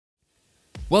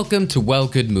Welcome to Well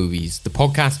Good Movies, the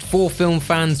podcast for film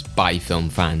fans by film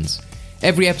fans.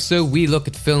 Every episode we look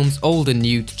at films old and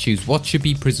new to choose what should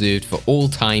be preserved for all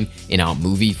time in our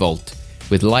movie vault.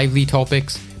 With lively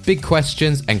topics, big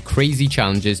questions and crazy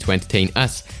challenges to entertain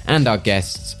us and our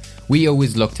guests, we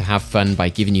always look to have fun by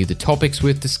giving you the topics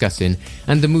worth discussing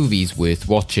and the movies worth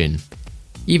watching.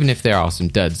 Even if there are some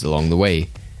duds along the way.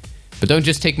 But don't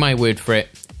just take my word for it.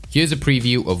 Here's a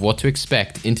preview of what to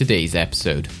expect in today's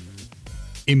episode.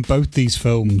 In both these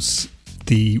films,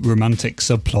 the romantic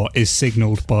subplot is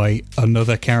signalled by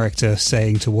another character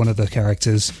saying to one of the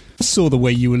characters, I saw the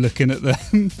way you were looking at them.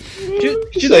 Do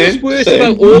you know what's worse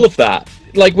about all of that?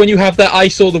 Like when you have that, I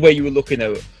saw the way you were looking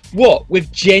at it. What?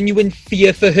 With genuine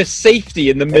fear for her safety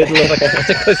in the middle of a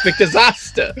cataclysmic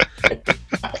disaster?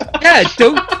 Yeah,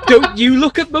 don't you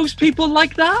look at most people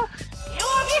like that?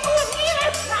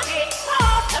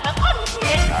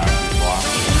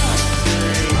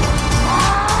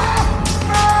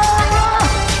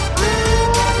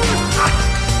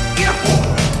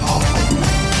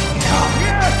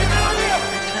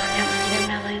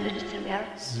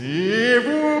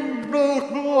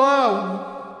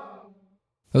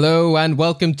 Hello and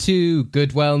welcome to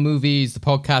Goodwell Movies, the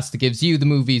podcast that gives you the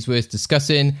movies worth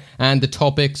discussing and the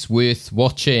topics worth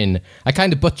watching. I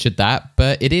kind of butchered that,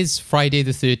 but it is Friday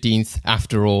the 13th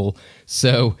after all.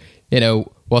 So,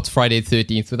 what's Friday the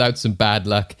 13th without some bad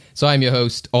luck? So I'm your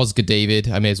host, Oscar David.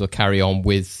 I may as well carry on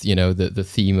with, the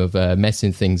theme of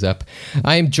messing things up.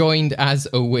 I am joined, as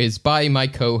always, by my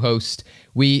co-host.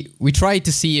 We tried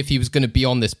to see if he was going to be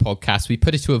on this podcast. We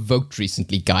put it to a vote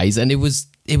recently, guys, and it was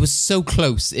so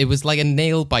close. It was like a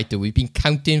nail biter. We've been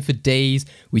counting for days.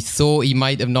 We thought he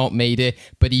might have not made it,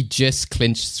 but he just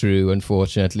clinched through,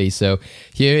 unfortunately. So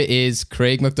here is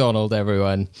Craig McDonald,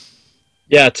 everyone.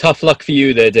 Yeah, tough luck for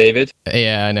you there, David.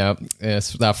 Yeah, I know.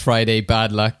 Yes, that Friday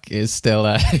bad luck is still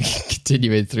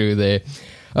continuing through there.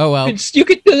 Oh, well. You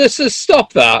could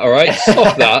stop that, all right?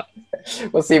 Stop that.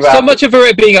 We'll see what so much of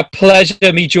it being a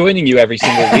pleasure me joining you every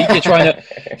single week. You're trying to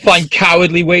find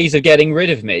cowardly ways of getting rid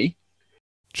of me.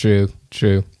 True.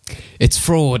 It's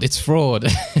fraud.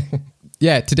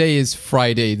 Yeah, today is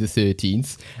Friday the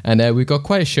 13th, and we've got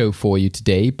quite a show for you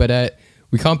today, but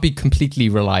we can't be completely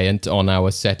reliant on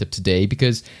our setup today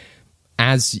because,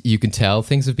 as you can tell,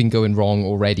 things have been going wrong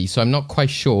already, so I'm not quite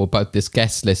sure about this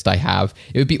guest list I have.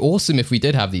 It would be awesome if we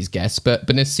did have these guests, but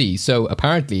let's see. So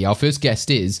apparently our first guest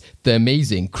is the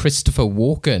amazing Christopher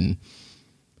Walken.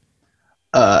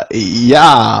 Well,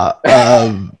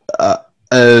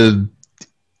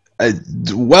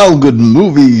 good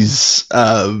movies.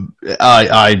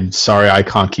 I'm sorry, I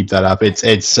can't keep that up.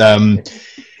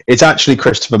 It's actually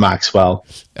Christopher Maxwell.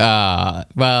 Well,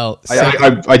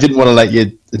 I didn't want to let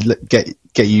you get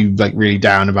you like really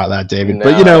down about that, David. No.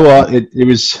 But you know what? It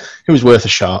was worth a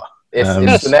shot.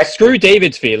 Screw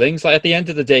David's feelings. Like at the end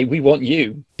of the day, we want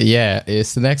you. Yeah,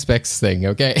 it's the next best thing.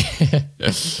 Okay.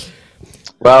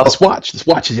 Well, let's watch is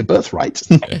your birthright.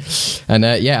 And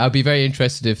I'll be very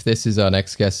interested if this is our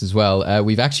next guest as well.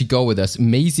 We've actually got with us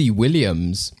Maisie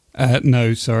Williams.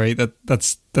 No, sorry,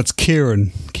 that's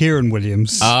Kieran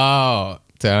Williams. Oh,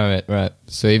 damn it! Right,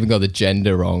 so I even got the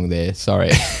gender wrong there.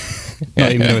 Sorry.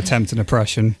 Not even an attempt at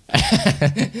oppression.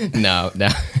 No.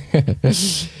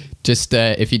 Just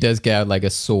if he does get out like a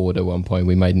sword at one point,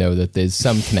 we might know that there's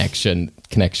some connection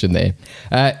there.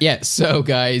 So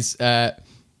guys.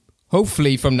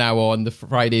 Hopefully from now on, the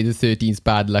Friday the 13th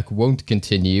bad luck won't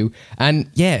continue.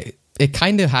 And yeah, it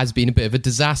kind of has been a bit of a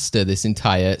disaster, this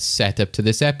entire setup to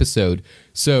this episode.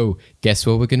 So guess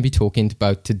what we're going to be talking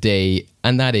about today?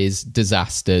 And that is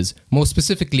disasters. More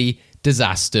specifically,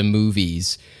 disaster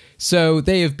movies. So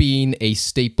they have been a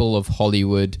staple of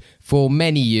Hollywood for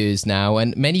many years now,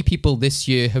 and many people this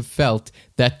year have felt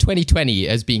that 2020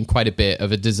 has been quite a bit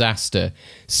of a disaster.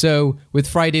 So with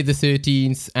Friday the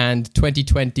 13th and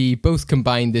 2020 both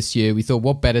combined this year, we thought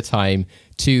what better time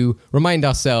to remind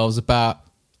ourselves about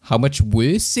how much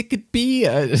worse it could be,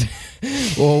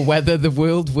 or whether the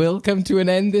world will come to an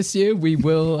end this year. We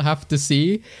will have to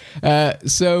see.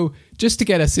 So just to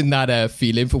get us in that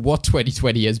feeling for what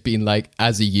 2020 has been like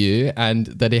as a year, and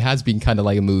that it has been kind of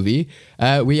like a movie,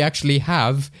 we actually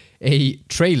have a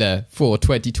trailer for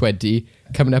 2020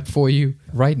 coming up for you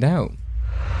right now.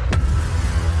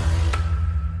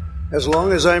 As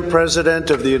long as I'm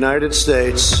president of the United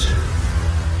States,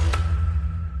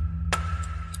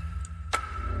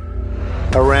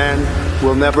 Iran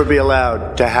will never be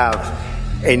allowed to have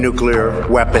a nuclear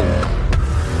weapon.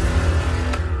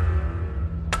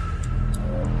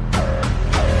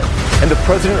 And the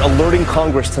president alerting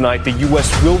Congress tonight the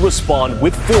U.S. will respond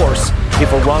with force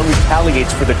if Iran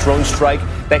retaliates for the drone strike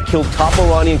that killed top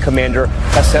Iranian commander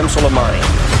Qasem Soleimani.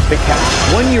 The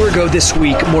 1 year ago this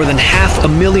week, more than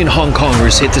 500,000 Hong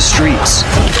Kongers hit the streets.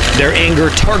 Their anger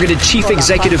targeted Chief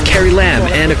Executive Carrie Lam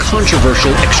and a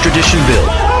controversial extradition bill.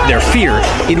 Their fear,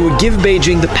 it would give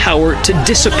Beijing the power to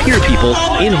disappear people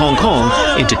in Hong Kong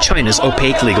into China's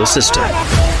opaque legal system.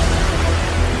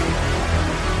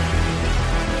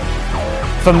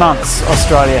 For months,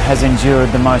 Australia has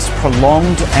endured the most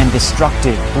prolonged and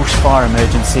destructive bushfire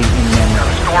emergency in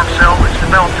memory. Storm cell is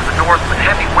developed to the north with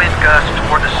heavy wind gusts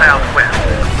toward the southwest.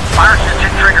 Fire engine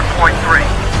trigger point 3.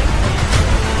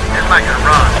 It's not gonna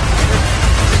run.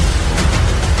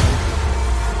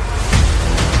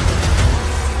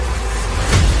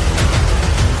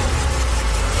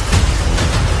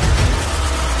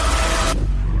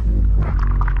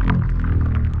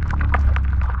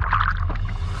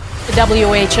 The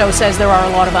WHO says there are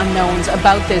a lot of unknowns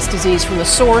about this disease, from the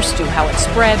source to how it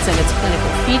spreads and its clinical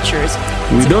features.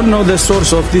 We don't know the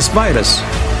source of this virus.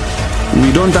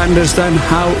 We don't understand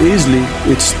how easily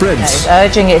it spreads. It's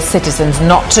urging its citizens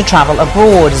not to travel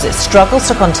abroad as it struggles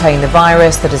to contain the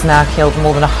virus that has now killed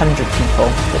more than 100 people.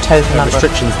 The total number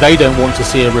restrictions. They don't want to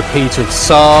see a repeat of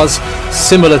SARS,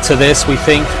 similar to this, we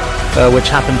think, which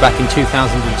happened back in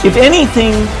 2002. If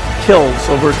anything kills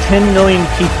over 10 million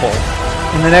people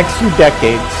in the next few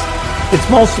decades, it's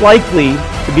most likely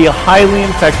to be a highly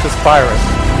infectious virus.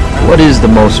 What is the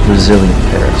most resilient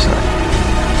parasite?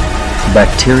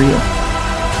 Bacteria?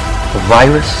 A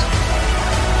virus?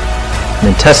 An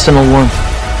intestinal one?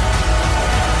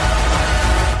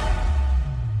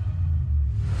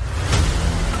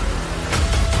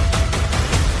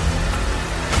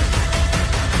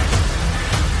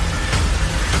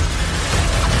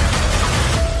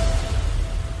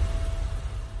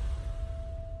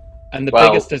 And the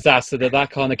biggest disaster that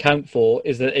can't account for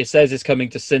is that it says it's coming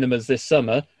to cinemas this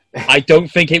summer. I don't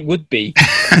think it would be.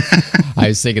 I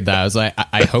was thinking that. I was like,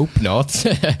 I hope not.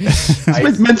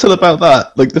 What's mental about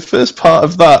that? Like, the first part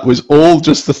of that was all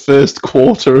just the first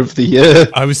quarter of the year.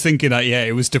 I was thinking that, yeah,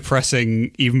 it was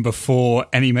depressing even before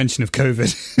any mention of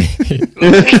COVID.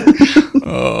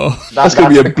 That's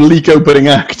going to be a bleak opening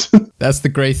act. That's the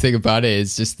great thing about it,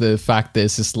 is just the fact that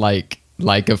it's just like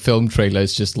a film trailer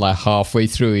is just like halfway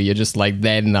through, you're just like,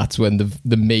 then that's when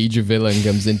the major villain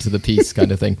comes into the piece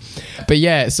kind of thing. But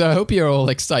yeah, so I hope you're all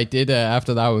excited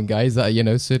after that one, guys.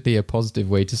 Certainly a positive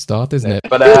way to start, isn't it?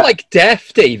 But you're like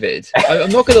deaf, David. I'm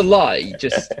not gonna lie.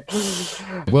 Just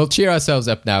we'll cheer ourselves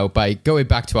up now by going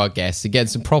back to our guests again,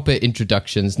 some proper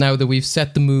introductions. Now that we've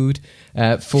set the mood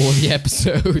for the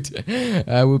episode,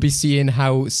 we'll be seeing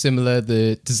how similar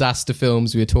the disaster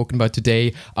films we were talking about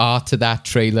today are to that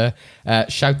trailer.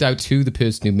 Shout out to the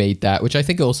person who made that, which I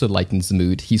think also lightens the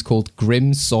mood. He's called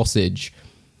Grim Sausage.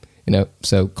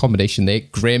 So combination there,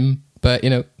 grim, but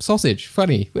sausage,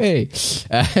 funny. Hey.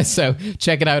 So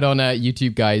check it out on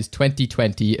YouTube, guys.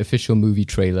 2020 official movie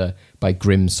trailer by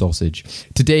Grim Sausage.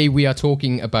 Today we are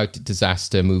talking about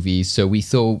disaster movies, so we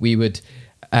thought we would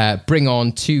bring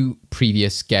on two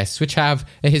previous guests which have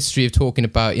a history of talking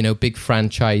about big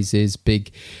franchises,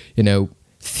 big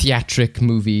theatric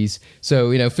movies.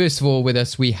 So first of all, with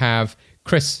us we have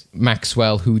Chris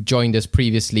Maxwell, who joined us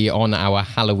previously on our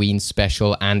Halloween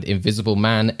special and Invisible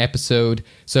Man episode.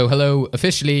 So hello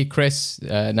officially, Chris.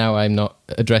 Now I'm not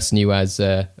addressing you as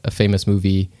a famous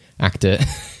movie actor.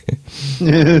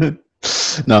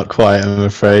 Not quite, I'm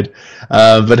afraid.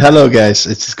 But hello, guys.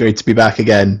 It's great to be back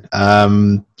again.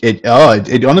 It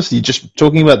honestly, just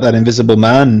talking about that Invisible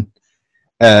Man,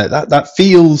 that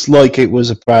feels like it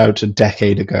was about a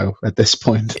decade ago at this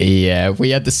point. Yeah, we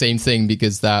had the same thing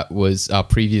because that was our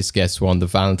previous guest on the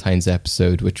Valentine's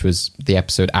episode, which was the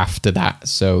episode after that.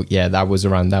 So yeah, that was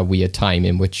around that weird time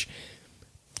in which,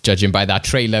 judging by that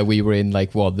trailer, we were in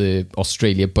the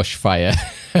Australia bushfire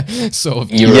sort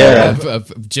of era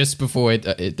of just before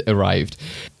it arrived.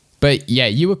 But yeah,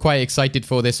 you were quite excited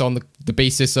for this on the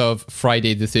basis of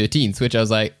Friday the 13th, which I was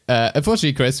like,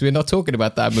 unfortunately, Chris, we're not talking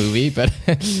about that movie.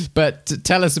 But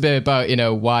tell us a bit about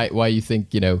why you think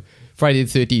Friday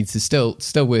the 13th is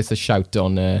still worth a shout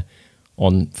on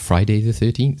Friday the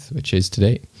 13th, which is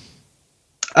today.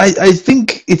 I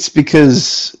think it's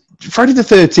because Friday the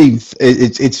 13th,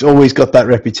 it's always got that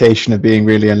reputation of being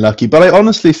really unlucky. But I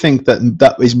honestly think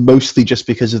that is mostly just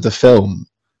because of the film.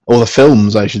 Or the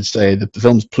films, I should say. The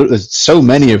films, there's so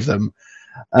many of them.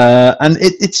 And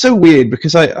it's so weird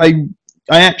because I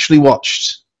actually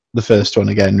watched the first one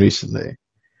again recently.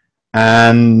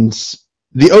 And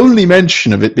the only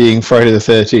mention of it being Friday the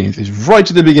 13th is right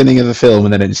at the beginning of the film,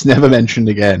 and then it's never mentioned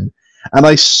again. And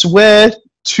I swear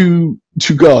to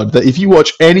God that if you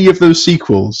watch any of those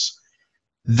sequels,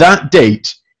 that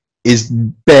date is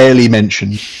barely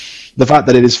mentioned. The fact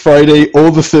that it is Friday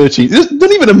or the 13th, there's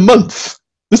not even a month.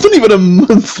 There's not even a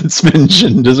month that's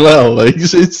mentioned as well. Like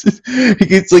it's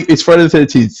like it's Friday the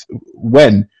 13th.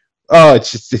 When? Oh,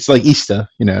 it's like Easter.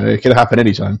 It could happen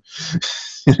anytime.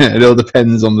 It all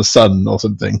depends on the sun or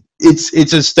something. It's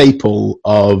a staple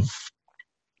of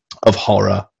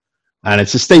horror, and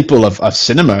it's a staple of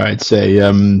cinema, I'd say.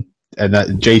 And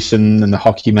that Jason and the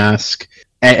hockey mask.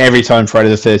 Every time Friday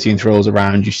the 13th rolls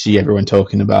around, you see everyone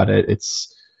talking about it.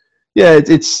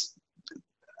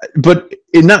 But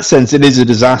in that sense, it is a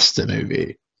disaster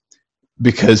movie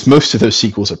because most of those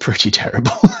sequels are pretty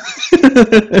terrible.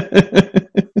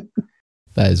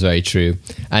 That is very true.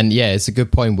 And yeah, it's a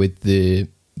good point with the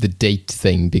date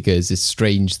thing, because it's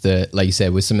strange that, like you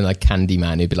said, with something like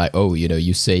Candyman, it'd be like, oh,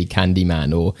 you say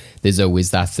Candyman, or there's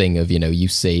always that thing of, you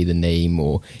say the name,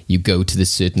 or you go to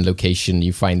this certain location,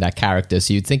 you find that character.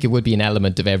 So you'd think it would be an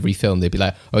element of every film. They'd be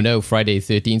like, oh no, Friday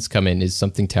the 13th's coming. Is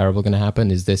something terrible going to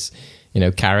happen? Is this,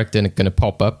 character going to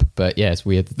pop up? But yeah, it's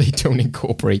weird that they don't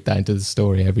incorporate that into the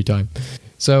story every time.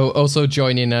 So also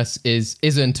joining us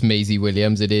isn't Maisie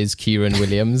Williams, it is Kieran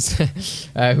Williams,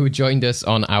 who joined us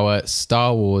on our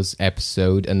Star Wars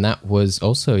episode, and that was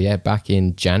also, back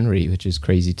in January, which is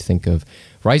crazy to think of.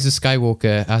 Rise of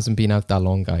Skywalker hasn't been out that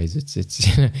long, guys. It's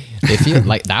it feels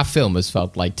like that film has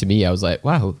felt like, to me, I was like,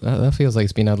 wow, that feels like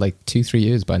it's been out like 2-3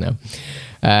 years by now.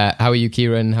 How are you,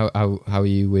 Kieran? How are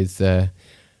you with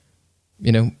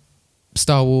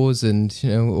Star Wars and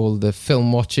all the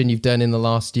film watching you've done in the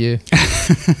last year?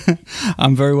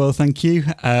 I'm very well, thank you.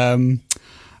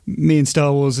 Me and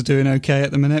Star Wars are doing okay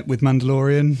at the minute with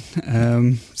Mandalorian.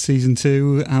 Season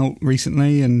 2 out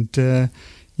recently, and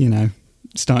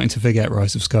starting to forget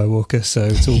Rise of Skywalker, so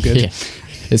it's all good. Yeah.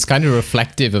 It's kind of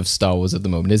reflective of Star Wars at the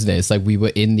moment, isn't it? It's like we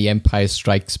were in The Empire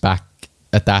Strikes Back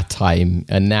at that time,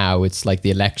 and now it's like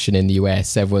the election in the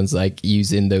US. Everyone's like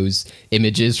using those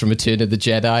images from Return of the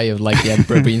Jedi of like the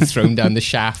Emperor being thrown down the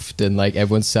shaft, and like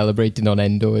everyone's celebrating on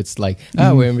Endor. It's like,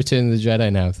 we're in Return of the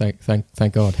Jedi now.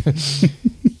 Thank God.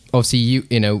 Obviously,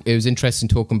 it was interesting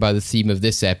talking about the theme of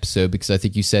this episode, because I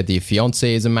think you said that your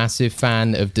fiance is a massive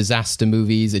fan of disaster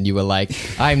movies, and you were like,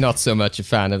 I'm not so much a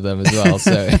fan of them as well.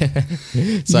 So, I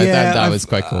thought that was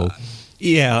quite cool.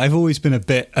 Yeah, I've always been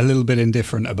a little bit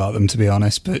indifferent about them, to be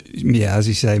honest. But yeah, as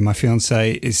you say, my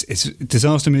fiance it's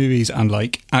disaster movies and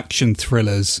like action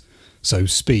thrillers. So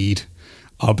Speed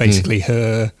are basically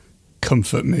her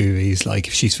comfort movies. Like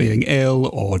if she's feeling ill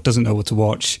or doesn't know what to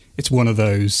watch, it's one of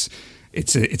those.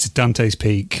 It's a Dante's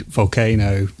Peak,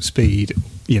 Volcano, Speed,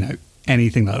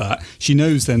 anything like that. She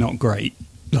knows they're not great.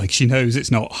 Like she knows it's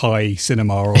not high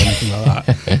cinema or anything like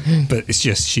that. But it's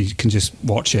just, she can just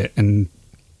watch it and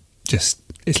just,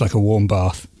 it's like a warm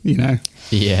bath,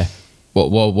 Yeah. What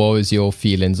was your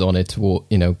feelings on it?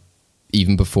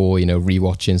 Even before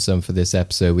rewatching some for this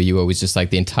episode, were you always just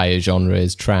like the entire genre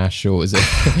is trash, or was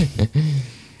it?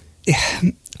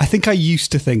 I think I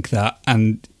used to think that,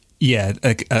 and yeah,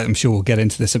 I'm sure we'll get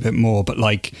into this a bit more, but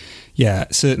like, yeah,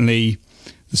 certainly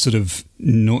the sort of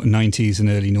 90s and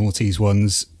early noughties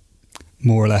ones,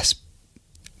 more or less,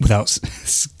 without,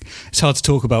 it's hard to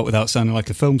talk about without sounding like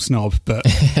a film snob, but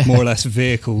more or less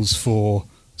vehicles for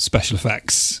special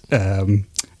effects, and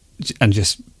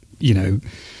just, you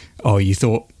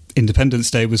thought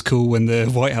Independence Day was cool when the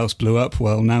White House blew up.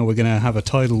 Well, now we're going to have a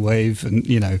tidal wave, and,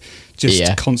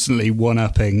 just constantly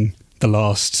one-upping the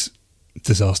last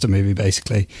disaster movie,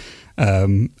 basically,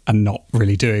 and not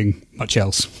really doing much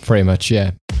else. Pretty much,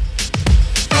 yeah.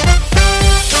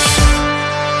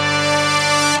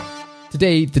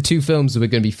 Today, the two films that we're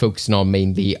going to be focusing on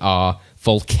mainly are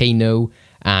Volcano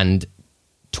and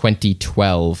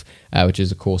 2012, which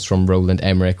is, of course, from Roland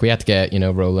Emmerich. We had to get,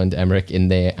 Roland Emmerich in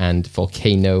there, and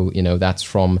Volcano, that's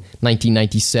from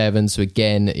 1997. So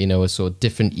again, a sort of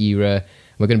different era.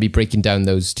 We're going to be breaking down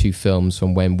those two films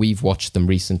from when we've watched them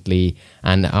recently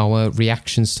and our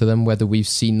reactions to them, whether we've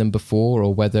seen them before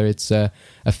or whether it's a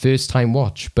first-time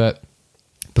watch. But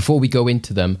before we go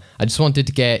into them, I just wanted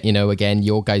to get, again,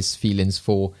 your guys' feelings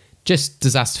for just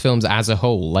disaster films as a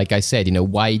whole. Like I said,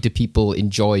 why do people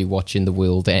enjoy watching the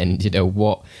world end?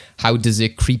 How does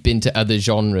it creep into other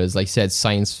genres? Like I said,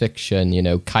 science fiction,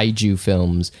 kaiju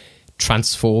films,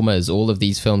 Transformers, all of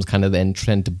these films kind of then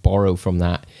tend to borrow from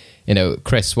that.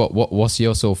 Chris, what's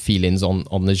your sort of feelings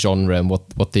on the genre and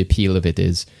what the appeal of it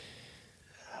is?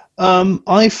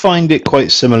 I find it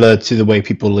quite similar to the way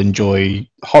people enjoy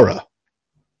horror,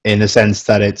 in the sense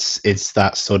that it's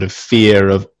that sort of fear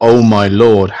of, oh my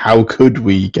lord, how could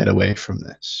we get away from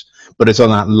this? But it's on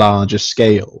that larger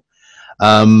scale.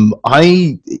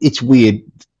 It's weird.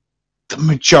 the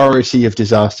majority of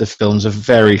disaster films are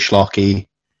very schlocky.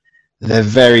 They're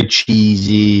very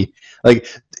cheesy. Like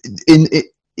in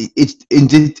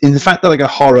the fact that like a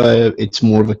horror, it's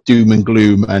more of a doom and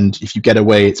gloom, and if you get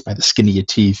away, it's by the skin of your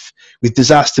teeth. With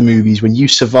disaster movies, when you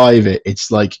survive it,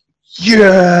 it's like,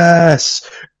 yes,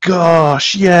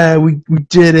 gosh, yeah, we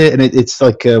did it, and it's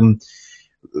like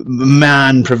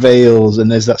man prevails,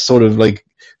 and there's that sort of like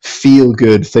feel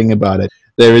good thing about it.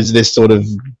 There is this sort of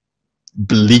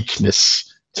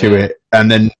bleakness to it, and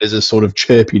then there's a sort of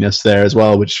chirpiness there as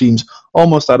well, which seems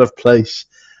almost out of place.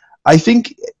 I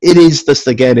think it is just,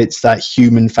 again, it's that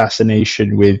human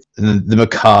fascination with the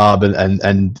macabre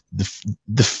and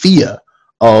the fear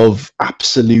of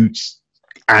absolute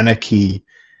anarchy,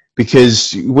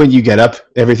 because when you get up,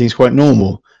 everything's quite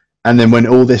normal. And then when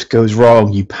all this goes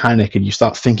wrong, you panic and you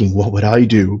start thinking, what would I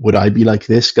do? Would I be like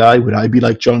this guy? Would I be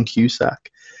like John Cusack?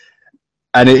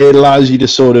 And it allows you to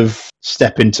sort of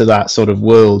step into that sort of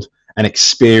world and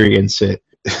experience it.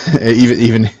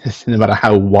 even no matter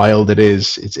how wild it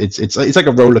is, it's like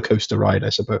a roller coaster ride, I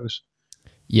suppose.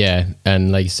 Yeah,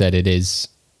 and like you said, it is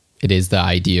the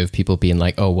idea of people being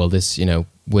like, oh well, this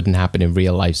wouldn't happen in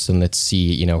real life, so let's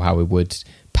see how it would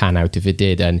pan out if it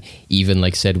did. And even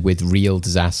like I said, with real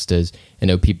disasters,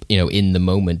 people in the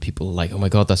moment, people are like, oh my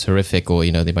god, that's horrific, or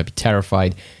they might be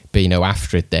terrified, but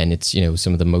after it, then it's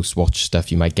some of the most watched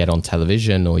stuff you might get on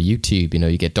television or YouTube.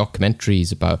 You get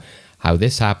documentaries about how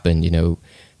this happened,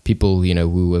 people,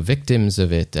 who were victims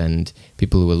of it and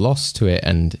people who were lost to it,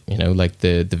 and, like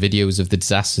the videos of the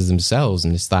disasters themselves.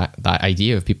 And it's that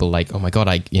idea of people like, oh my God,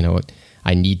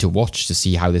 I need to watch to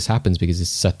see how this happens because it's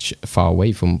such far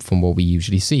away from what we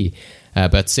usually see.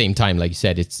 But at the same time, like you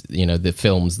said, it's, the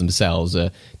films themselves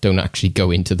don't actually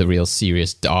go into the real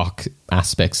serious, dark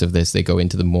aspects of this. They go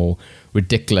into the more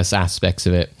ridiculous aspects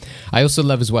of it. I also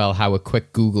love as well how a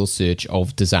quick Google search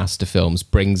of disaster films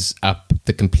brings up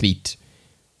the complete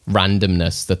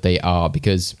randomness that they are,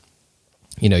 because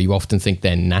you often think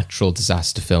they're natural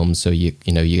disaster films, so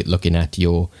you're looking at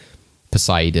your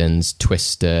Poseidons,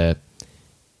 Twister,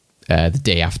 The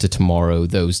Day After Tomorrow,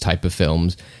 those type of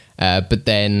films, but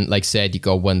then like I said, you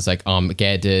got ones like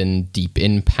Armageddon, Deep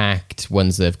Impact,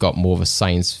 ones that have got more of a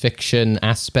science fiction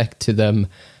aspect to them,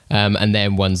 and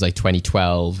then ones like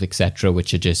 2012, etc.,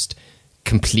 which are just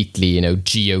completely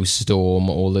Geostorm,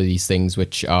 all of these things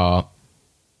which are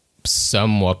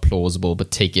somewhat plausible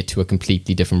but take it to a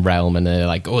completely different realm, and they're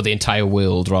like, oh, the entire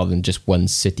world rather than just one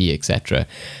city, etc.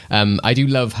 I do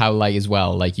love how, like, as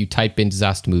well, like, you type in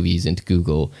disaster movies into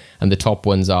Google and the top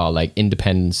ones are like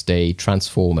Independence Day,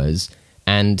 Transformers,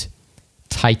 and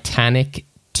Titanic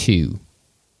 2.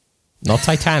 Not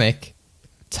Titanic,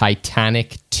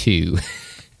 Titanic 2.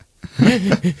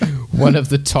 One of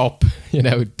the top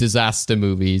disaster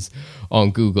movies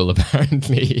on Google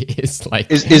apparently is like...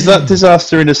 Is that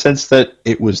disaster in a sense that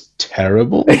it was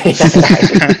terrible?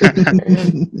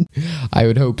 I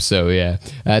would hope so, yeah.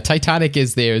 Titanic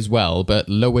is there as well, but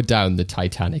lower down the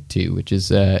Titanic 2, which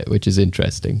is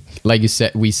interesting. Like you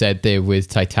said, we said there with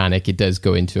Titanic, it does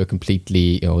go into a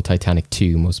completely, Titanic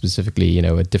 2 more specifically,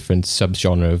 a different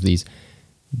subgenre of these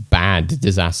bad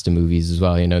disaster movies as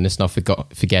well, and let's not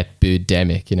forget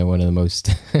Birdemic, one of the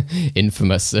most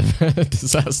infamous of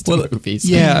disaster movies.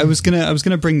 Yeah, I was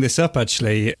gonna bring this up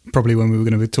actually, probably when we were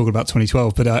going to talk about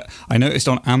 2012, but I noticed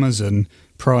on Amazon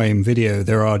Prime Video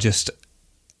there are just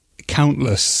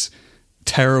countless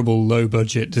terrible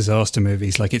low-budget disaster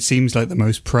movies. Like, it seems like the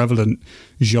most prevalent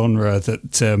genre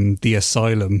that The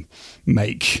Asylum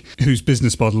make, whose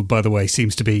business model, by the way,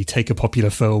 seems to be take a popular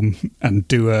film and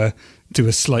do a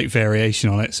slight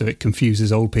variation on it so it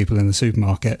confuses old people in the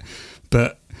supermarket.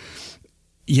 But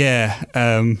yeah,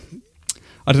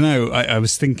 I don't know. I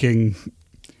was thinking,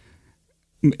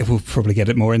 we'll probably get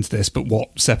it more into this, but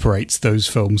what separates those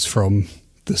films from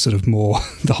the sort of more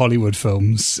the Hollywood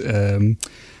films,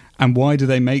 and why do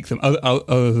they make them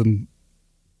other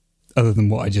than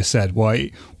what I just said? Why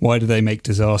do they make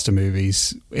disaster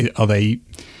movies? Are they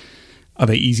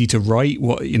easy to write?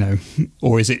 What,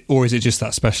 or is it just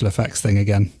that special effects thing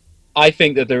again? I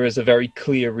think that there is a very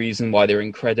clear reason why they're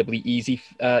incredibly easy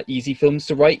films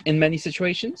to write in many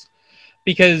situations,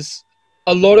 because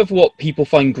a lot of what people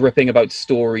find gripping about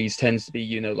stories tends to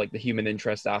be, like the human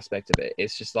interest aspect of it.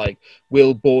 It's just like,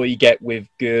 will boy get with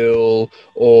girl,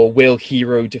 or will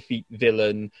hero defeat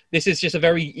villain? This is just a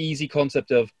very easy concept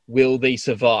of, will they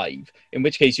survive? In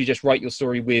which case you just write your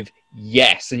story with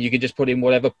yes, and you can just put in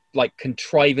whatever like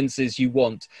contrivances you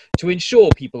want to ensure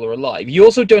people are alive. You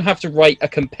also don't have to write a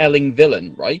compelling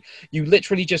villain, right? You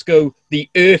literally just go, the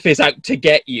earth is out to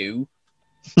get you,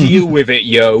 deal with it,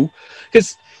 yo.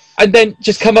 Because and then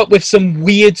just come up with some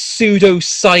weird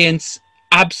pseudoscience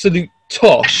absolute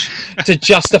tosh to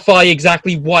justify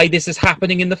exactly why this is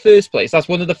happening in the first place. That's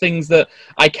one of the things that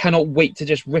I cannot wait to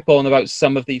just rip on about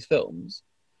some of these films.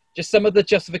 Just some of the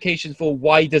justifications for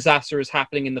why disaster is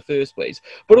happening in the first place,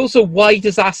 but also why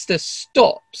disaster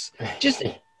stops. Just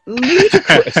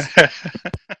ludicrous.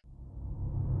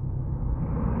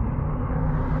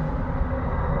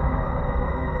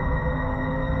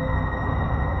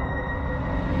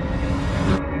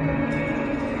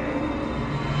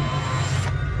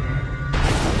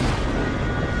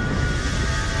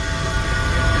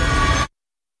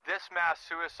 This mass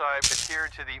suicide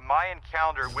adhered to the Mayan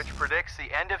calendar, which predicts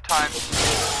the end of time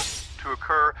to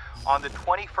occur on the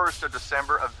 21st of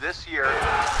December of this year.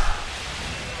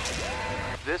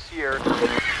 This year.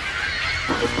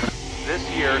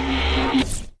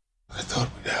 I thought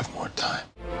we'd have more time.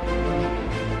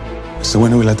 So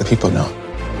when do we let the people know?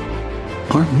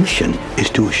 Our mission is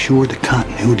to assure the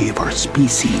continuity of our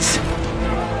species.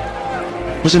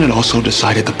 Wasn't it also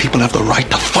decided that people have the right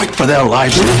to fight for their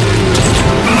lives?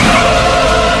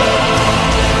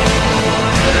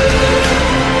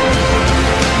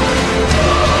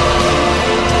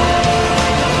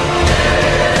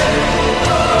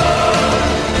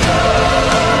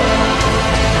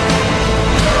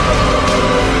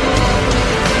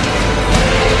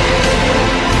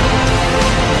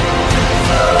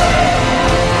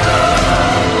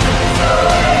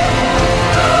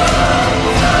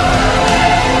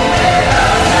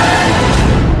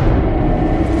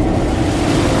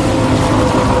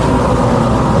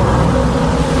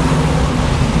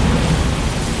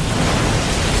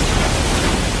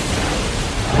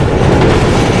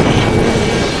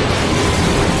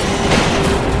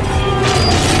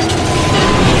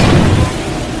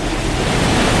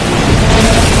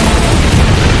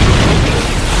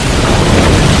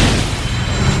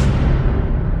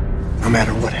 No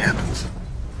matter what happens,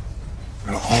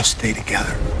 we'll all stay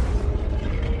together.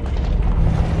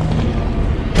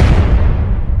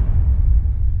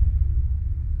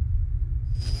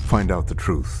 Find out the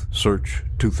truth. Search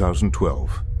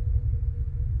 2012.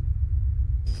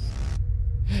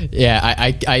 Yeah,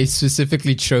 I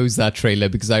specifically chose that trailer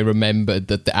because I remembered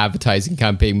that the advertising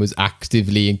campaign was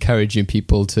actively encouraging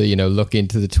people to, look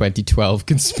into the 2012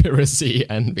 conspiracy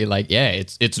and be like, yeah,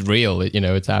 it's real,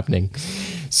 it's happening.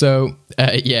 So,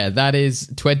 that is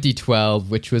 2012,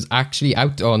 which was actually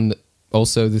out on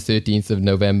also the 13th of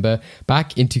November,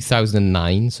 back in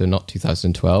 2009, so not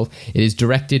 2012. It is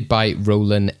directed by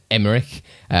Roland Emmerich,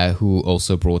 who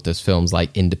also brought us films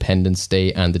like Independence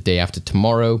Day and The Day After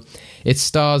Tomorrow. It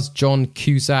stars John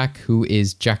Cusack, who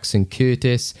is Jackson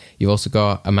Curtis. You've also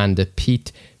got Amanda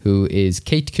Peet, who is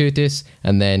Kate Curtis,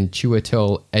 and then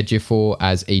Chiwetel Ejiofor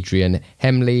as Adrian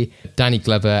Hemley, Danny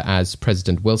Glover as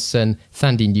President Wilson,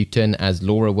 Thandie Newton as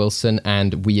Laura Wilson,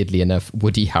 and weirdly enough,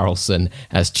 Woody Harrelson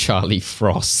as Charlie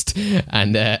Frost.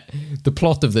 And the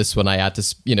plot of this one, I had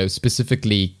to,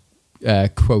 specifically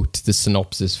quote the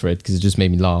synopsis for it because it just made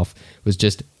me laugh, was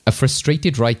just, a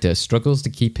frustrated writer struggles to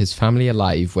keep his family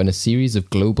alive when a series of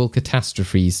global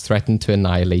catastrophes threaten to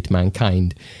annihilate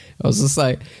mankind. I was just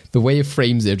like, the way it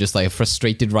frames it, just like a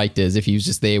frustrated writer, as if he was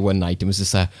just there one night and was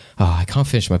just like, oh, I can't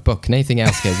finish my book. Can anything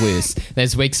else get worse? Then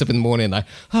just wakes up in the morning like,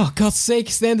 oh, God's sake,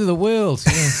 it's the end of the world.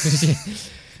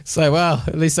 It's like, well,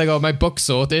 at least I got my book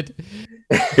sorted.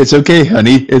 It's okay,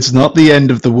 honey. It's not the end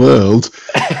of the world.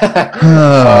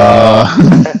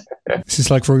 This is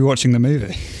like rewatching the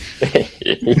movie.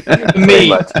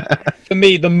 For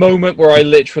me, the moment where I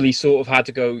literally sort of had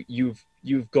to go, you've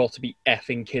got to be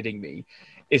effing kidding me.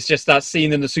 It's just that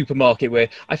scene in the supermarket where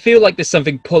I feel like there's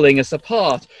something pulling us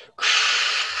apart.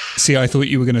 See, I thought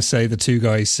you were going to say the two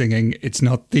guys singing "It's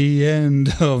Not the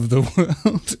End of the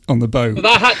World" on the boat.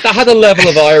 Well, that had a level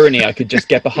of irony I could just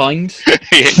get behind.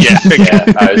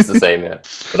 yeah, I was the same, yeah.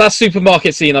 But that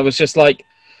supermarket scene, I was just like,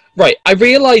 right, I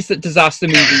realise that disaster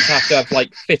movies have to have,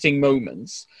 like, fitting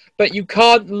moments, but you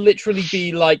can't literally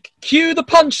be like, cue the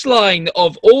punchline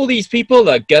of all these people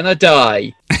are gonna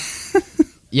die.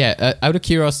 Yeah, out of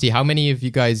curiosity, how many of you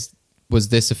guys, was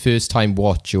this a first time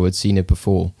watch or had seen it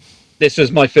before? This was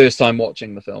my first time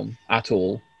watching the film at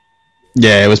all.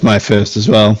 Yeah, it was my first as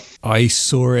well. I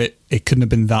saw it, it couldn't have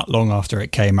been that long after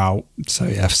it came out. So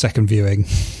yeah, second viewing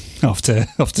after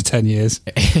 10 years.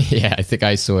 Yeah, I think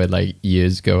I saw it like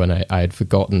years ago and I had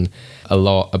forgotten a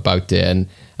lot about it. And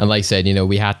like I said,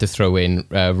 we had to throw in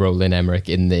Roland Emmerich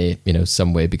in there,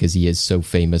 somewhere because he is so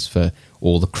famous for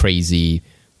all the crazy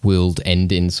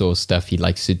world-ending sort of stuff he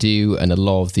likes to do. And a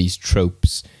lot of these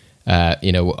tropes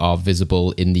are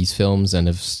visible in these films and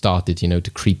have started,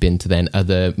 to creep into then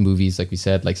other movies, like we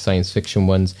said, like science fiction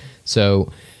ones.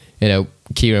 So,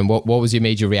 Kieran, what was your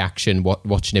major reaction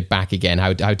watching it back again?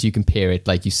 How do you compare it,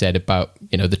 like you said, about,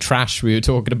 the trash we were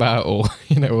talking about, or,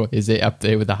 is it up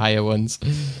there with the higher ones?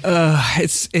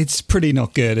 It's pretty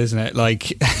not good, isn't it?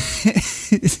 Like,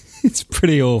 it's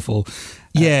pretty awful.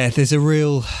 Yeah, there's a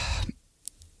real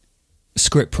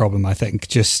script problem, I think,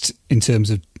 just in terms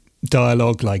of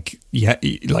dialogue, like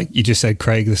you just said,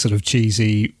 Craig, the sort of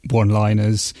cheesy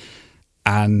one-liners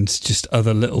and just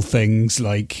other little things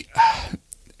like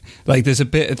there's a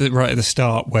bit right at the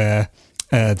start where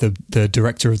the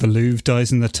director of the Louvre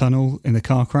dies in the tunnel in the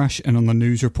car crash, and on the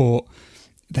news report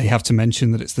they have to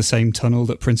mention that it's the same tunnel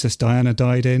that Princess Diana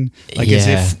died in, as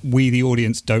if we the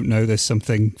audience don't know there's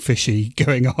something fishy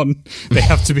going on. They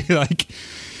have to be like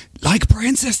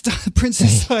Princess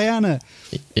Diana.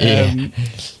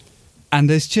 And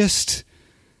there's just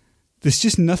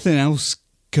nothing else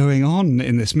going on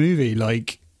in this movie.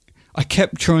 Like, I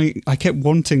kept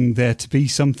wanting there to be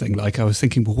something. Like, I was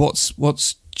thinking, well,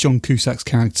 what's John Cusack's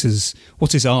character's,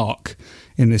 what's his arc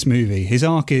in this movie? His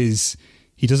arc is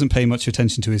he doesn't pay much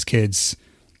attention to his kids,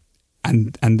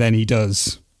 and then he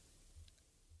does,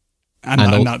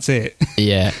 and that's it.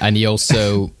 Yeah, and he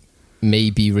also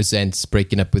maybe resents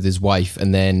breaking up with his wife,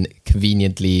 and then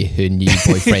conveniently her new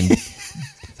boyfriend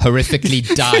horrifically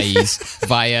dies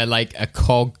via like a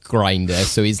cog grinder.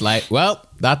 So he's like, well,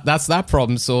 that's that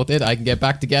problem sorted. I can get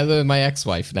back together with my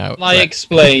ex-wife now. I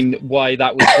explain why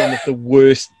that was one of the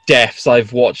worst deaths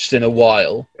I've watched in a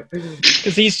while.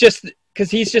 Because he's just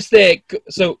there.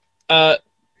 So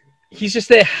he's just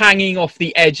there hanging off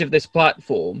the edge of this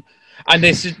platform. And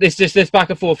there's just this back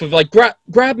and forth of like,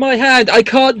 grab my hand. I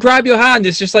can't grab your hand.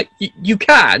 It's just like, you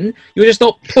can. You're just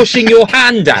not pushing your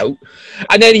hand out.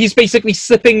 And then he's basically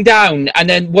slipping down. And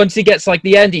then once he gets like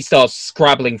the end, he starts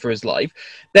scrabbling for his life.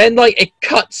 Then like it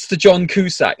cuts to John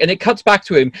Cusack and it cuts back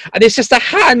to him. And it's just a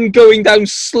hand going down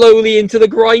slowly into the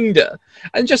grinder.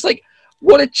 And just like,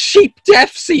 what a cheap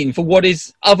death scene for what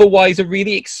is otherwise a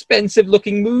really expensive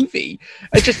looking movie.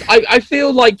 I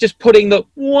feel like just putting the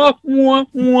wah, wah,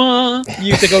 wah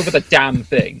music over the damn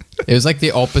thing. It was like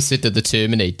the opposite of the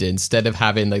Terminator. Instead of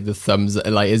having like the thumbs,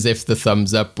 like as if the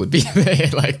thumbs up would be there,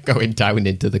 like going down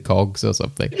into the cogs or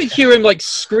something. You hear him like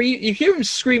scream. You hear him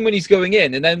scream when he's going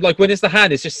in, and then like when it's the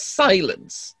hand, it's just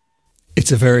silence. It's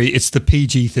the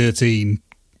PG-13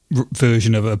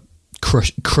 version of a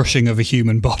crushing of a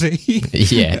human body.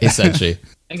 Yeah, essentially.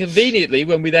 And conveniently,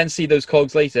 when we then see those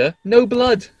cogs later, no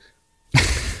blood.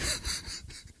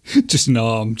 Just an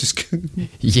arm, just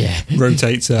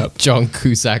rotates up. John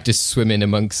Cusack just swimming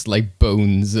amongst like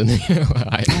bones and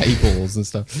eyeballs and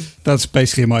stuff. That's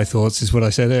basically my thoughts. Is what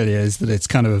I said earlier, is that it's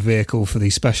kind of a vehicle for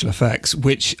these special effects,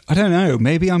 which I don't know.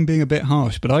 Maybe I'm being a bit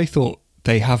harsh, but I thought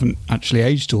they haven't actually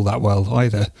aged all that well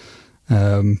either.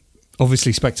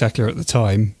 Obviously spectacular at the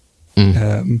time.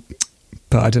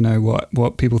 But I don't know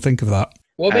what people think of that.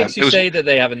 What makes you say that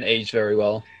they haven't aged very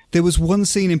well? There was one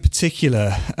scene in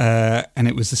particular, and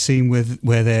it was the scene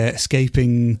where they're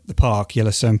escaping the park,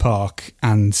 Yellowstone Park,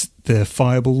 and the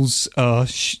fireballs are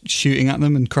shooting at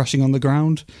them and crashing on the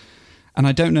ground. And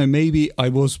I don't know, maybe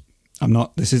I'm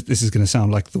not. This is going to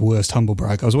sound like the worst humble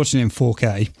brag. I was watching it in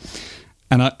 4K,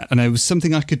 and it was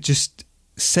something I could just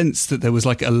sense that there was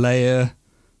like a layer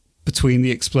between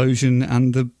the explosion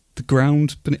and the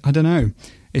ground, but I don't know.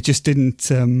 It just didn't.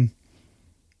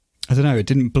 I don't know. It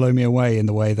didn't blow me away in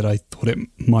the way that I thought it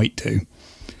might do.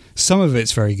 Some of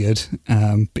it's very good,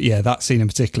 but yeah, that scene in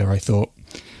particular, I thought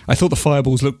the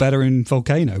fireballs looked better in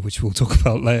Volcano, which we'll talk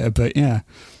about later. But yeah,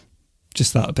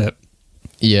 just that a bit.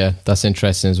 Yeah, that's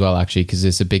interesting as well, actually, because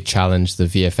it's a big challenge the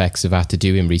VFX have had to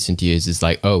do in recent years. Is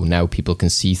like, oh, now people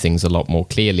can see things a lot more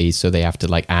clearly, so they have to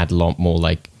like add a lot more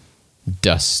like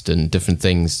dust and different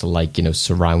things to like,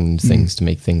 surround things to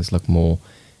make things look more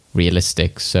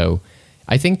realistic. So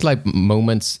I think like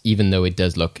moments, even though it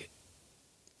does look,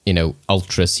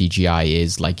 ultra CGI,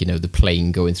 is like, the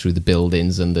plane going through the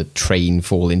buildings and the train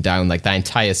falling down, like that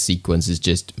entire sequence is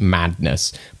just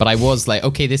madness. But I was like,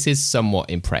 okay, this is somewhat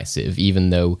impressive,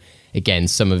 even though again,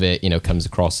 some of it, comes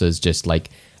across as just like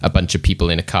a bunch of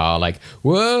people in a car, like,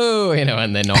 whoa,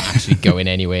 and they're not actually going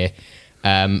anywhere.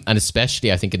 And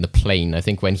especially, I think, in the plane, I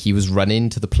think when he was running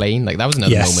to the plane, like that was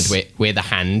another moment where the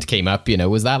hand came up,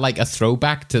 was that like a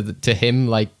throwback to him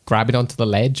like grabbing onto the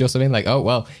ledge or something? Like, oh,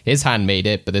 well, his hand made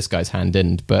it, but this guy's hand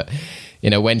didn't. But,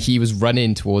 when he was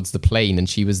running towards the plane and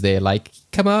she was there like,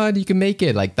 come on, you can make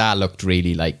it. Like that looked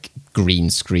really like green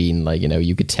screen. Like,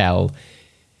 you could tell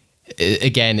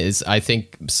again, I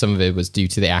think some of it was due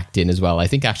to the acting as well. I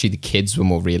think actually the kids were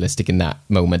more realistic in that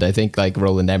moment. I think like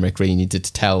Roland Emmerich really needed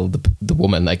to tell the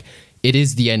woman, like, it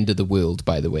is the end of the world,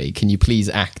 by the way. Can you please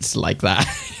act like that?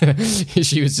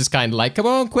 She was just kind of like, come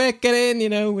on, quick, get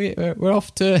in. We're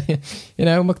off to,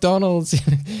 McDonald's.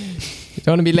 You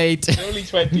don't want to be late. It's only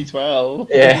 2012.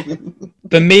 Yeah.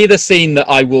 For me, the scene that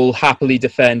I will happily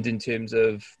defend in terms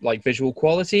of like visual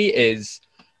quality is,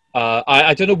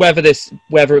 I don't know whether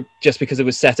just because it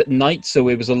was set at night, so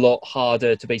it was a lot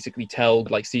harder to basically tell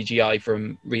like CGI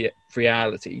from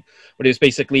reality, but it was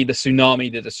basically the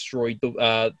tsunami that destroyed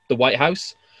the White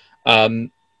House,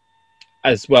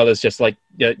 as well as just like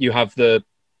you have the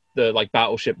like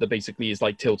battleship that basically is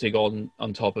like tilting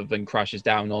on top of and crashes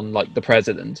down on like the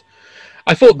president.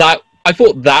 I thought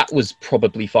that was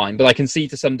probably fine, but I can see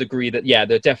to some degree that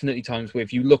there are definitely times where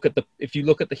if you look at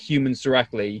the humans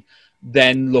directly,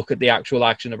 then look at the actual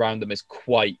action around them, is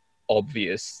quite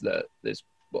obvious that there's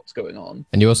what's going on.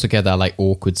 And you also get that like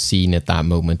awkward scene at that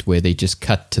moment where they just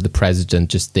cut to the president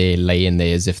just there laying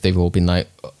there as if they've all been like,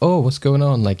 oh, what's going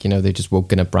on? Like, they've just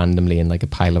woken up randomly in like a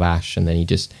pile of ash, and then he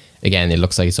just, again, it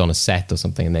looks like it's on a set or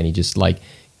something, and then he just like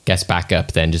gets back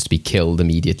up then just to be killed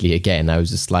immediately again. I was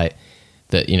just like,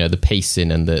 the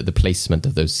pacing and the placement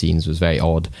of those scenes was very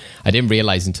odd. I didn't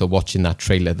realize until watching that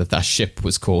trailer that ship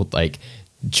was called like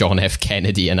John F.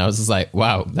 Kennedy, and I was just like,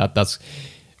 wow, that's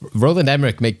Roland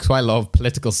Emmerich made quite a lot of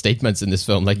political statements in this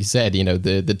film. Like you said,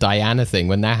 the Diana thing,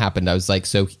 when that happened, I was like,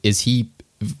 so is he,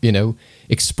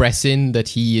 expressing that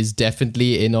he is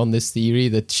definitely in on this theory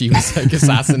that she was like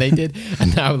assassinated?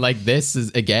 And now like this is,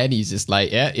 again, he's just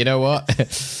like, yeah, you know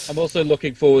what? I'm also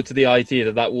looking forward to the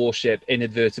idea that warship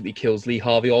inadvertently kills Lee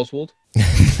Harvey Oswald.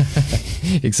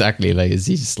 Exactly. Like, is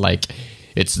he just like,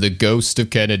 it's the ghost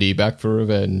of Kennedy back for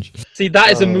revenge? See,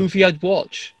 that is a movie I'd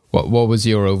watch. What was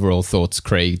your overall thoughts,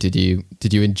 Craig? Did you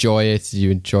enjoy it? Did you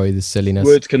enjoy the silliness?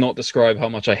 Words cannot describe how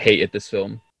much I hated this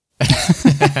film.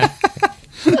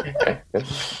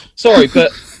 Sorry,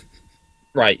 but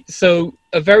right. So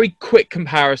a very quick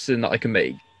comparison that I can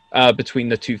make between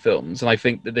the two films, and I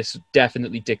think that this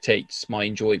definitely dictates my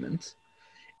enjoyment.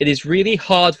 It is really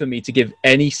hard for me to give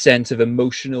any sense of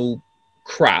emotional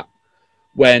crap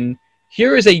when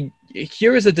here is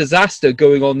a disaster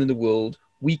going on in the world.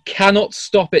 We cannot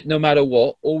stop it no matter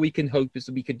what. All we can hope is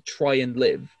that we can try and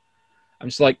live. I'm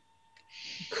just like,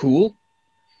 cool.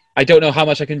 I don't know how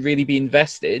much I can really be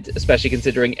invested, especially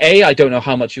considering I don't know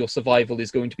how much your survival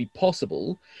is going to be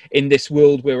possible in this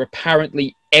world where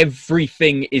apparently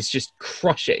everything is just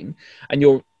crushing, and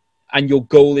your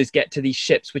goal is get to these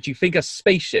ships, which you think are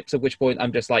spaceships, at which point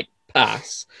I'm just like,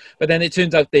 pass. But then it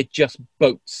turns out they're just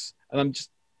boats. And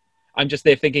I'm just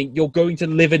there thinking, you're going to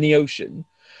live in the ocean.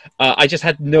 I just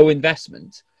had no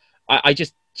investment. I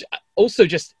just also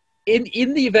just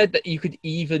in the event that you could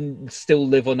even still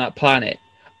live on that planet,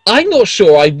 I'm not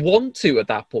sure I want to at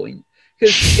that point,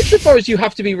 because insofar as you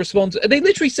have to be responsible, they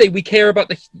literally say we care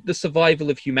about the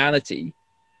survival of humanity.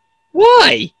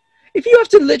 Why? If you have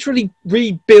to literally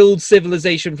rebuild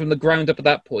civilization from the ground up at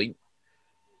that point,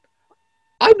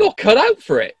 I'm not cut out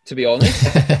for it, to be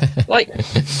honest. Like,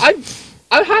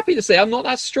 I'm happy to say I'm not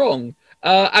that strong.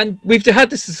 And we've had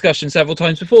this discussion several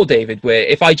times before, David, where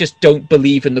if I just don't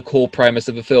believe in the core premise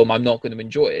of a film, I'm not going to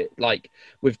enjoy it. Like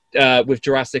with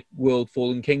Jurassic World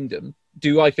Fallen Kingdom,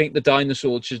 do I think the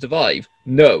dinosaurs should survive?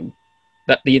 No.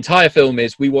 That the entire film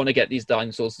is, we want to get these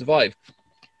dinosaurs to survive.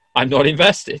 I'm not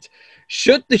invested.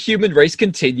 Should the human race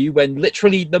continue when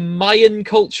literally the Mayan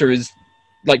culture is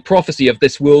like prophecy of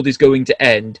this world is going to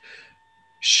end?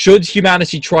 Should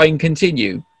humanity try and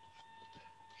continue?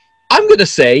 I'm going to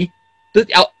say the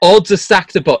odds are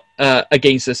stacked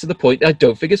against us to the point that I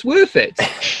don't think it's worth it.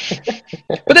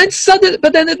 but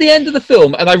then at the end of the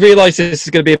film, and I realise this is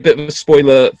going to be a bit of a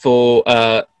spoiler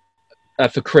for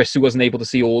Chris, who wasn't able to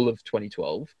see all of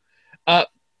 2012,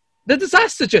 the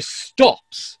disaster just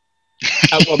stops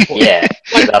at one point. Yeah,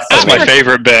 like, that's my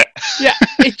favourite bit. Yeah,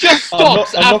 it just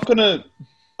stops. I'm not gonna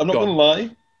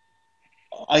lie.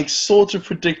 I sort of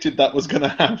predicted that was going to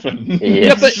happen.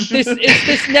 Yeah, but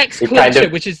this next clincher,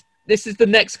 this is the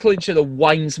next clincher that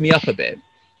winds me up a bit.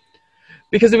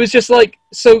 Because it was just like,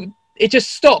 so it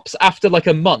just stops after like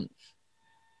a month.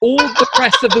 All the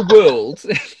rest of the world,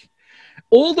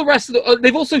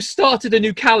 they've also started a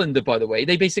new calendar, by the way.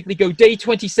 They basically go day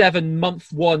 27,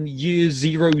 month 1, year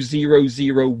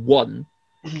 0001.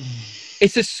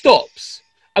 It just stops.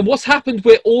 And what's happened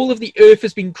where all of the Earth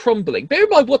has been crumbling, bear in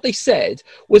mind what they said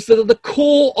was that the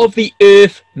core of the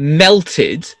Earth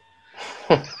melted.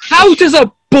 How does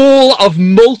a ball of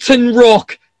molten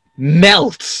rock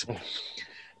melt?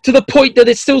 to the point that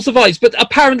it still survives. But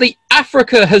apparently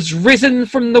Africa has risen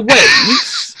from the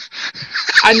waves,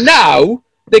 and now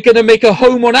they're going to make a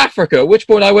home on Africa, at which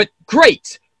point I went,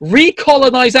 great,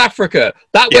 recolonize Africa.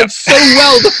 That went so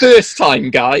well the first time,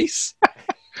 guys.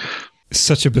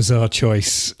 Such a bizarre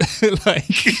choice.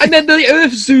 And then the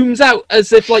Earth zooms out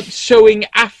as if like showing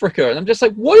Africa, and I'm just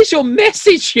like, what is your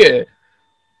message here?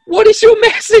 What is your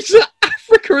message that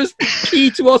Africa is the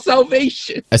key to our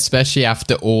salvation? Especially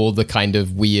after all the kind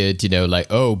of weird, like,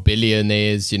 oh,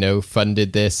 billionaires,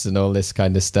 funded this and all this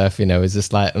kind of stuff, it's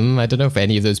just like, I don't know if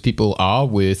any of those people are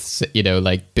worth,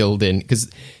 like building,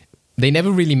 because they never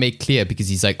really make clear, because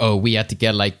he's like, oh, we had to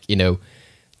get like,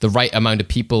 the right amount of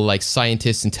people, like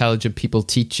scientists, intelligent people,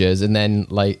 teachers, and then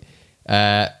like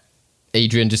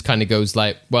Adrian just kind of goes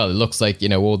like, well, it looks like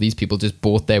all these people just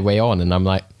bought their way on, and I'm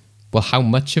like, well, how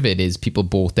much of it is people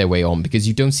bought their way on? Because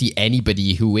you don't see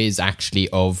anybody who is actually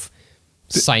of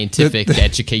scientific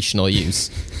educational use.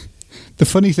 The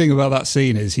funny thing about that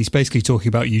scene is he's basically talking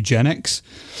about eugenics,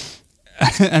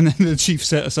 and then the chief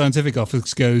scientific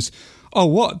officer goes, oh,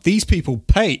 what? These people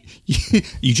pay.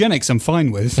 Eugenics I'm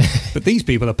fine with, but these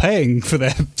people are paying for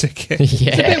their ticket.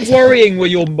 Yeah. It's a bit worrying where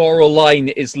your moral line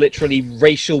is literally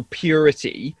racial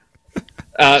purity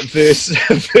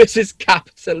versus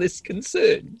capitalist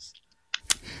concerns.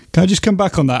 Can I just come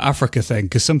back on that Africa thing?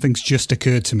 Because something's just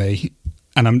occurred to me,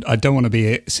 and I don't want to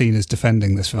be seen as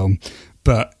defending this film,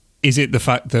 but is it the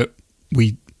fact that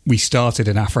we started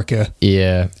in Africa,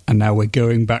 and now we're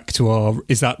going back to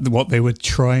is that what they were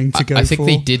trying to go for? I think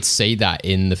they did say that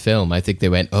in the film. I think they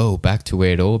went, oh, back to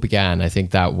where it all began. I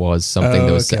think that was something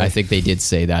that was, I think they did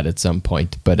say that at some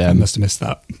point, but I must have missed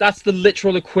that. That's the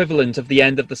literal equivalent of the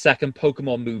end of the second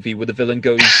Pokemon movie, where the villain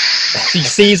goes, he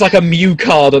sees like a Mew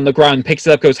card on the ground, picks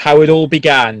it up, goes, how it all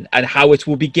began and how it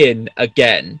will begin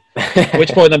again. At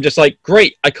which point I'm just like,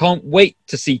 great, I can't wait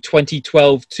to see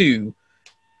 2012 2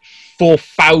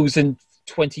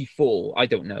 4024. I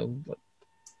don't know.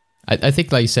 I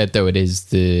think, like you said, though, it is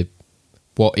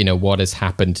what has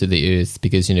happened to the Earth,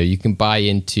 because you can buy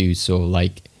into sort of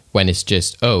like when it's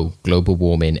just, oh, global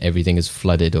warming, everything is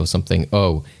flooded or something.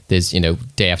 Oh, there's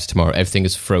day after tomorrow, everything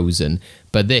is frozen.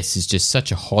 But this is just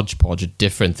such a hodgepodge of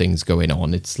different things going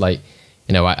on. It's like,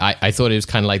 I thought it was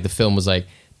kind of like the film was like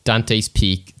Dante's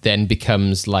Peak, then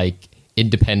becomes like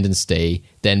Independence Day,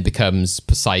 then becomes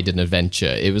Poseidon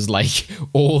Adventure. It was like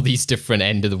all these different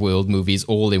end of the world movies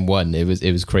all in one. It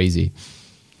was crazy.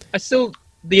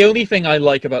 The only thing I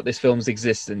like about this film's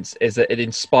existence is that it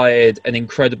inspired an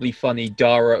incredibly funny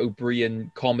Dara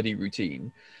O'Brien comedy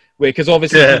routine, because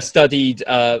obviously he studied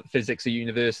physics at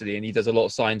university and he does a lot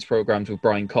of science programs with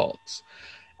Brian Cox.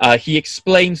 He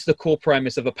explains the core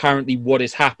premise of apparently what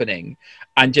is happening,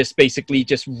 and just basically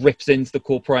just rips into the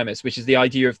core premise, which is the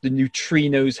idea of the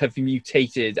neutrinos have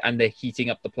mutated and they're heating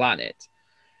up the planet.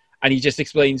 And he just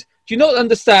explains, do you not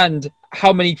understand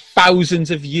how many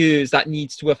thousands of years that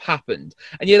needs to have happened?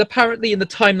 And yet apparently in the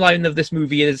timeline of this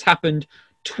movie, it has happened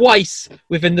twice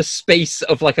within the space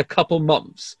of like a couple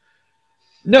months.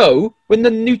 No, when the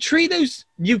neutrinos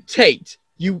mutate,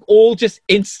 you all just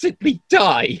instantly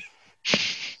die.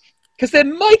 Because they're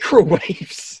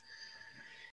microwaves.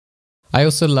 I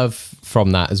also love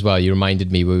from that as well, you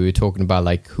reminded me where we were talking about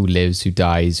like who lives, who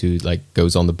dies, who like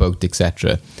goes on the boat,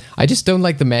 etc. I just don't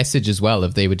like the message as well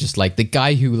if they were just like, the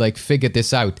guy who like figured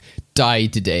this out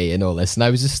died today and all this. And I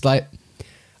was like,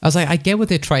 I get what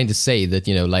they're trying to say, that,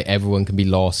 like everyone can be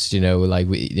lost, like,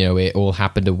 it all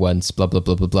happened at once, blah, blah,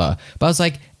 blah, blah, blah. But I was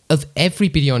like, of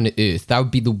everybody on the Earth, that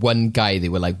would be the one guy they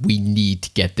were like, we need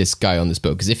to get this guy on this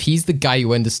boat. Because if he's the guy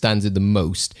who understands it the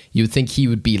most, you would think he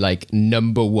would be like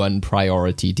number one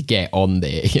priority to get on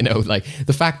there. Like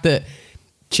the fact that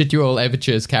Chiwetel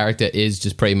Ejiofor's character is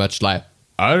just pretty much like,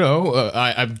 I don't know,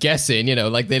 I'm guessing,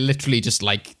 like they literally just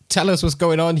like, tell us what's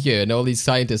going on here. And all these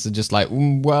scientists are just like,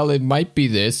 well, it might be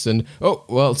this. And, oh,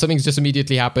 well, something's just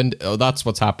immediately happened. Oh, that's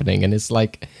what's happening. And it's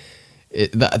like,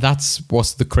 that's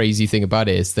what's the crazy thing about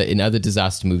it, is that in other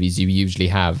disaster movies you usually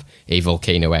have a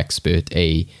volcano expert,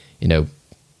 a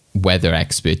weather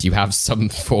expert, you have some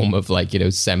form of like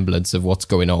semblance of what's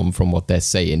going on from what they're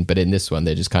saying, but in this one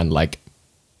they're just kind of like,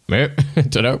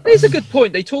 don't know. It's a good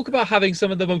point. They talk about having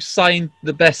some of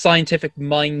the best scientific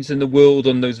minds in the world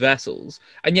on those vessels,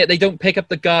 and yet they don't pick up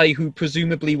the guy who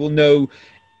presumably will know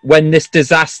when this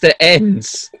disaster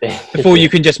ends before you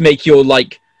can just make your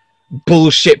like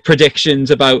bullshit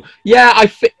predictions about,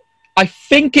 I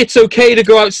think it's okay to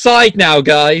go outside now,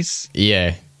 guys.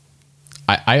 Yeah.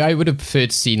 I would have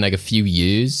preferred to see like a few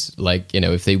years, like, you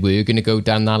know, if they were going to go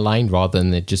down that line, rather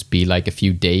than it just be like a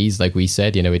few days, like we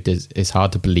said. You know, it's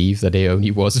hard to believe that it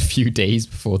only was a few days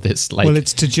before this. Like, well,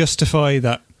 it's to justify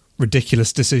that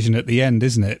ridiculous decision at the end,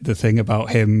 isn't it? The thing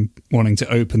about him wanting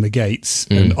to open the gates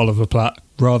and Oliver Platt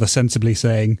rather sensibly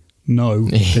saying, no,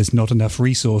 there's not enough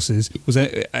resources. Was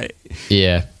it?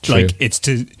 Yeah, true. Like,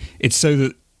 it's so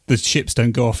that the ships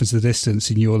don't go off into the distance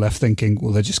and you're left thinking,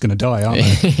 well, they're just going to die, aren't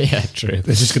they? Yeah, true.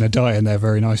 They're just going to die in their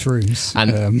very nice rooms.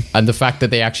 And the fact that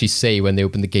they actually say when they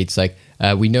open the gates, like,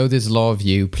 we know there's a lot of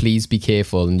you, please be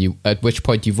careful. And you, at which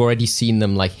point you've already seen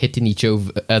them like hitting each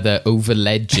other over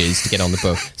ledges to get on the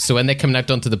boat. So when they're coming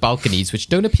out onto the balconies, which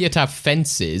don't appear to have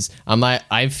fences,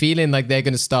 I'm feeling like they're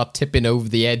going to start tipping over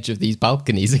the edge of these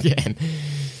balconies again.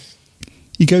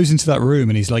 He goes into that room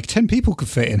and he's like, 10 people could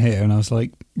fit in here. And I was like,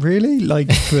 really? Like,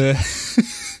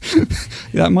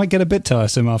 that might get a bit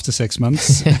tiresome after 6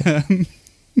 months.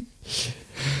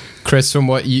 Chris, from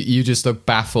what you just look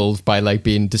baffled by like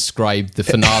being described the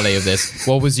finale of this.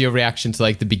 What was your reaction to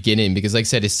like the beginning? Because like I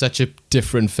said, it's such a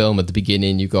different film at the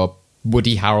beginning. You got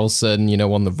Woody Harrelson, you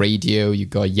know, on the radio. You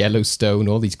got Yellowstone,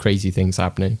 all these crazy things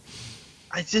happening.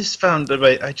 I just found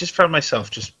myself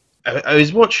just. I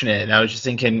was watching it and I was just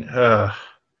thinking,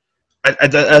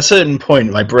 at a certain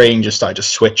point, my brain just started to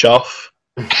switch off.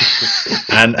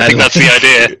 And I think that's the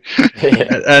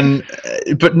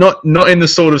idea. But not in the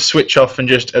sort of switch off and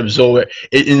just absorb it.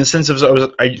 In the sense of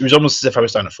it was almost as if I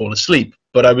was starting to fall asleep,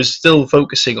 but I was still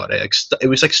focusing on it. It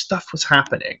was like stuff was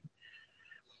happening,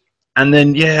 and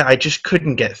then I just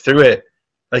couldn't get through it.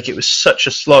 Like, it was such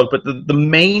a slog. But the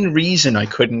main reason I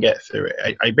couldn't get through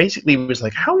it, I basically was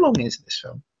like, how long is this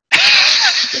film?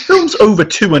 The film's over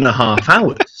 2.5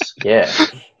 hours. Yeah.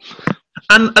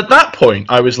 And at that point,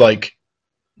 I was like,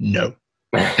 no.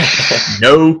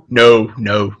 No.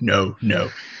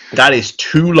 That is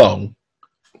too long.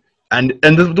 And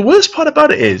the worst part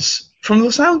about it is, from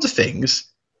the sounds of things,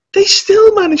 they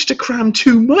still managed to cram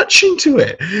too much into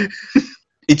it.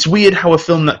 It's weird how a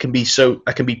film that can be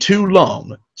too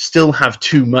long still have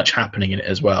too much happening in it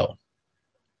as well.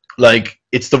 Like,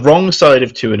 it's the wrong side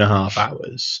of 2.5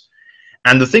 hours.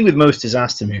 And the thing with most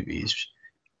disaster movies,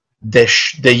 they're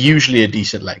usually a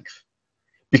decent length,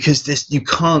 because you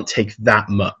can't take that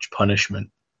much punishment,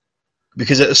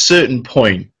 because at a certain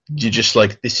point you're just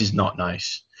like, this is not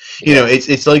nice. You know,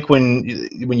 it's like when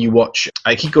you watch.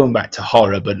 I keep going back to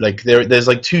horror, but like there's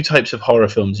like two types of horror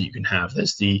films that you can have.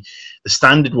 There's the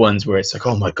standard ones where it's like,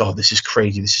 oh my god, this is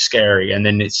crazy, this is scary, and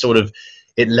then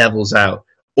it levels out.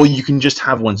 Or you can just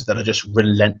have ones that are just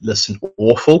relentless and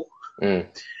awful.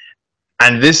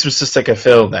 And this was just like a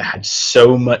film that had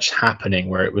so much happening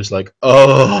where it was like,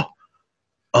 and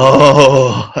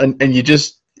you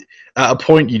just, at a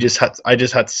point, I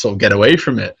just had to sort of get away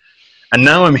from it. And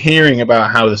now I'm hearing about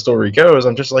how the story goes.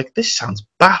 I'm just like, this sounds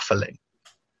baffling.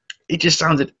 It just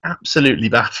sounded absolutely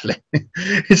baffling.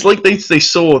 It's like they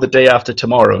saw The Day After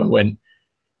Tomorrow and went,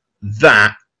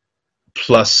 that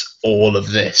plus all of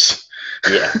this.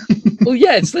 Yeah. Well,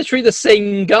 yeah, it's literally the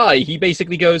same guy. He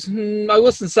basically goes, I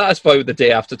wasn't satisfied with The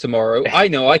Day After Tomorrow. I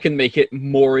know I can make it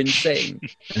more insane.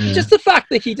 Just the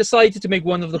fact that he decided to make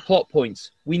one of the plot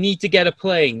points. We need to get a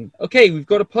plane. Okay, we've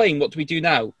got a plane. What do we do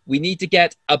now? We need to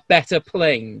get a better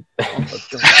plane. Oh my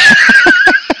god.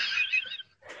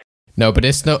 No, but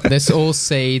let's all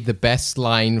say the best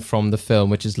line from the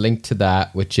film, which is linked to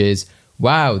that, which is,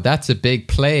 wow, that's a big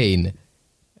plane.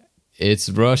 It's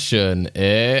Russian.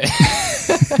 I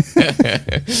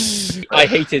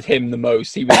hated him the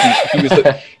most. He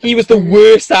was the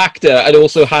worst actor, and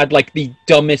also had like the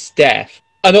dumbest death.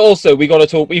 And also, we've got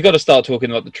to start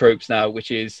talking about the tropes now, which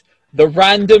is the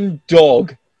random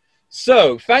dog.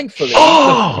 So, thankfully,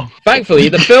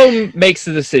 the film makes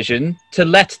the decision to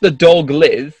let the dog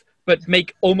live, but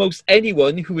make almost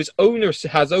anyone who has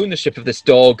ownership of this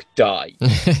dog die.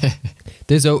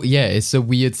 It's a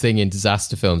weird thing in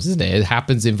disaster films, isn't it? It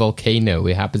happens in Volcano,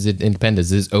 it happens in Independence.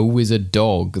 There's always a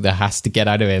dog that has to get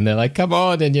out of it, and they're like, come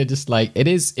on, and you're just like, it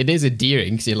is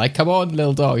endearing, because you're like, come on,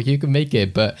 little dog, you can make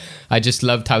it. But I just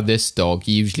loved how this dog,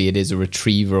 usually it is a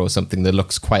retriever or something that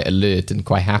looks quite alert and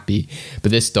quite happy,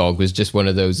 but this dog was just one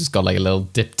of those that's got like a little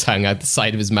dip tongue out the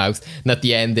side of his mouth, and at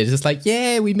the end they're just like,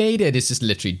 yeah, we made it. It's just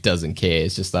literally doesn't care.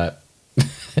 It's just like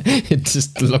it's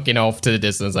just looking off to the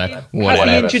distance, like,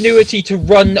 whatever. Had the ingenuity to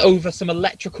run over some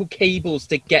electrical cables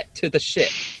to get to the ship.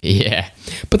 Yeah,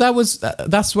 but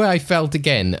that's where I felt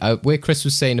again, where Chris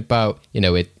was saying about, you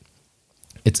know,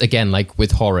 it's again like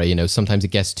with horror, you know, sometimes it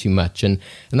gets too much, and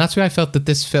that's where I felt that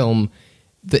this film,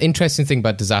 the interesting thing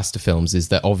about disaster films is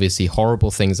that obviously horrible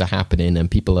things are happening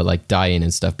and people are like dying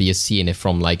and stuff, but you're seeing it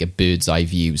from like a bird's eye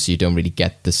view, so you don't really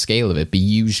get the scale of it. But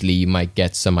usually you might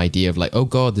get some idea of like, oh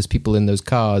god, there's people in those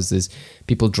cars, there's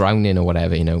people drowning or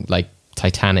whatever, you know, like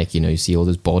Titanic, you know, you see all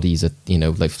those bodies that, you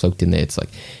know, like floating there. It's like,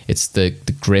 it's the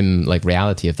grim like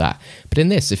reality of that. But in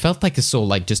this, it felt like I saw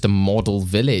like just a model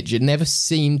village. It never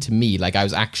seemed to me like I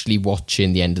was actually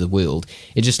watching the end of the world.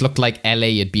 It just looked like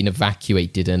LA had been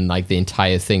evacuated and like the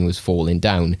entire thing was falling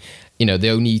down. You know, the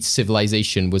only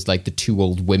civilization was like the two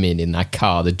old women in that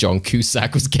car that John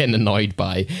Cusack was getting annoyed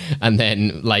by, and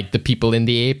then like the people in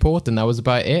the airport, and that was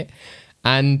about it.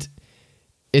 And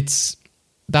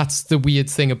that's the weird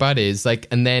thing about it, is like,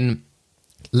 and then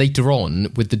later on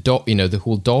with the dog, you know, the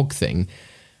whole dog thing,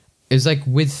 it was like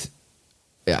with,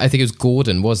 I think it was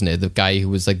Gordon, wasn't it? The guy who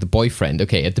was like the boyfriend.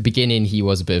 Okay, at the beginning he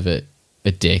was a bit of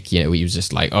a dick, you know, he was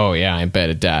just like, oh yeah, I'm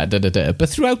better dad, da da da. But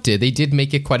throughout it, they did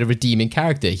make it quite a redeeming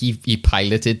character. He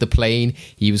piloted the plane.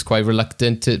 He was quite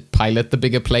reluctant to pilot the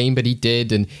bigger plane, but he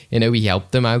did, and you know, he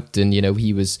helped them out, and you know,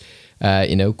 he was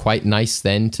you know, quite nice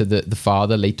then to the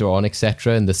father later on,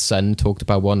 etc. And the son talked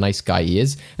about what a nice guy he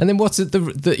is. And then what's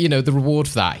the you know, the reward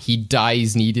for that? He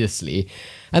dies needlessly.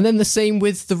 And then the same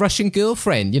with the Russian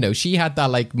girlfriend. You know, she had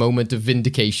that like moment of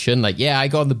vindication, like, yeah, I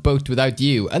got on the boat without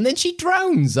you. And then she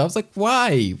drowns. I was like,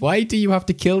 why? Why do you have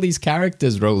to kill these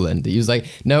characters, Roland? He was like,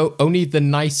 no, only the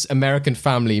nice American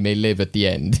family may live at the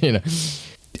end, you know.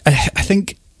 I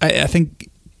think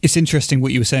it's interesting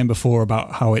what you were saying before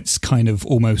about how it's kind of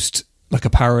almost like a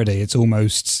parody. It's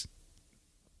almost,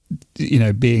 you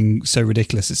know, being so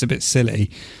ridiculous, it's a bit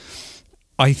silly.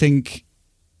 I think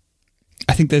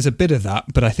there's a bit of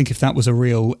that, but I think if that was a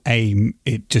real aim,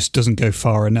 it just doesn't go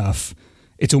far enough.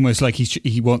 It's almost like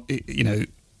you know,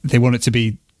 they want it to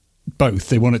be both.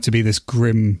 They want it to be this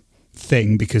grim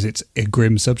thing because it's a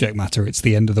grim subject matter. It's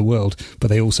the end of the world, but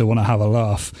they also want to have a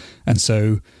laugh. And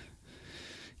so,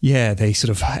 yeah, they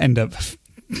sort of end up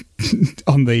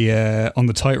on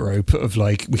the tightrope of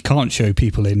like, we can't show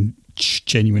people in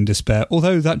genuine despair,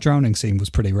 although that drowning scene was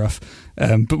pretty rough,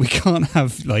 but we can't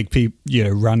have like people, you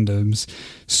know, randoms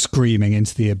screaming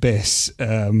into the abyss,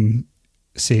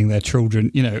 seeing their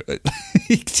children, you know.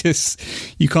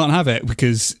 You can't have it,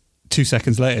 because 2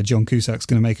 seconds later John Cusack's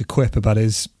going to make a quip about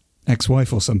his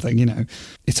ex-wife or something, you know.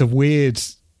 It's a weird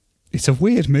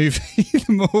movie. The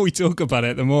more we talk about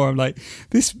it, the more I'm like,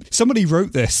 somebody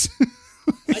wrote this.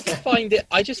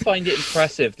 I just find it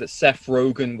impressive that Seth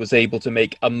Rogen was able to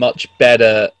make a much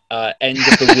better end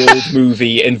of the world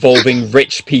movie involving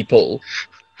rich people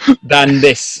than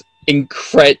this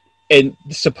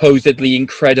supposedly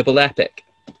incredible epic.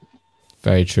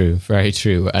 Very true, very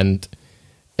true. And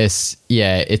it's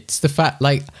the fact,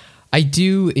 like, I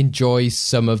do enjoy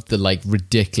some of the like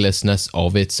ridiculousness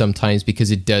of it sometimes,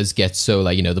 because it does get so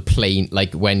like, you know, the plane,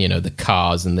 like when, you know, the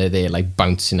cars and they're there like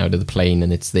bouncing out of the plane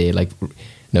and it's there like, you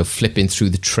know, flipping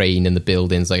through the train and the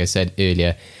buildings. Like I said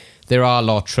earlier, there are a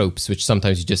lot of tropes which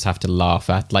sometimes you just have to laugh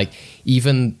at. Like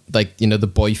even like, you know, the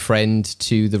boyfriend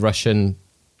to the Russian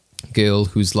girl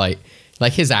who's like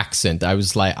his accent, I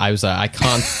was like, I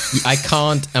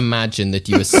can't imagine that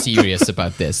you are serious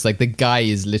about this. Like the guy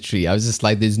is literally, I was just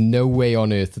like, there's no way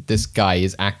on earth that this guy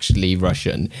is actually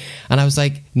Russian. And I was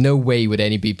like, no way would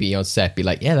anybody be on set be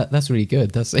like, yeah, that's really good.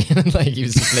 That's like, he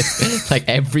was just like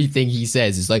everything he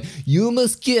says is like, you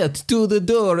must get to the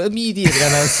door immediately.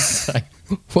 And I was just like,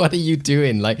 what are you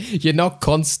doing? Like, you're not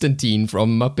Constantine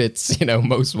from Muppets, you know,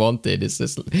 Most Wanted. It's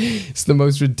just, it's the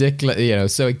most ridiculous, you know.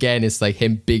 So again, it's like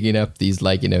him bigging up these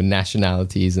like, you know,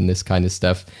 nationalities and this kind of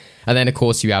stuff. And then of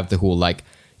course you have the whole like,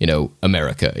 you know,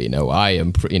 America, you know, I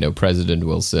am, you know, President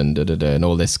Wilson, and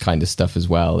all this kind of stuff as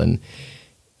well. And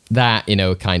that, you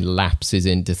know, kind of lapses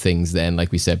into things then,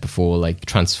 like we said before, like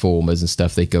Transformers and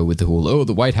stuff. They go with the whole, oh,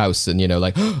 the White House, and, you know,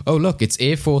 like, oh, look, it's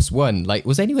Air Force One. Like,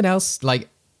 was anyone else like,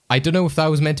 I don't know if that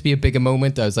was meant to be a bigger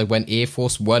moment. I was like, when Air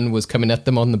Force One was coming at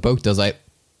them on the boat, I was like,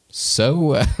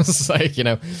 so? It's like, you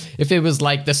know, if it was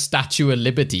like the Statue of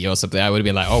Liberty or something, I would have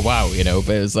been like, oh, wow, you know,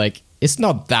 but it was like, it's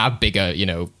not that big a, you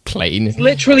know, plane. It's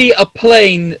literally a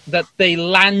plane that they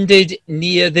landed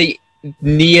near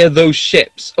those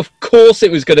ships. Of course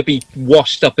it was going to be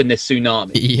washed up in this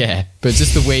tsunami. Yeah, but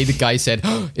just the way the guy said,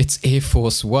 oh, it's Air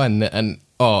Force One, and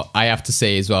I have to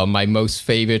say as well, my most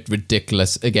favourite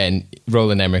ridiculous, again,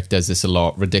 Roland Emmerich does this a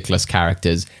lot, ridiculous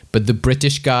characters, but the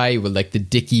British guy with like the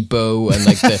dicky bow and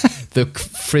like the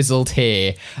frizzled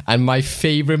hair, and my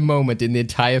favourite moment in the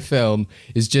entire film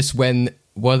is just when,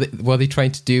 what are they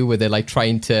trying to do, where they're like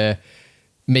trying to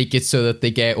make it so that they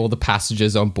get all the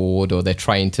passengers on board, or they're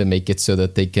trying to make it so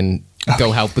that they can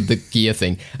go help with the gear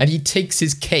thing. And he takes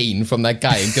his cane from that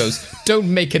guy and goes,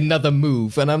 "Don't make another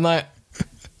move." And I'm like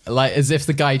as if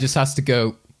the guy just has to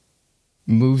go,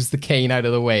 moves the cane out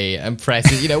of the way and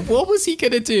presses. What was he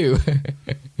going to do?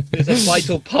 There's a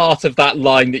vital part of that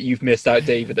line that you've missed out,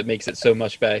 David, that makes it so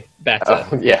much better.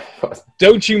 Yeah.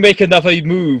 Don't you make another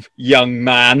move, young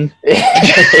man.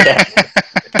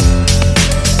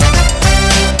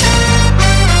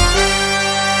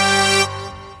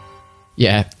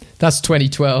 Yeah, that's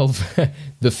 2012,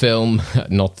 the film,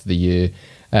 not the year,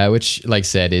 which, like I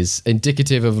said, is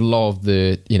indicative of a lot of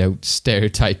the,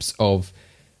 stereotypes of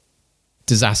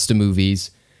disaster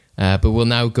movies. But we'll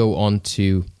now go on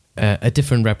to a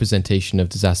different representation of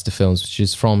disaster films, which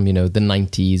is from, the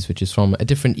 90s, which is from a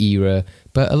different era,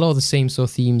 but a lot of the same sort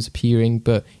of themes appearing.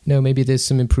 But, maybe there's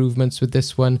some improvements with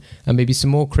this one and maybe some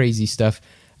more crazy stuff.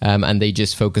 And they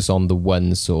just focus on the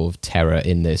one sort of terror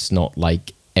in this, not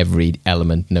like every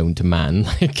element known to man,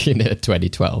 like in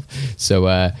 2012.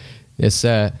 So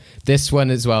this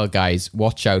one as well, guys,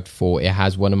 watch out for. It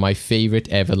has one of my favorite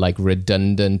ever, like,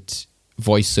 redundant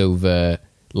voiceover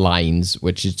lines,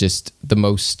 which is just the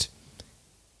most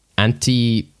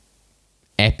anti-epic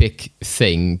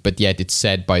thing, but yet it's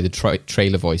said by the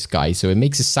trailer voice guy, so it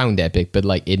makes it sound epic, but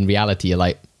like in reality you're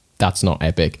like, that's not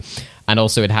epic. And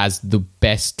also it has the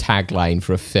best tagline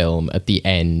for a film at the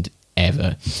end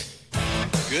ever.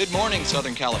 Good morning,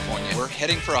 Southern California. We're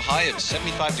heading for a high of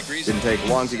 75 degrees. Didn't take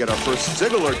long to get our first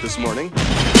SIG alert this morning.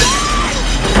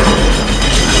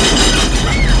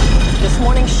 This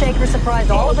morning's shaker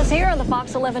surprised all of us here in the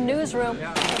Fox 11 newsroom.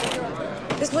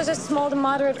 This was a small to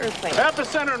moderate earthquake.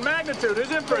 Epicenter in magnitude is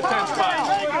in for a 10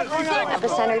 spike.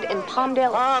 Epicentered in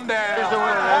Palmdale.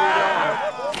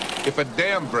 If a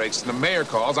dam breaks and the mayor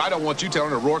calls, I don't want you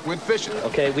telling O'Rourke went fishing.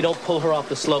 Okay, we don't pull her off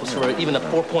the slopes for even a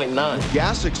 4.9.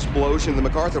 Gas explosion in the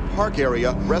MacArthur Park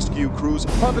area. Rescue crews.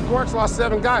 Public Works lost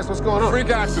 7 guys. What's going on?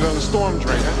 Freak accident on the storm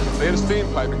drain. They hit a steam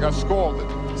pipe and got scalded.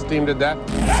 Steam did that.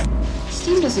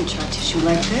 Steam doesn't char tissue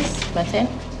like this. Methane?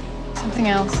 Something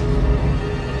else.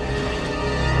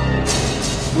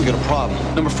 We got a problem.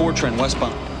 Number 4 trend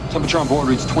westbound. Temperature on board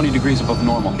reads 20 degrees above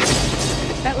normal.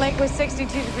 That lake was 62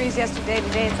 degrees yesterday.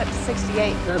 Today it's up to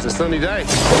 68. It's a sunny day.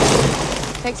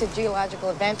 It takes a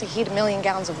geological event to heat 1 million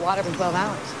gallons of water in 12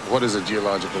 hours. What is a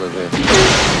geological event?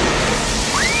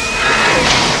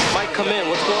 Mike, come in.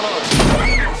 What's going on?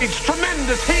 It's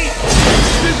tremendous heat.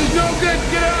 This is no good.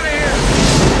 Get out of here.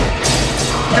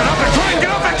 Get up and train.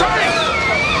 Get up and train.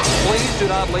 Please do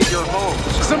not leave your home.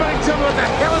 Somebody tell me what the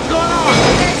hell is going on.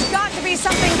 There's got to be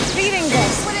something feeding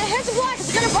this. When it hits black,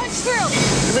 it's gonna punch through.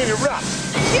 You mean you're rough?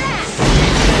 Yeah!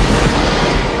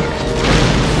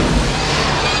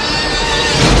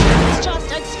 It's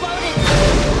just exploded.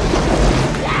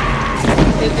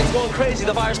 It's going crazy.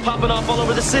 The fire's popping off all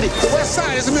over the city. The west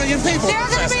side is 1 million people. There are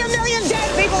gonna be 1 million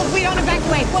dead people if we don't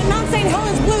evacuate. When Mount St.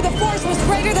 Helens blew, the force was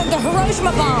greater than the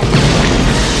Hiroshima bomb.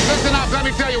 Listen up, let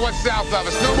me tell you what's south of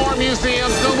us. No more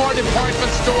museums, no more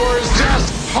department stores, just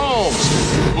homes.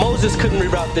 Moses couldn't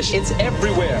reroute this. It's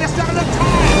everywhere. There's not enough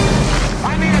time.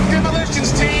 I need a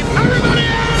demolitions team. Everybody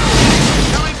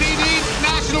out! LAPD,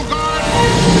 National Guard.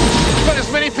 Put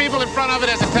as many people in front of it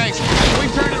as it takes. If we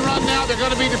turn and run now, they're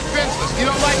going to be defenseless. You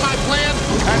don't like my plan?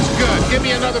 That's good. Give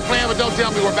me another plan, but don't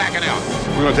tell me we're backing out.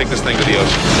 We're going to take this thing to the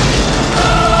ocean.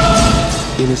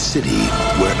 In a city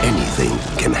where anything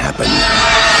can happen.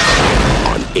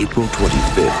 On April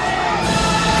 25th,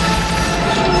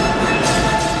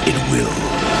 it will.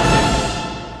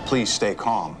 Please stay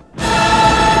calm.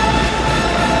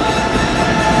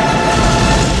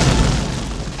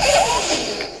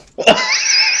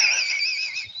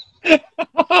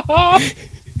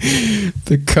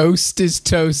 The coast is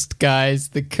toast, guys.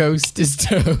 The coast is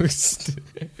toast.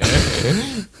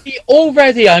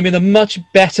 Already I'm in a much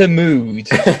better mood.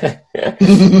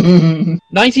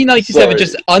 1997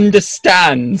 just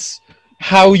understands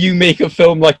how you make a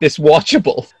film like this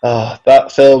watchable.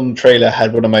 That film trailer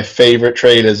had one of my favorite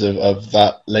trailers of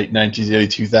that late 90s, early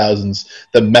 2000s.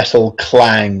 The metal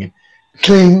clang.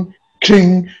 Cling,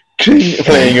 cling, cling,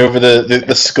 playing over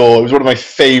the score. It was one of my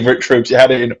favorite tropes. You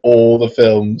had it in all the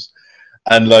films.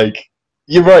 And, like,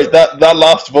 you're right, that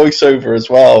last voiceover as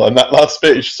well, and that last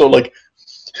bit is just sort of like,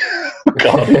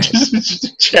 God,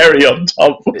 just cherry on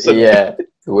top. Yeah.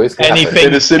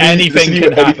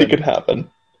 Anything can happen.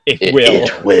 It will.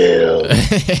 It will.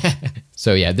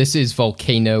 So yeah, this is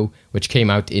Volcano, which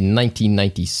came out in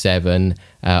 1997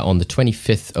 on the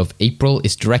 25th of April.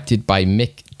 It's directed by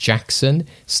Mick Jackson,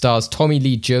 stars Tommy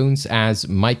Lee Jones as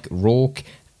Mike Rourke,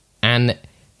 Anne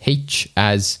H.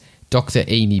 as Dr.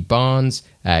 Amy Barnes,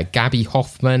 Gabby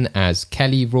Hoffman as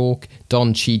Kelly Rourke,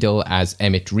 Don Cheadle as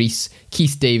Emmett Reese,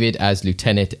 Keith David as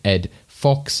Lieutenant Ed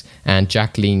Fox, and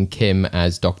Jacqueline Kim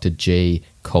as Dr. Jay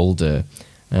Calder.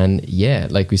 And yeah,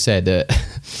 like we said,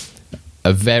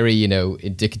 a very,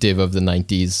 indicative of the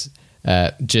 90s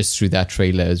just through that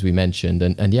trailer, as we mentioned.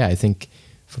 And yeah, I think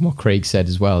from what Craig said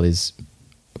as well, is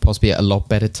possibly a lot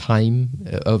better time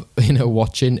of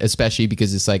watching, especially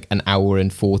because it's like an hour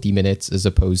and 40 minutes as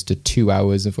opposed to 2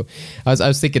 hours and I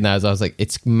was thinking that, I was like,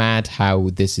 it's mad how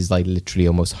this is like literally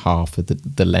almost half of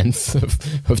the length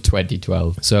of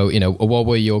 2012. So what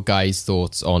were your guys'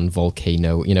 thoughts on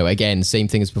Volcano? Again, same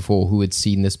thing as before. Who had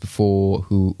seen this before?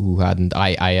 Who hadn't?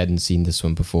 I hadn't seen this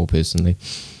one before personally.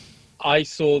 I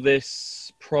saw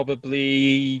this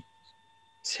probably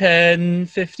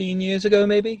 10-15 years ago,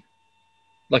 maybe.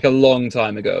 Like a long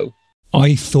time ago.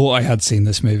 I thought I had seen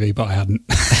this movie, but I hadn't.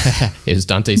 It was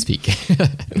Dante's Peak.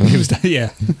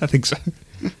 Yeah, I think so.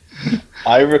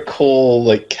 I recall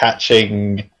like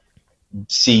catching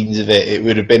scenes of it. It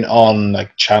would have been on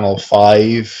like Channel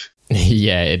 5.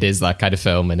 Yeah, it is that kind of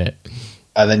film, innit?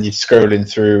 And then you're scrolling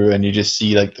through and you just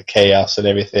see like the chaos and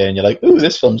everything. And you're like, ooh,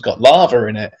 this film's got lava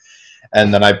in it.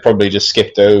 And then I probably just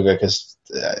skipped over because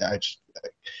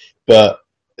but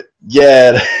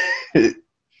yeah.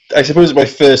 I suppose my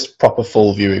first proper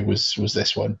full viewing was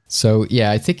this one. So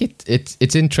yeah, I think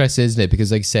it's interesting, isn't it?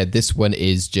 Because like I said, this one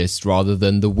is just, rather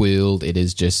than the world, it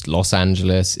is just Los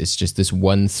Angeles. It's just this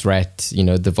one threat,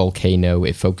 the volcano.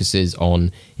 It focuses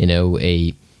on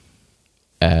a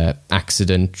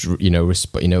accident,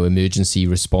 emergency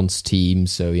response team.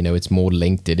 So it's more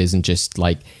linked. It isn't just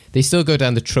like, they still go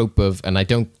down the trope of, and I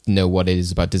don't know what it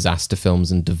is about disaster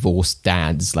films and divorced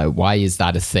dads. Like, why is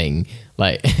that a thing?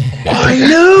 Like, I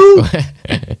know.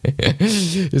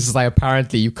 This is like,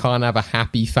 apparently you can't have a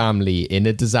happy family in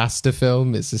a disaster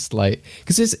film. It's just like,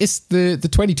 because it's the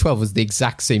 2012 was the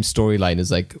exact same storyline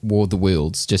as like War of the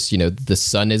Worlds. Just the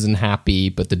son isn't happy,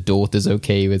 but the daughter's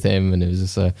okay with him, and it was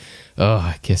just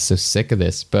I get so sick of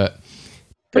this. But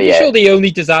pretty sure the only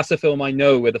disaster film I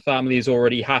know where the family is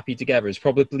already happy together is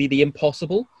probably The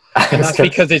Impossible. And that's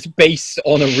because it's based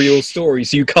on a real story.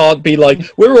 So you can't be like,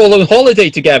 we're all on holiday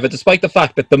together, despite the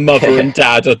fact that the mother and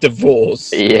dad are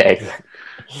divorced. Yeah.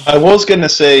 I was going to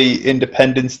say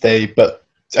Independence Day, but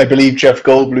I believe Jeff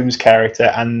Goldblum's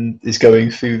character is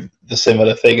going through the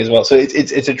similar thing as well. So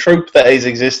it's a trope that has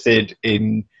existed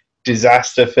in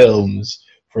disaster films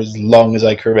for as long as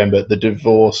I can remember. The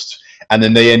divorced, and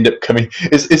then they end up coming.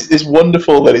 It's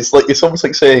wonderful that it's almost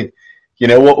like saying,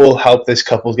 what will help this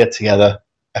couple get together?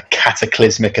 A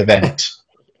cataclysmic event.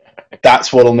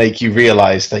 That's what'll make you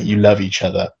realize that you love each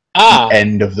other. The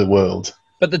end of the world.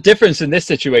 But the difference in this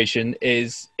situation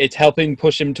is it's helping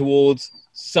push him towards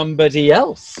somebody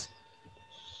else.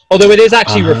 Although it is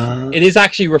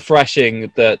actually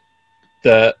refreshing that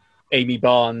the Amy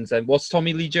Barnes and what's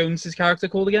Tommy Lee Jones's character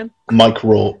called again? Mike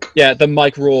Rourke. Yeah, the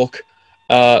Mike Rourke.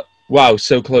 Wow,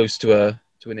 so close to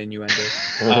an innuendo.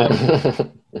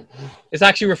 It's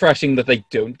actually refreshing that they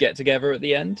don't get together at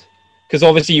the end, because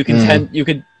obviously you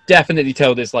can definitely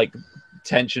tell there's like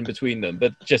tension between them,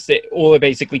 but all it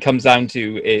basically comes down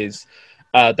to is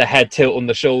the head tilt on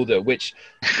the shoulder, which,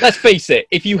 let's face it,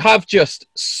 if you have just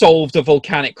solved a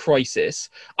volcanic crisis,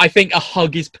 I think a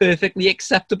hug is perfectly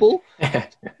acceptable.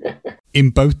 In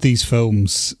both these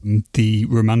films, the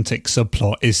romantic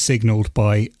subplot is signalled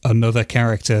by another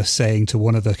character saying to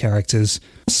one of the characters,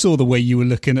 "Saw the way you were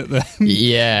looking at them."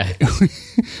 Yeah.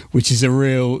 Which is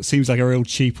seems like a real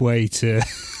cheap way to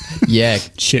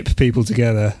ship people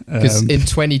together. Because in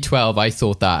 2012, I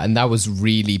thought that, and that was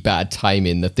really bad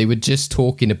timing, that they were just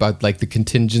talking about like the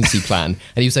contingency plan.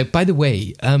 And he was like, by the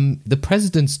way, the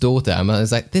president's daughter. And I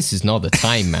was like, this is not the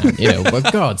time, man. For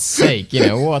God's sake,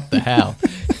 what the hell?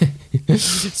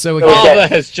 So father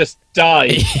has just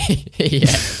died. Yeah.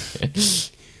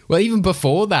 Well, even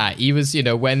before that, he was,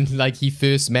 when like he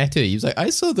first met her, he was like, I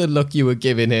saw the look you were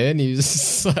giving her, and he was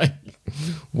just like,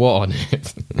 what on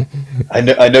earth? I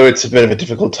know it's a bit of a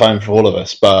difficult time for all of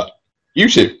us, but you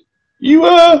two, do you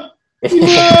know what's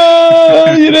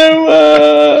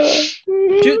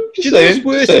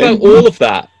worse about all of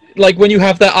that? Like when you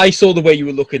have that, I saw the way you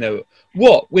were looking at it.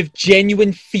 What? With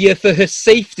genuine fear for her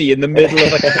safety in the middle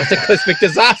of a cataclysmic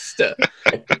disaster?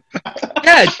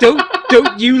 Yeah,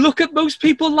 don't you look at most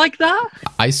people like that?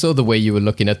 I saw the way you were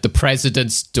looking at the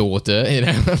president's daughter,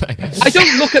 I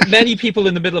don't look at many people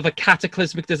in the middle of a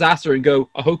cataclysmic disaster and go,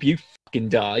 I hope you fucking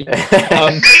die.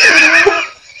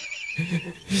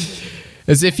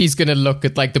 As if he's going to look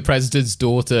at like the president's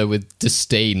daughter with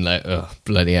disdain, like, oh,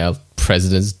 bloody hell,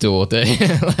 president's daughter.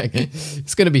 Like,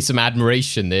 it's going to be some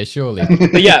admiration there, surely.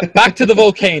 But yeah, back to the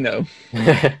volcano.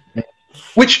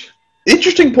 Which,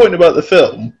 interesting point about the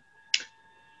film,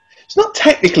 it's not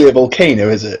technically a volcano,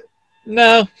 is it?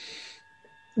 No.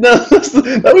 No,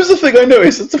 that was the thing I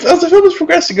noticed. As the film was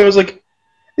progressing, I was like,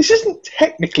 this isn't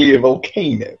technically a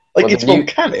volcano. Like, Well, it's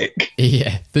volcanic.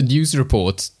 Yeah, the news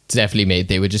report definitely made,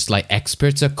 they were just like,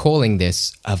 experts are calling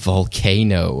this a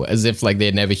volcano, as if like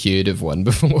they'd never heard of one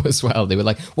before as well. They were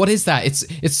like, what is that? It's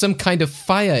some kind of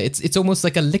fire. It's almost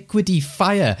like a liquidy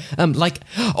fire.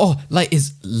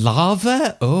 Is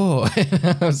lava? Oh.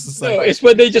 I was just like, No, it's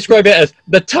when they describe it as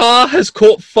the tar has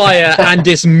caught fire and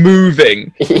is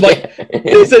moving. Like,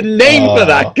 there's a name for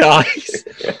that, guys.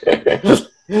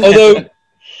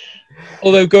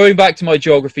 Although going back to my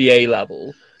geography A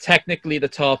level, technically the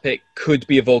tar pit could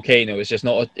be a volcano. It's just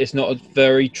not a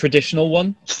very traditional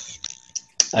one.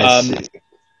 I see.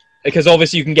 Because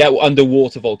obviously you can get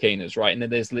underwater volcanoes, right? And then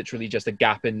there's literally just a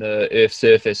gap in the Earth's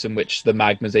surface in which the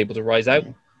magma is able to rise out.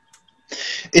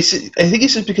 I think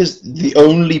it's just because the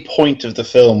only point of the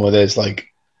film where there's like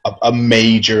a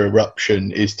major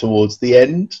eruption is towards the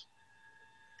end.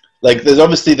 Like, there's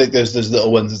obviously like there's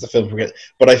little ones as the film progresses,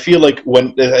 but I feel like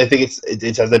I think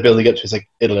it's as they're building up to, it's like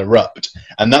it'll erupt,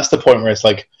 and that's the point where it's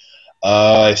like,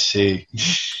 I see.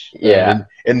 Yeah.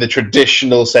 In the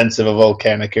traditional sense of a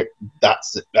volcanic,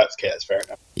 that's fair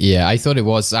enough. yeah, I thought it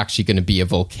was actually going to be a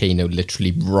volcano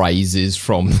literally rises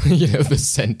from the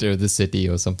center of the city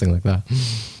or something like that.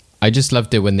 I just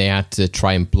loved it when they had to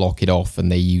try and block it off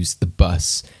and they used the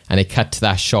bus, and it cut to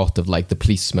that shot of like the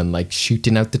policeman like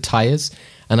shooting out the tires.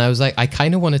 And I was like, I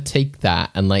kind of want to take that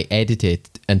and like edit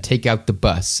it and take out the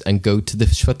bus and go to the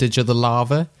footage of the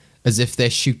lava as if they're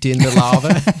shooting the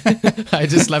lava. I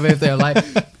just love it if they're like,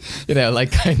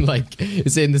 like kind of like,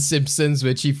 is it in The Simpsons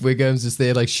where Chief Wiggum's is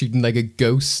there like shooting like a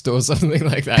ghost or something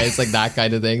like that? It's like that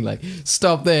kind of thing. Like,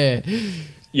 stop there.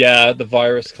 Yeah, the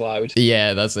virus cloud.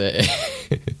 Yeah, that's it.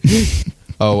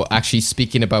 Oh, actually,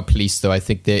 speaking about police, though, I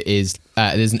think there's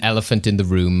an elephant in the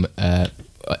room,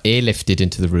 airlifted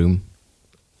into the room.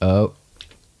 Oh.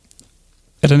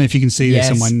 I don't know if you can see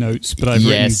this on my notes, but I've written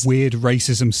Yes. weird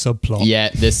racism subplot. Yeah,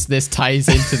 this ties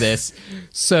into this.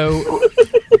 So,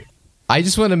 I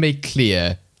just want to make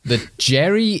clear that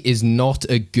Jerry is not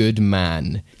a good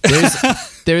man.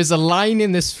 There is a line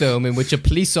in this film in which a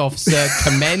police officer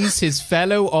commends his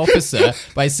fellow officer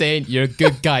by saying, "You're a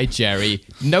good guy, Jerry."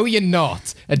 No, you're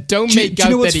not. And don't make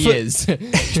out that he is. Do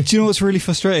you know what's really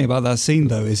frustrating about that scene,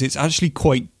 though, is it's actually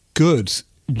quite good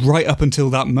right up until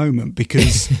that moment,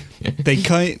 because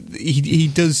he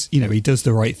does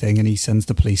the right thing and he sends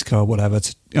the police car, whatever,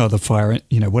 the fire,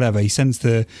 whatever. He sends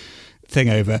the thing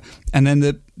over, and then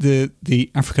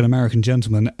the African American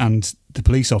gentleman and the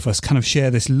police officer kind of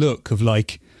share this look of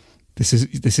like, this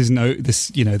isn't over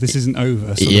sort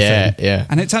of thing. Yeah.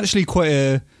 And it's actually quite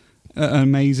an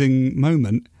amazing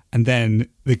moment. And then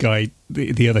the guy,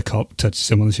 the other cop, touches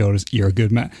him on the shoulders. "You're a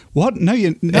good man." What? No, no.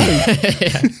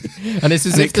 Yeah. And it's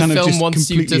as if the film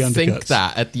wants you to completely think undercuts.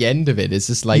 that at the end of it. It's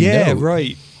just like, yeah, no.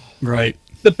 right.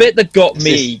 The bit that got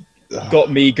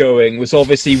me going was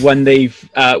obviously when they've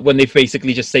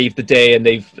basically just saved the day and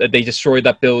they destroyed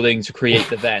that building to create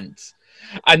the vent,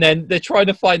 and then they're trying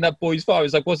to find that boy's father.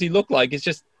 It's like, what's he look like? It's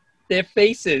just their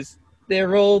faces.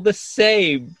 They're all the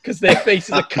same because their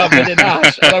faces are covered in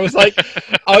ash. And I was like,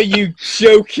 are you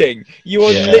joking? You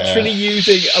are literally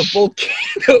using a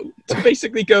volcano to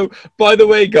basically go, by the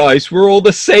way, guys, we're all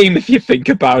the same if you think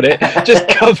about it. Just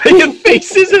cover your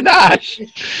faces in ash.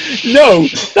 No,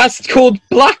 that's called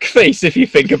blackface if you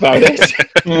think about it.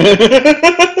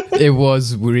 It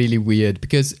was really weird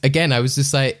because, again, I was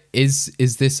just like, is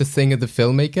this a thing of the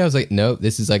filmmaker? I was like, no,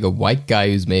 this is like a white guy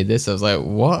who's made this. I was like,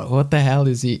 what the hell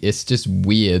is he? It's just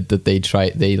weird that they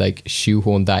like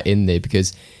shoehorned that in there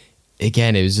because,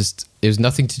 again, it was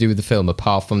nothing to do with the film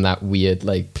apart from that weird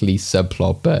like police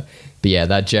subplot. But yeah,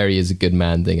 that Jerry is a good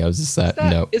man thing. I was just like,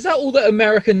 no. Is that all that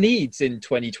America needs in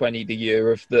 2020, the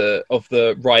year of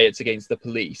the riots against the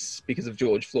police because of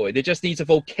George Floyd? It just needs a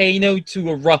volcano to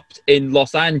erupt in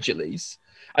Los Angeles,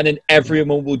 and then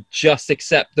everyone will just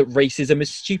accept that racism is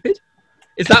stupid?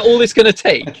 Is that all it's going to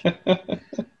take?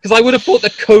 Because I would have thought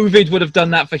that COVID would have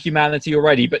done that for humanity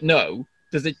already, but no.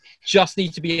 Does it just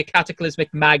need to be a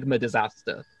cataclysmic magma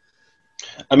disaster?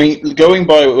 I mean, going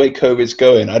by the way COVID's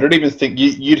going, I don't even think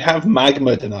you'd have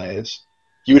magma deniers.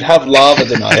 You would have lava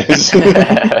deniers.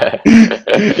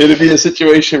 It'd be a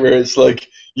situation where it's like,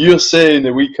 you're saying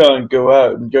that we can't go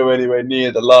out and go anywhere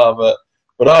near the lava,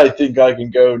 but I think I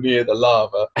can go near the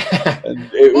lava.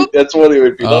 That's what it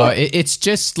would be like. It's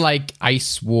just like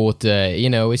ice water,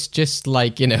 it's just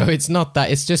like, it's not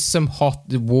that, it's just some hot,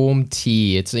 warm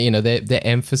tea. It's, they're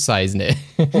emphasizing it.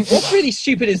 What's really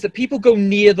stupid is that people go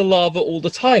near the lava all the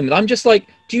time. And I'm just like,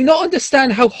 do you not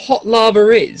understand how hot lava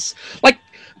is? Like,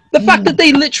 the fact that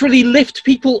they literally lift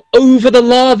people over the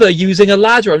lava using a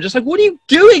ladder, I'm just like, what are you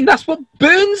doing? That's what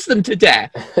burns them to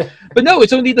death. But no,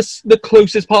 it's only the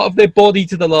closest part of their body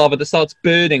to the lava that starts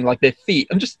burning, like their feet.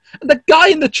 And the guy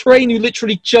in the train who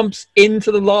literally jumps into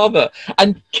the lava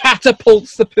and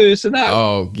catapults the person out.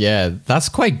 Oh, yeah, that's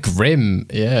quite grim,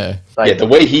 yeah. Yeah, the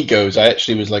way he goes, I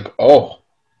actually was like, oh.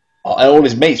 All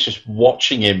his mates just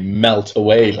watching him melt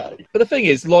away, like. But the thing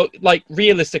is, like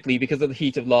realistically, because of the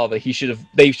heat of lava,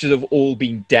 they should have all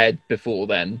been dead before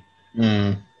then.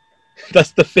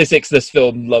 That's the physics this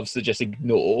film loves to just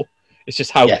ignore. It's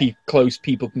just how close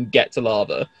people can get to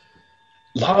lava.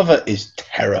 Lava is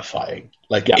terrifying.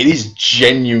 Like it is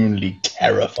genuinely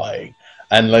terrifying,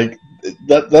 and like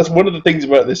that's one of the things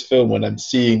about this film when I'm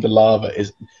seeing the lava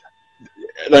is,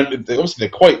 obviously they're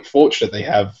quite fortunate they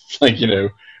have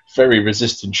very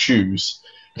resistant shoes,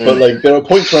 but like there are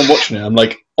points where I'm watching it, I'm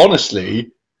like, honestly,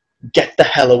 get the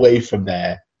hell away from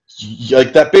there.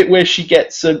 Like that bit where she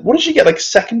gets what does she get, like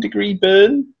 2nd degree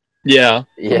burn? Yeah.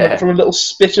 From a little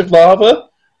spit of lava.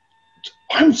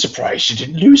 I'm surprised she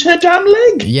didn't lose her damn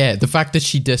leg. Yeah, the fact that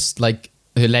she just like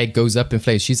her leg goes up in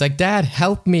flames. She's like, Dad,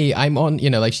 help me. I'm on,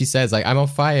 like she says, like, I'm on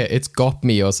fire. It's got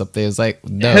me or something. It's like,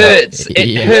 no. It hurts.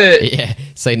 It hurts. Yeah.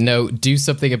 Say, no, do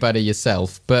something about it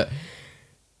yourself. But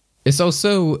it's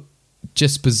also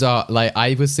just bizarre. Like,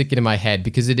 I was thinking in my head,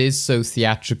 because it is so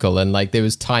theatrical, and like there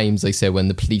was times, like I said, when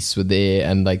the police were there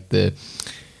and like the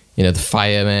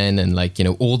firemen and like,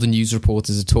 all the news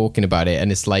reporters are talking about it,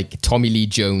 and it's like Tommy Lee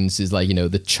Jones is like,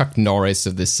 the Chuck Norris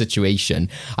of this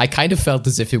situation. I kind of felt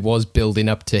as if it was building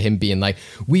up to him being like,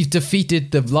 we've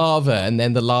defeated the lava, and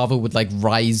then the lava would like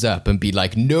rise up and be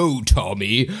like, no,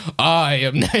 Tommy, I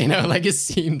am, like it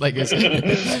seemed like it's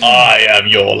I am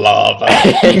your lava.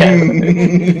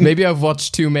 Maybe I've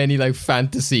watched too many like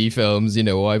fantasy films,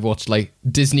 or I've watched like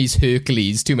Disney's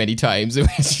Hercules too many times in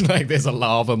which like there's a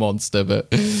lava monster.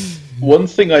 But one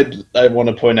thing I want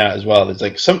to point out as well is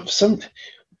like some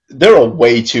there are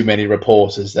way too many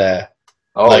reporters there.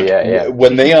 Oh, like, yeah.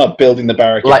 When they are building the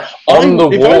barricade, like on the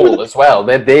wall as well.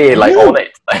 They're there, like on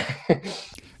it.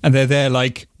 And they're there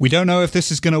like, we don't know if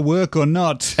this is going to work or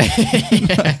not.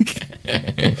 Like,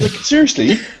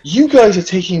 seriously, you guys are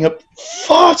taking up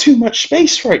far too much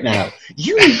space right now.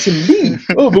 You need to leave.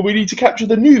 Oh, but we need to capture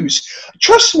the news.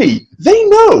 Trust me, they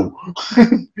know.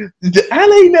 The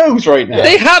LA knows right now.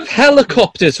 They have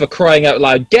helicopters, for crying out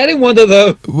loud. Get in one of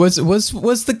those.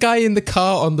 Was the guy in the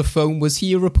car on the phone? Was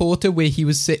he a reporter where he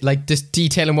was like just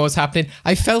detailing what was happening?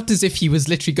 I felt as if he was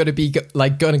literally going to be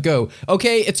like going to go,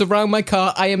 okay, it's around my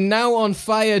car. I am now on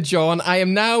fire, John. I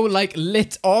am now like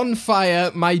lit on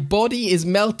fire. My body is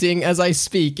melting as I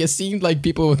speak. It seemed like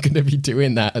people were going to be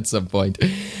doing that at some point,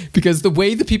 because the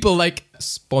way the people like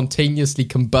spontaneously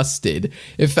combusted,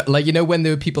 if like, when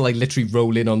there were people like literally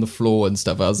rolling on the floor and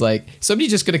stuff, I was like, somebody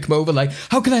just gonna come over like,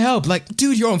 how can I help? Like,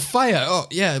 dude, you're on fire. Oh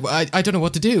yeah, I don't know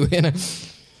what to do.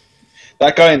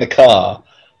 That guy in the car,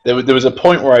 there was a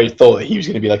point where I thought that he was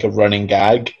going to be like a running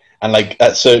gag, and like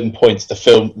at certain points the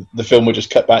film would just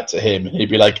cut back to him and he'd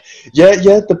be like, yeah,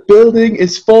 the building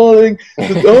is falling.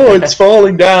 Oh, it's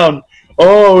falling down.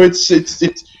 Oh,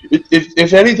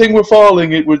 if anything were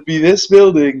falling, it would be this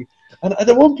building. And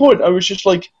at one point, I was just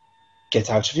like,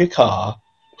 get out of your car,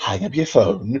 hang up your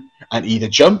phone, and either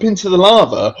jump into the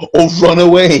lava or run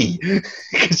away,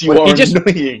 because you are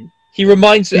annoying. He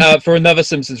reminds, for another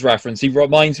Simpsons reference, he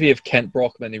reminds me of Kent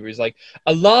Brockman, who was like,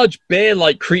 a large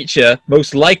bear-like creature,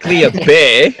 most likely a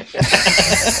bear.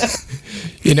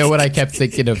 You know what I kept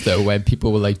thinking of, though, when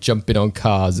people were like jumping on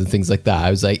cars and things like that?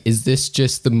 I was like, is this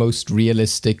just the most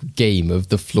realistic game of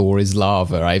the floor is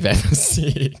lava I've ever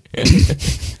seen?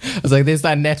 I was like, there's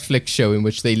that Netflix show in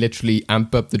which they literally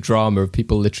amp up the drama of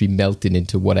people literally melting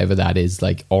into whatever that is,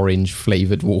 like orange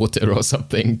flavored water or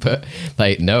something. But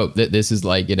like, no, this is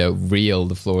like, real,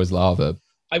 the floor is lava.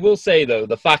 I will say, though,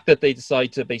 the fact that they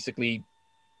decide to basically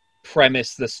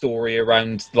premise the story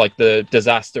around like the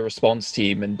disaster response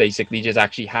team and basically just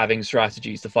actually having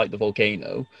strategies to fight the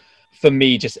volcano, for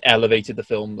me, just elevated the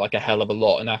film like a hell of a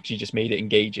lot and actually just made it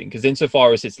engaging. Because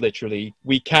insofar as it's literally,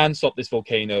 we can stop this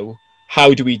volcano,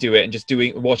 how do we do it? And just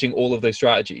watching all of those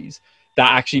strategies,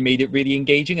 that actually made it really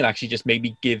engaging and actually just made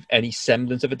me give any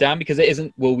semblance of a damn, because it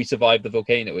isn't, will we survive the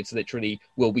volcano? It's literally,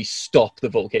 will we stop the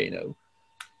volcano?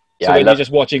 Yeah, so when you're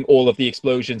just watching all of the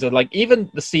explosions, and like even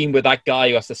the scene where that guy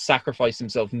who has to sacrifice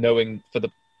himself knowing for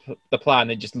the the plan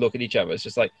and just look at each other. It's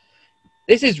just like,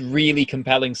 this is really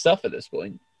compelling stuff at this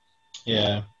point.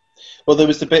 Yeah. Well, there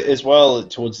was the bit as well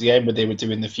towards the end where they were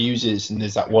doing the fuses, and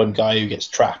there's that one guy who gets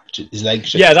trapped. His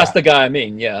legs. Yeah, that's the guy I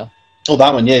mean. Yeah. Oh,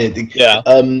 that one. Yeah. Yeah.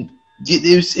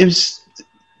 It was.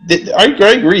 I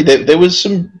agree. There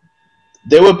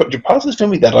were parts of this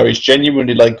film that I was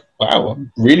genuinely like, wow,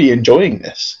 I'm really enjoying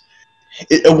this.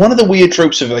 One of the weird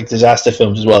tropes of like disaster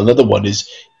films as well. Another one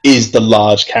is the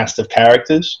large cast of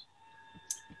characters,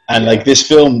 and like this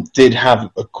film did have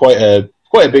quite a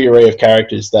big array of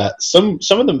characters that some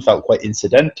of them felt quite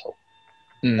incidental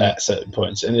at certain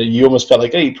points, and you almost felt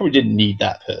like, hey, you probably didn't need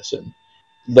that person.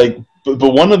 Like, but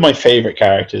one of my favorite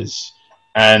characters,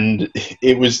 and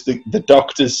it was the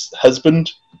Doctor's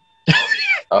husband.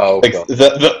 Oh, like God.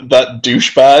 that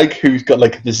douchebag who's got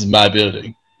like, this is my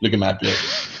building. Look at my building.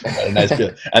 A nice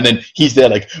building. And then he's there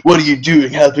like, what are you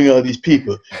doing helping all these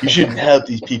people? You shouldn't help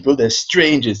these people. They're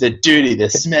strangers. They're dirty. They're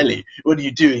smelly. What are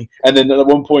you doing? And then at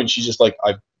one point, she's just like,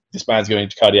 this man's going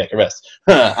into cardiac arrest.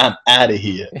 I'm out of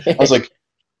here. I was like,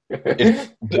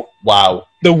 wow.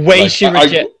 The way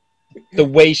the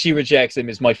way she rejects him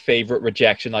is my favorite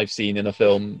rejection I've seen in a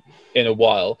film in a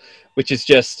while, which is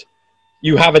just,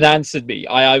 you haven't answered me.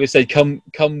 I always said, come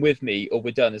with me or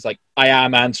we're done. It's like, I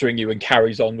am answering you, and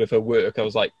carries on with her work. I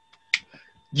was like,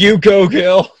 you go,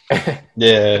 girl.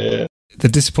 Yeah. The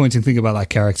disappointing thing about that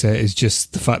character is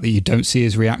just the fact that you don't see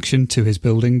his reaction to his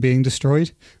building being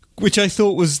destroyed, which I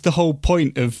thought was the whole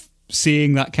point of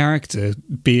seeing that character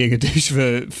being a douche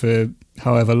for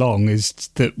however long, is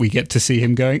that we get to see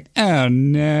him going, oh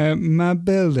no, my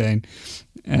building.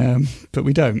 But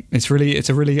we don't. It's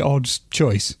a really odd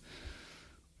choice.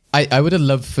 I would have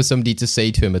loved for somebody to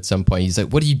say to him at some point, he's like,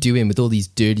 what are you doing with all these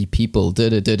dirty people? Da,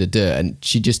 da, da, da, da. And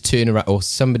she just turn around, or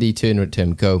somebody turn around to him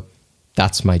and go,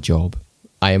 that's my job.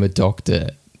 I am a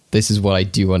doctor. This is what I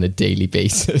do on a daily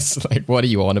basis. Like, what are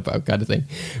you on about, kind of thing.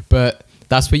 But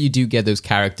that's where you do get those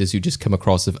characters who just come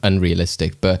across as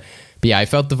unrealistic. But yeah, I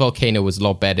felt The Volcano was a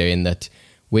lot better in that,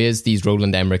 whereas these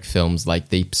Roland Emmerich films, like,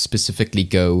 they specifically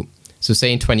go... So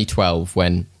say in 2012,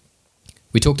 when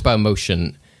we talked about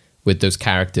emotion with those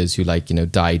characters who, like, you know,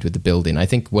 died with the building, I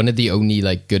think one of the only,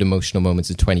 like, good emotional moments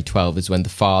in 2012 is when the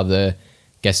father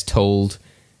gets told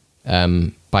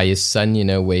by his son, you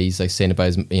know, where he's like saying about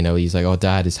his, you know, he's like, oh,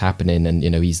 Dad, it's happening, and, you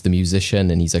know, he's the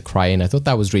musician, and he's like crying. I thought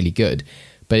that was really good.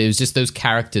 But it was just those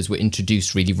characters were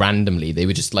introduced really randomly. They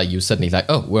were just like, you were suddenly like,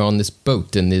 oh, we're on this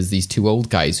boat and there's these two old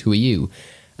guys. Who are you?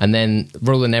 And then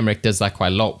Roland Emmerich does that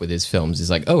quite a lot with his films.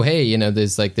 He's like, oh, hey, you know,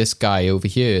 there's like this guy over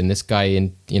here and this guy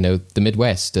in, you know, the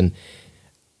Midwest. And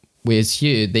whereas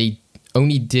here, they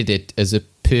only did it as a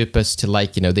purpose to,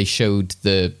 like, you know, they showed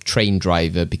the train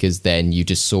driver because then you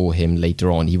just saw him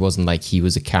later on. He wasn't like he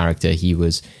was a character. He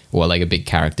was, well, like a big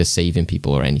character saving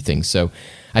people or anything. So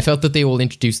I felt that they all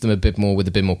introduced them a bit more with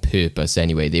a bit more purpose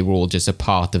anyway. They were all just a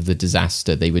part of the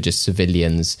disaster. They were just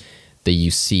civilians that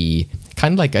you see,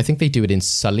 kind of like, I think they do it in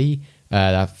Sully,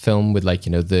 that film with, like,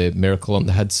 you know, the Miracle on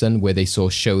the Hudson, where they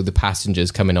sort of show the passengers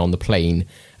coming on the plane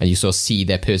and you sort of see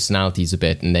their personalities a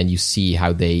bit, and then you see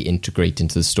how they integrate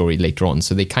into the story later on.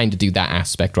 So they kind of do that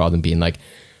aspect rather than being like,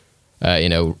 you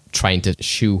know, trying to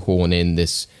shoehorn in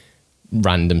this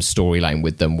random storyline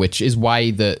with them, which is why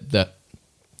the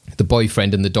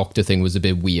boyfriend and the doctor thing was a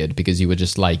bit weird, because you were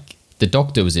just like, the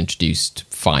doctor was introduced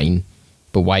fine,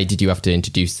 but why did you have to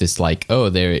introduce this, like, oh,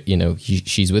 they're, you know,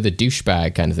 she's with a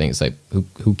douchebag kind of thing? It's like,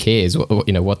 who cares? What,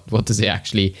 you know, what does it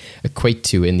actually equate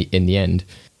to in the end?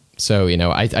 So, you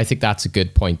know, I think that's a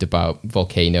good point about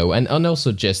Volcano, and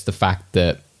also just the fact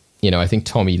that, you know, I think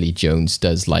Tommy Lee Jones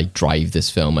does, like, drive this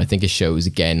film. I think it shows,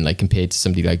 again, like, compared to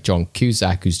somebody like John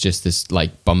Cusack, who's just this,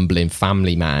 like, bumbling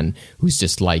family man who's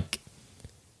just, like,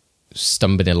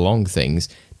 stumbling along things.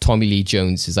 Tommy Lee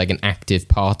Jones is like an active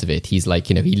part of it. He's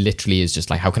like, you know, he literally is just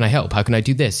like, how can I help? How can I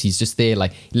do this? He's just there,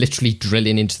 like, literally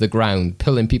drilling into the ground,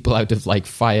 pulling people out of, like,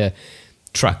 fire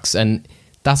trucks. And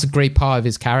that's a great part of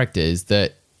his character, is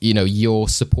that, you know, you're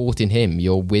supporting him.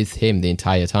 You're with him the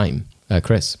entire time.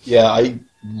 Chris? Yeah, I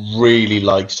really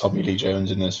liked Tommy Lee Jones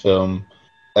in this film.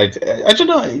 I don't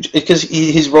know, because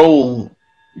his role,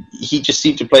 he just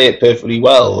seemed to play it perfectly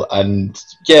well. And,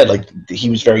 yeah, like, he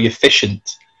was very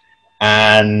efficient.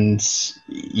 And,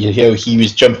 you know, he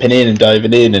was jumping in and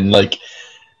diving in, and, like,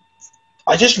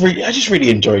 I just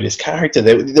really enjoyed his character.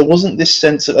 There wasn't this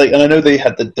sense of, like, and I know they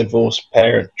had the divorced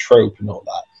parent trope and all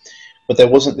that, but there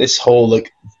wasn't this whole,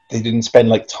 like, they didn't spend,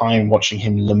 like, time watching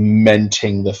him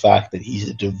lamenting the fact that he's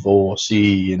a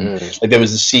divorcee, and like, there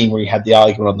was a scene where he had the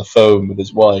argument on the phone with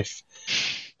his wife,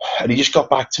 and he just got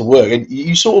back to work, and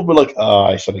you sort of were like, oh,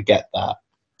 I sort of get that.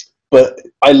 but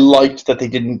I liked that they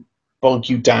didn't bog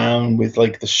you down with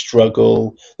like the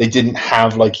struggle. They didn't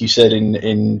have, like you said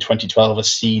in 2012, a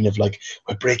scene of like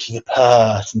we're breaking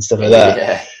apart and stuff like that.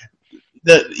 Yeah.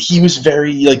 That he was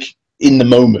very like in the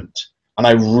moment, and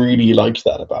I really liked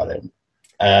that about him.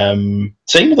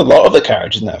 Same with a lot of the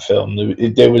characters in that film.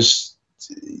 There was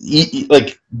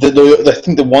like I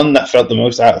think the one that felt the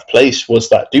most out of place was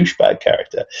that douchebag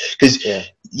character, because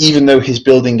even though his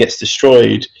building gets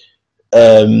destroyed,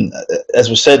 as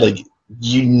was said, like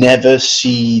you never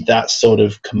see that sort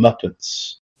of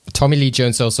comeuppance. Tommy Lee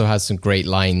Jones also has some great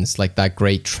lines, like that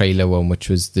great trailer one, which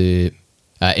was the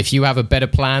if you have a better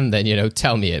plan, then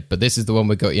tell me it. But this is the one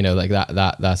we got. Like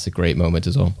that's a great moment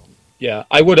as well. Yeah,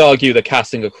 I would argue the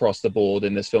casting across the board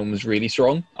in this film was really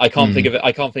strong. I can't think of it.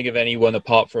 I can't think of anyone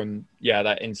apart from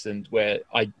that instant where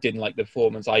I didn't like the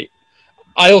performance. I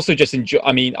also just enjoy.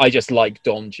 I mean, I just like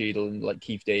Don Cheadle and like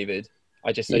Keith David.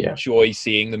 I just enjoy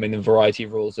seeing them in a variety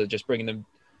of roles, or just bringing them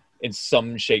in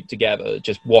some shape together.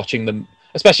 Just watching them,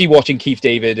 especially watching Keith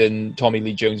David and Tommy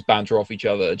Lee Jones banter off each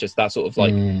other. Just that sort of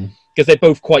like, because they're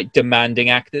both quite demanding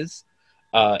actors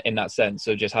in that sense.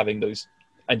 So just having those,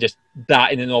 and just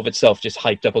that in and of itself just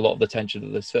hyped up a lot of the tension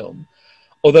of this film.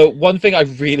 Although one thing I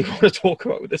really want to talk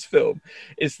about with this film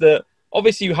is that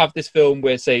obviously you have this film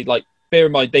where, say, like, bear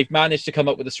in mind, they've managed to come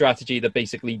up with a strategy that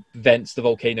basically vents the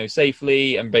volcano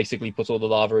safely and basically puts all the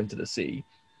lava into the sea.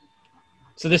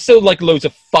 So there's still like loads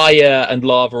of fire and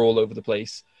lava all over the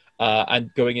place.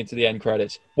 And going into the end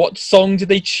credits, what song did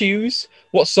they choose?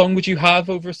 What song would you have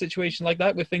over a situation like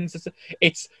that with things?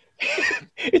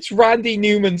 It's Randy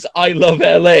Newman's "I Love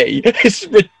LA." It's a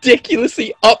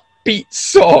ridiculously upbeat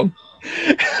song.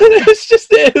 It's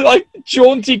just a like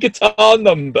jaunty guitar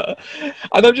number,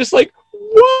 and I'm just like,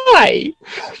 why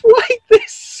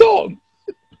this song?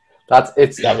 That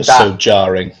was so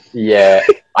jarring. Yeah,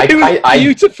 it was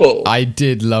beautiful. I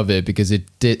did love it because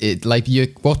it like you're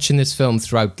watching this film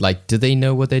throughout. Like, do they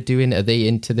know what they're doing? Are they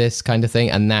into this kind of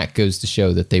thing? And that goes to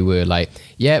show that they were like,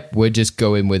 yep, we're just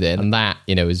going with it. And that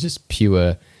is just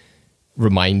pure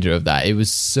reminder of that. It was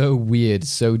so weird,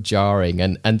 so jarring,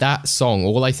 and that song,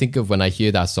 all I think of when I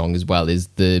hear that song as well is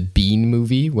the Bean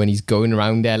movie when he's going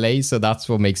around LA. So that's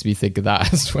what makes me think of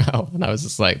that as well. And I was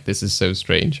just like, this is so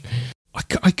strange.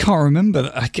 I can't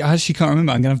remember. I actually can't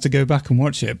remember. I'm gonna have to go back and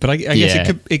watch it. But I guess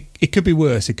it could be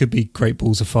worse. It could be Great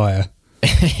Balls of Fire.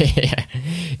 Yeah.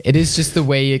 It is just the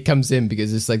way it comes in,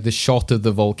 because it's like the shot of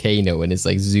the volcano and it's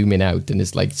like zooming out and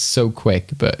it's like so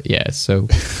quick, but so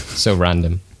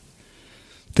random.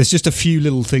 There's just a few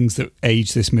little things that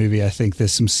age this movie. I think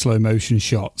there's some slow motion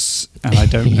shots, and I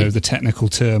don't know the technical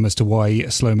term as to why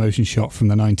a slow motion shot from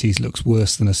the 90s looks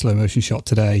worse than a slow motion shot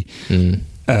today. And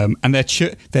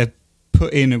they're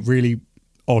put in at really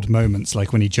odd moments,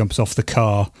 like when he jumps off the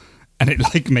car and it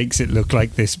like makes it look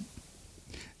like this.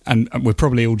 And we're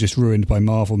probably all just ruined by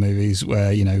Marvel movies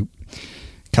where,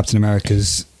 Captain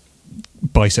America's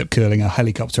bicep curling a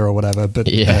helicopter or whatever. But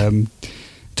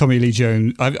Tommy Lee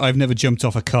Jones, I've never jumped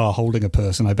off a car holding a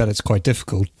person. I bet it's quite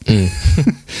difficult.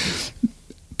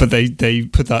 But they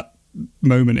put that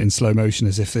moment in slow motion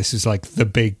as if this is like the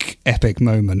big epic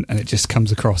moment, and it just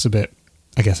comes across a bit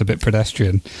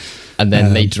pedestrian. And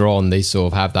then later on, they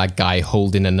sort of have that guy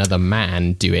holding another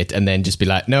man do it, and then just be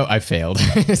like, "No, I failed."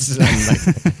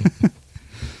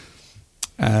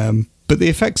 But the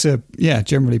effects are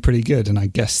generally pretty good, and I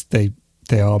guess they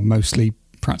are mostly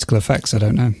practical effects. I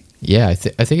don't know. Yeah, I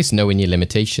think it's knowing your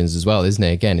limitations as well, isn't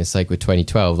it? Again, it's like with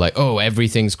 2012, like, oh,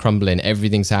 everything's crumbling,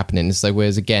 everything's happening. It's like,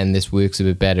 whereas again, this works a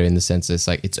bit better in the sense that it's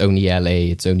like, it's only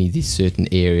LA, it's only these certain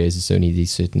areas, it's only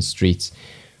these certain streets,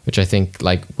 which I think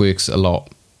like works a lot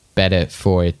better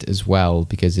for it as well,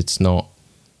 because it's not,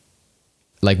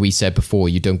 like we said before,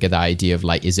 you don't get the idea of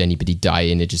like, is anybody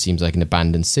dying? It just seems like an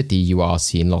abandoned city. You are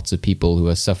seeing lots of people who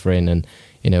are suffering and,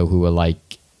 who are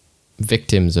like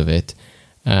victims of it.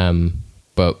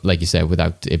 But like you said,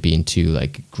 without it being too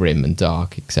like grim and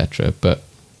dark, etc. But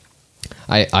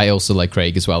I also like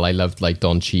Craig as well. I loved like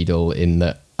Don Cheadle in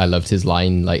that. I loved his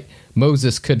line like,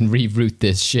 Moses couldn't reroute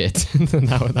this shit.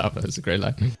 that was a great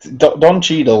line. Don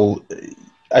Cheadle,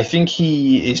 I think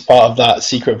he is part of that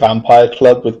secret vampire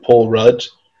club with Paul Rudd.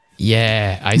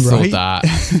 Yeah, I thought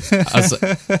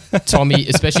that. Tommy,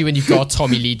 especially when you've got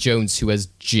Tommy Lee Jones, who has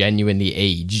genuinely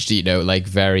aged, like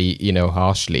very,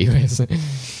 harshly.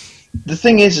 The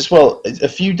thing is, as well, a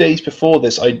few days before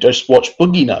this, I just watched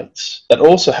Boogie Nights that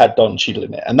also had Don Cheadle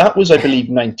in it, and that was, I believe,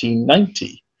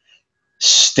 1990.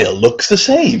 Still looks the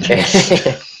same.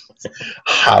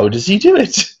 How does he do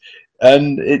it?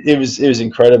 And it was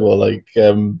incredible. Like,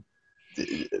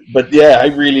 but yeah, I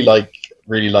really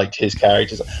liked his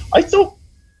characters. I thought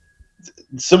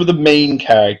some of the main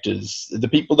characters, the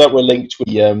people that were linked with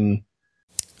the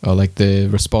like the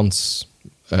response.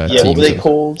 What were they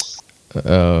called?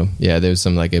 Yeah, there was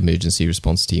some like emergency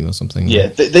response team or something.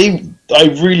 Yeah,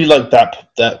 I really liked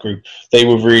that group. They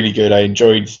were really good. I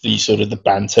enjoyed the sort of the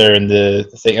banter and the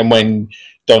thing. And when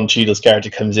Don Cheadle's character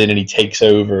comes in and he takes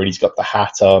over and he's got the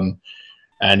hat on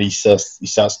and he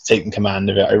starts taking command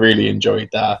of it, I really enjoyed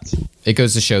that. It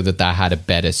goes to show that had a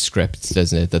better script,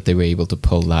 doesn't it? That they were able to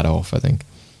pull that off, I think.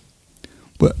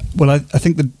 Well, I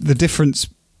think the difference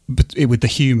with the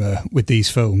humour with these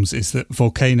films is that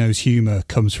Volcano's humour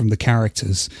comes from the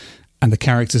characters, and the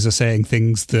characters are saying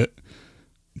things that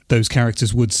those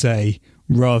characters would say,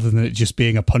 rather than it just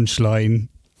being a punchline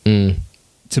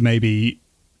to maybe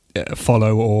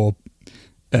follow or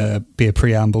be a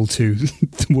preamble to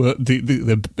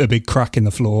a big crack in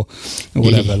the floor or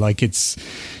whatever. Like it's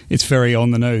very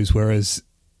on the nose, whereas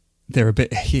they're a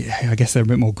bit, I guess they're a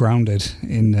bit more grounded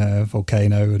in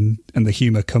Volcano, and the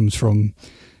humour comes from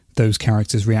those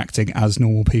characters reacting as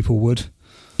normal people would.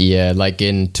 Yeah, like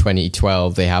in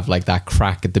 2012, they have like that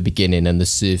crack at the beginning, and the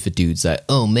surfer dude's like,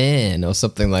 "Oh man," or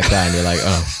something like that, and you're like,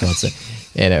 "Oh god," so,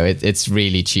 it's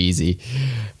really cheesy.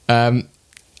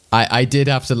 I did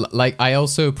have to like. I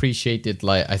also appreciated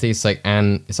like I think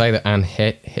it's either Anne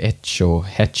Hitch or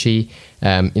Hetchy.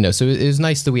 So it was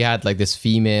nice that we had like this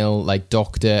female like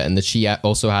doctor, and that she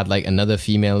also had like another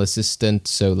female assistant.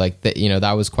 So like that,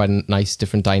 that was quite a nice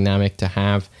different dynamic to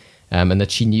have. And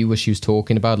that she knew what she was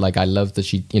talking about. Like, I love that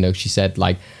she said,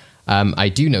 like, I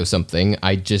do know something,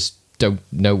 I just don't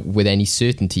know with any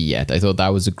certainty yet. I thought that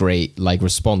was a great, like,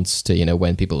 response to,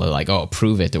 when people are like, oh,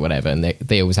 prove it or whatever. And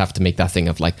they always have to make that thing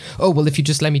of like, oh, well, if you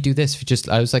just let me do this,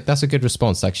 I was like, that's a good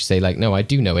response to actually say, like, no, I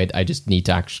do know it. I just need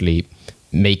to actually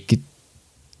make it,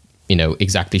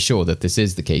 exactly sure that this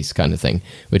is the case kind of thing,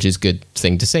 which is a good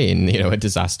thing to say in, a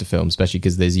disaster film, especially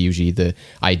because there's usually the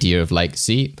idea of like,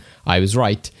 see, I was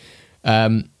right.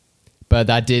 But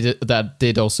that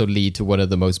did also lead to one of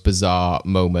the most bizarre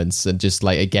moments, and just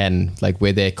like, again, like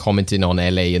where they're commenting on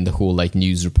LA and the whole like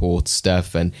news report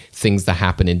stuff and things that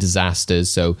happen in disasters.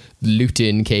 So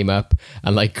Luton came up,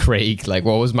 and like Craig, like,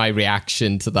 what was my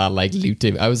reaction to that? Like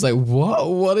Luton, I was like,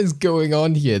 what is going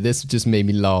on here? This just made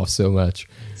me laugh so much.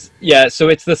 Yeah, so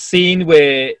it's the scene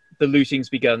where the looting's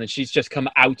begun, and she's just come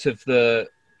out of the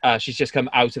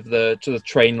to the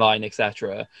train line,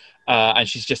 etc. And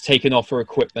she's just taken off her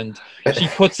equipment. She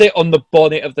puts it on the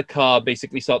bonnet of the car,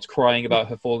 basically starts crying about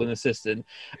her fallen assistant,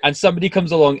 and somebody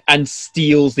comes along and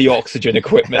steals the oxygen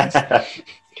equipment.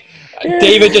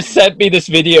 David just sent me this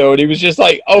video, and he was just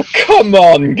like, oh, come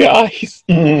on, guys.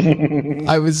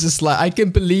 I was just like, I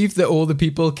can believe that all the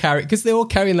people because they're all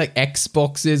carrying like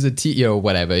Xboxes or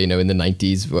whatever, in the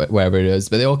 90s, wherever it is,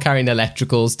 but they're all carrying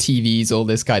electricals, TVs, all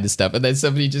this kind of stuff. And then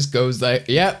somebody just goes like,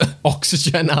 yeah,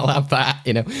 oxygen, I'll have that,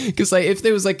 because like if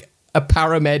there was like a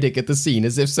paramedic at the scene,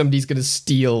 as if somebody's going to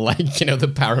steal like, the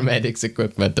paramedic's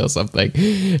equipment or something.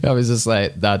 I was just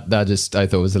like, that just, I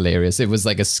thought was hilarious. It was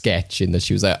like a sketch in that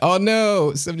she was like, oh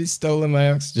no, somebody's stolen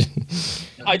my oxygen.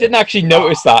 I didn't actually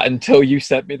notice that until you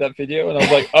sent me that video, and I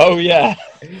was like, oh yeah.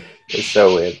 It's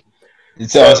so weird.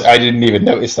 I didn't even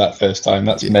notice that first time.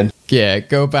 That's meant. Yeah,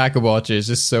 go back and watch it. It's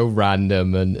just so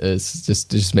random, and it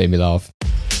just made me laugh.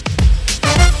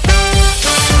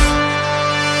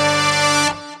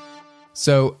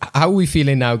 So how are we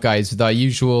feeling now, guys, with our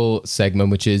usual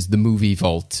segment, which is the movie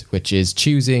vault, which is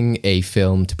choosing a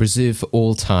film to preserve for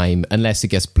all time, unless it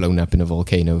gets blown up in a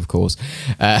volcano, of course,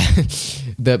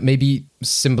 that maybe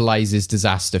symbolizes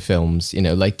disaster films.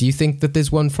 Like, do you think that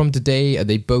there's one from today? Are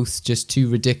they both just too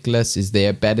ridiculous? Is there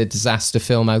a better disaster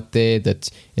film out there that,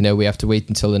 we have to wait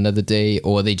until another day,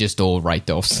 or are they just all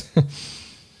write-offs?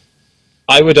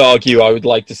 I would argue I would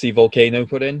like to see Volcano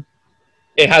put in.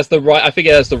 I think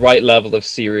it has the right level of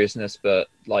seriousness, but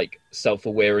like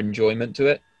self-aware enjoyment to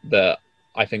it, that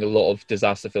I think a lot of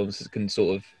disaster films can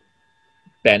sort of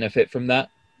benefit from that.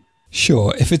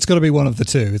 Sure, if it's got to be one of the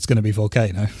two, it's going to be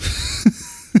Volcano.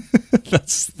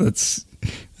 that's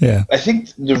yeah. I think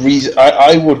the reason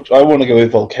I want to go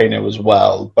with Volcano as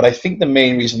well, but I think the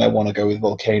main reason I want to go with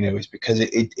Volcano is because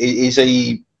it is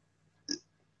the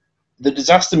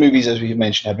disaster movies, as we've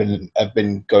mentioned, have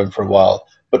been going for a while.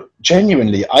 But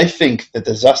genuinely, I think the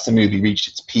disaster movie reached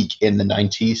its peak in the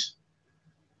 90s.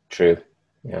 True.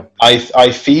 Yeah.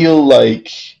 I feel like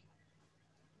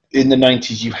in the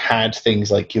 90s you had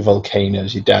things like your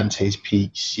Volcanoes, your Dante's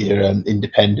Peaks, your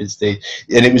Independence Day,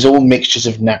 and it was all mixtures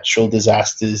of natural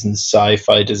disasters and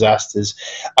sci-fi disasters.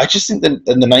 I just think that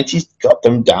in the 90s got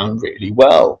them down really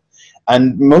well.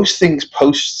 And most things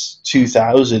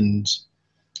post-2000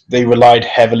 they relied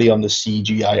heavily on the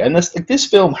CGI, and this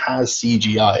film has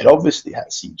CGI. It obviously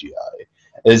has CGI.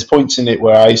 There's points in it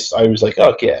where I was like,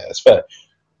 oh yeah, that's fair.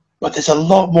 But there's a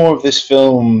lot more of this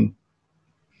film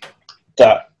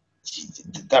that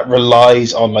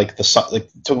relies on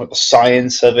talking about the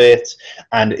science of it,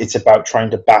 and it's about trying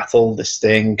to battle this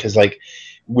thing, because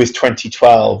with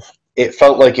 2012 it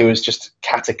felt like it was just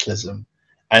cataclysm,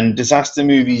 and disaster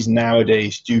movies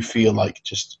nowadays do feel like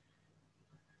just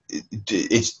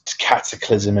it's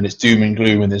cataclysm and it's doom and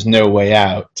gloom and there's no way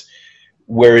out,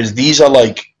 whereas these are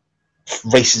like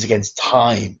races against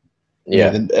time.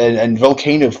 Yeah, and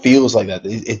Volcano feels like that.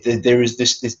 There is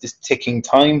this ticking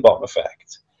time bomb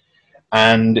effect,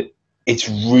 and it's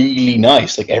really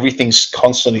nice. Like, everything's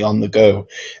constantly on the go,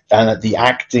 and the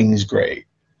acting's great.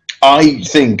 I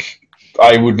think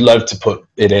I would love to put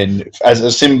it in as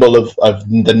a symbol of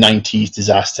the 90s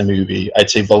disaster movie. I'd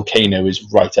say Volcano is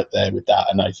right up there with that,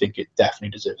 and I think it definitely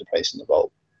deserves a place in the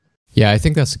vault. Yeah, I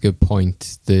think that's a good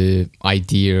point. The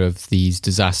idea of these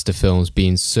disaster films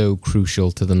being so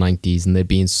crucial to the 90s, and there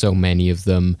being so many of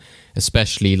them,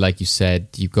 especially, like you said,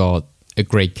 you got a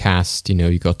great cast.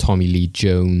 You got Tommy Lee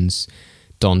Jones,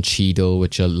 Don Cheadle,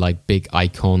 which are like big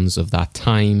icons of that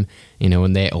time,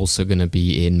 and they're also going to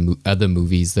be in other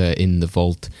movies that are in the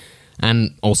vault.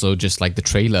 And also, just like the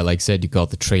trailer, like I said, you got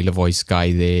the trailer voice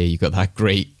guy there. You got that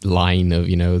great line of,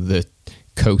 the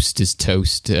coast is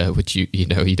toast, which you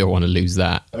don't want to lose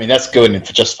that. I mean, that's going in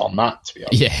for just on that, to be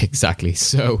honest. Yeah, exactly.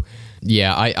 So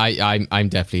yeah, I'm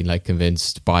definitely like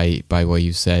convinced by what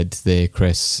you said there,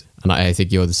 Chris, and I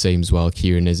think you're the same as well,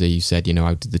 Kieran. As you said,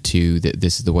 out of the two,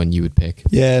 this is the one you would pick.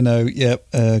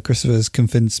 Christopher's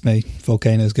convinced me.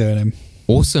 Volcano's going in.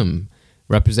 Awesome.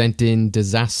 Representing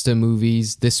disaster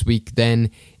movies this week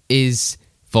then is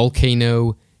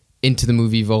Volcano. Into the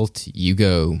movie vault you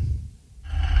go.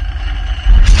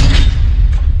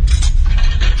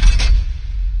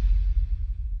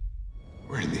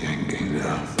 We're in the end game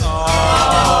now.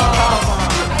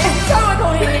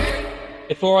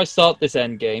 Before I start this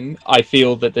end game, I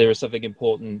feel that there is something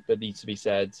important that needs to be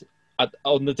said.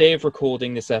 On the day of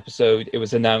recording this episode, it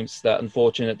was announced that,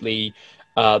 unfortunately,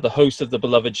 the host of the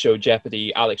beloved show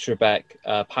Jeopardy, Alex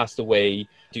Trebek, passed away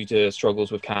due to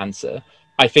struggles with cancer.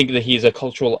 I think that he's a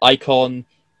cultural icon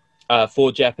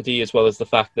for Jeopardy, as well as the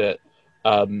fact that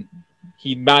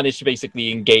he managed to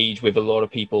basically engage with a lot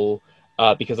of people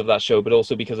because of that show, but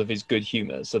also because of his good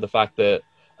humor. So the fact that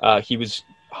he was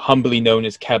humbly known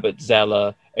as Kebert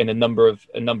Zeller in a number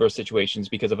of situations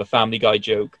because of a Family Guy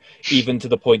joke, even to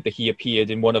the point that he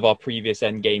appeared in one of our previous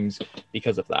end games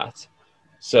because of that.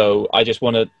 So I just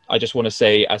want to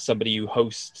say, as somebody who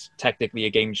hosts technically a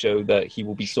game show, that he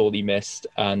will be sorely missed,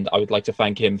 and I would like to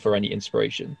thank him for any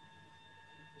inspiration.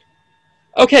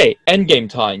 Okay, end game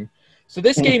time. So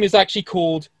this game is actually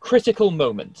called Critical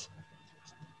Moment.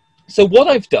 So what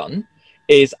I've done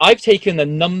is I've taken a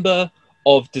number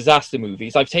of disaster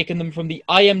movies. I've taken them from the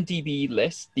IMDb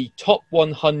list, the top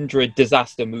 100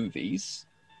 disaster movies.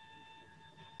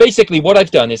 Basically, what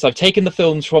I've done is I've taken the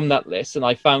films from that list and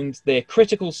I found their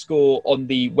critical score on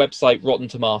the website Rotten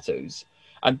Tomatoes.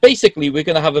 And basically, we're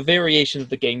going to have a variation of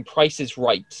the game Price is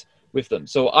Right with them.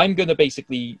 So I'm going to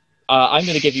basically... I'm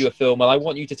going to give you a film and I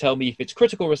want you to tell me if its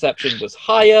critical reception was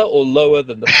higher or lower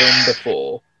than the film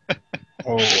before.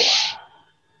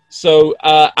 So,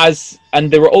 and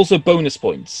there are also bonus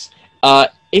points.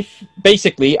 If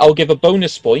basically, I'll give a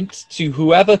bonus point to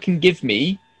whoever can give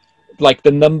me, like,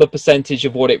 the number percentage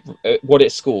of what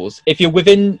it scores. If you're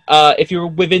within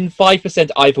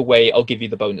 5% either way, I'll give you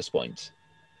the bonus point.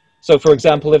 So, for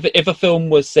example, if a film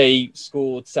was, say,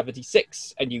 scored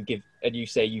 76, and you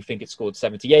say you think it scored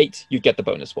 78, you get the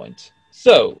bonus point.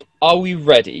 So, are we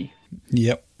ready?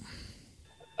 Yep.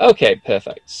 Okay,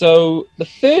 perfect. So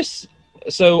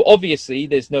obviously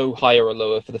there's no higher or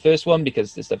lower for the first one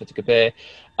because there's nothing to compare.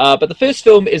 But the first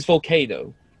film is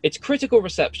Volcano. Its critical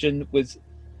reception was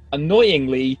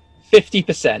annoyingly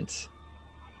 50%.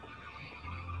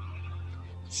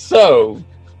 So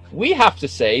we have to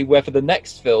say whether the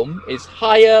next film is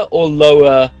higher or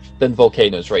lower than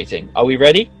Volcano's rating. Are we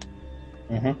ready?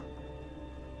 Mm-hmm.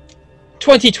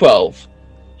 2012.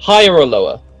 Higher or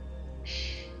lower?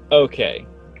 Okay.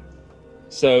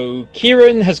 So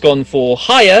Kieran has gone for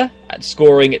higher, at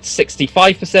scoring at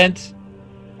 65%.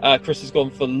 Chris has gone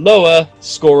for lower,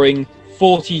 scoring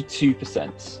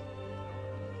 42%.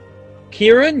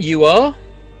 Kieran, you are?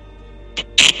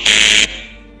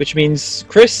 Which means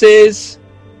Chris is...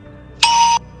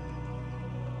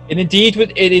 It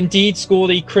indeed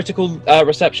scored a critical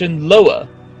reception lower.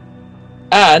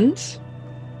 And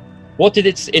what did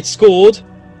it scored?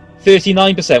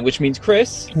 39%, which means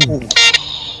Chris...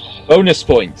 Bonus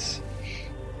points.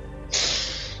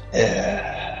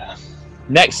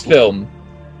 Next film.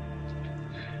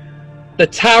 The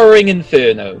Towering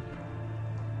Inferno.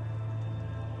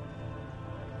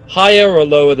 Higher or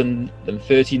lower than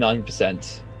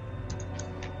 39%?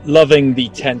 Loving the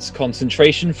tense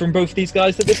concentration from both these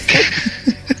guys at this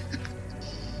point.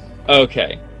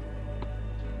 Okay.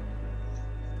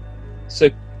 So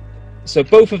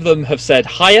both of them have said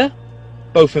higher.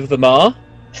 Both of them are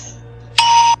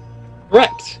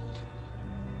correct.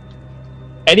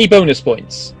 Any bonus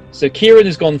points? So Kieran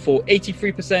has gone for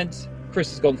 83%.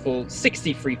 Chris has gone for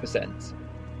 63%.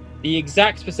 The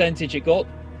exact percentage it got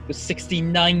was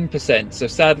 69%. So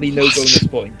sadly, no bonus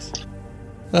points.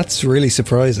 That's really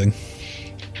surprising.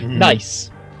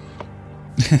 Nice.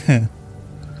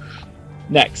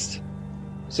 Next.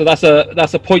 So that's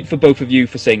a point for both of you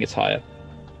for saying it's higher.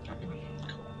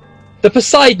 The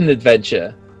Poseidon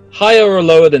Adventure. Higher or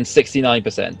lower than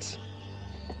 69%?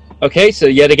 Okay, so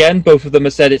yet again, both of them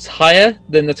have said it's higher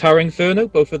than the Towering Inferno.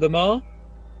 Both of them are.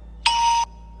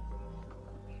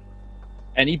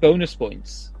 Any bonus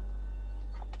points?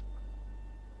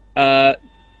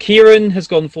 Kieran has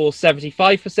gone for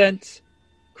 75%.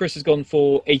 Chris has gone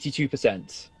for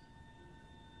 82%.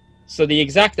 So the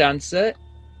exact answer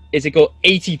is it got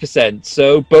 80%.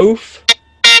 So both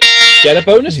get a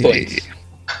bonus point.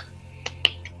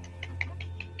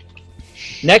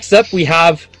 Next up, we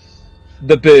have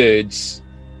The Birds.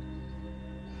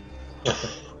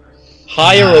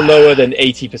 Higher or lower than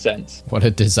 80%? What a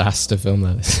disaster film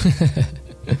that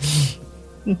is.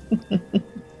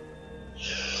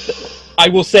 I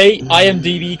will say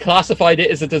IMDb classified it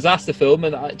as a disaster film,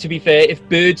 and to be fair, if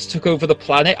birds took over the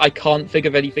planet, I can't think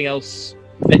of anything else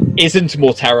that isn't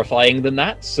more terrifying than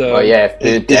that. So, well, yeah,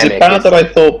 is it bad that I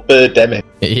thought Birdemic?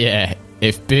 Yeah,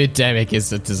 if Birdemic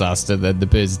is a disaster, then The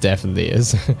Birds definitely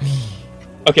is.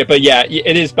 Okay, but yeah,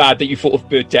 it is bad that you thought of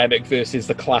Birdemic versus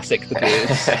the classic The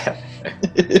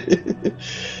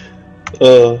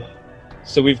Birds.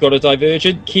 So we've got a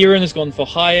divergent. Kieran has gone for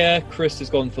higher. Chris has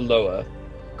gone for lower.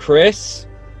 Chris?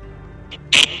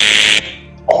 Which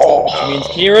means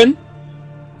Kieran?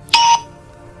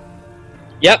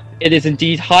 Yep, it is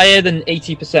indeed higher than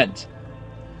 80%.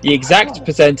 The exact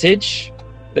percentage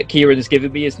that Kieran has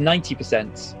given me is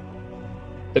 90%.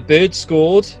 The Bird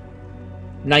scored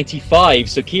 95.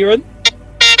 So Kieran?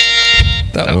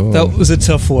 That was a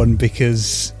tough one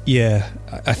because, yeah,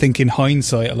 I think in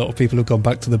hindsight, a lot of people have gone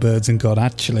back to The Birds and gone,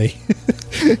 actually,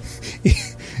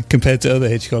 compared to other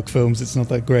Hitchcock films, it's not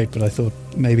that great, but I thought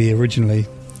maybe originally.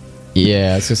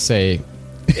 Yeah, I was just say.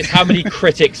 It's how many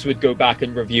critics would go back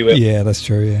and review it. Yeah, that's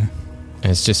true, yeah.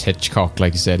 It's just Hitchcock,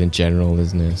 like you said, in general,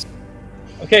 isn't it?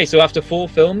 Okay, so after 4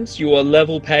 films, you are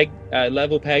level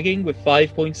pegging with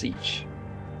 5 points each.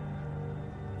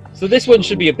 So this one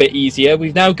should be a bit easier.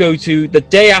 We now go to The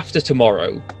Day After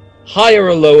Tomorrow. Higher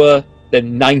or lower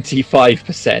than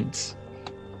 95%?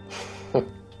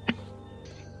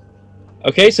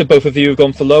 Okay, so both of you have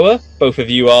gone for lower. Both of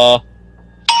you are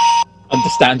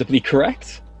understandably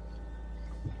correct.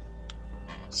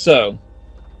 So,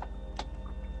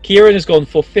 Kieran has gone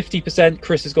for 50%,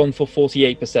 Chris has gone for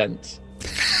 48%.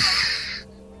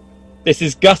 This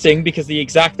is gutting because the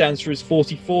exact answer is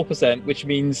 44%, which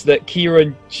means that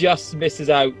Kieran just misses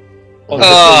out on the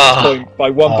bonus point by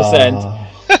 1%.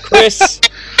 Chris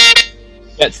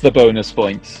gets the bonus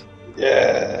point.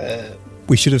 Yeah.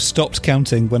 We should have stopped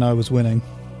counting when I was winning.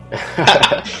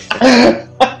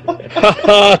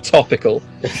 Topical.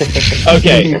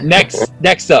 Okay,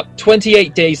 next up,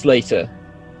 28 Days Later.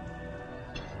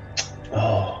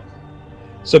 Oh.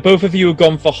 So both of you have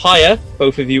gone for higher.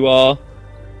 Both of you are...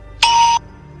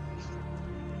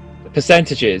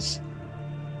 Percentages.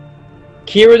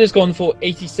 Kieran has gone for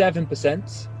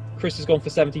 87%. Chris has gone for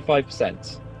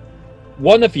 75%.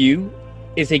 One of you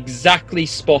is exactly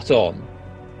spot on.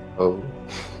 Oh.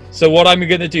 So what I'm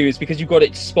going to do is, because you got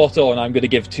it spot on, I'm going to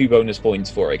give 2 bonus points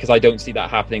for it, because I don't see that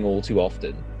happening all too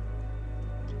often.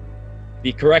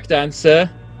 The correct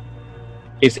answer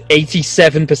is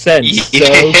 87%.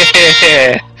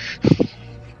 Yeah. So...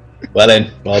 Well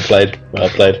then, well played.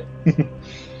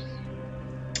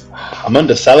 I'm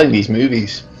underselling these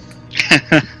movies.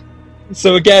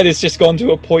 So again, it's just gone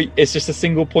to a point. It's just a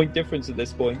single point difference at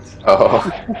this point. Oh.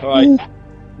 All right.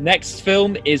 Next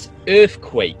film is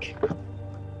Earthquake.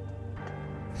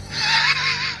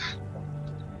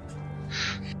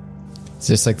 Is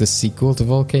this like the sequel to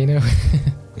Volcano?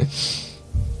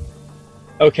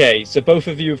 Okay, so both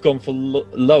of you have gone for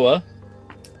lower.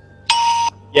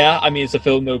 Yeah, I mean, it's a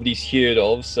film nobody's heard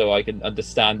of, so I can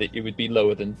understand that it would be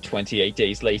lower than 28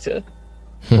 Days Later.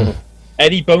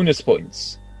 Any bonus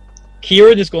points?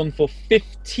 Kieran has gone for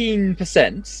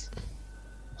 15%.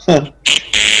 That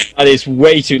is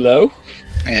way too low.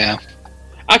 Yeah.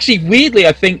 Actually, weirdly,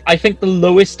 I think the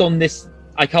lowest on this.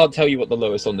 I can't tell you what the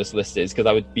lowest on this list is because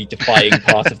I would be defying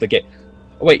part of the game.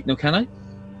 Oh, wait, no, can I?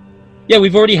 Yeah,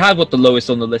 we've already had what the lowest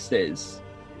on the list is.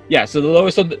 Yeah, so the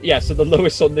lowest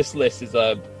on this list is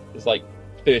like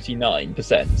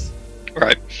 39%.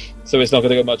 Right. So it's not going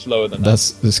to go much lower than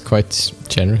that. That's quite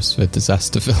generous for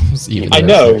disaster films. Even I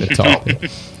know. At the top.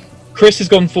 Chris has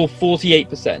gone for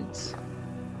 48%.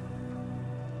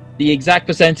 The exact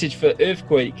percentage for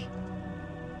Earthquake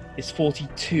is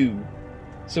 42.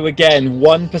 So again,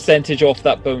 1% off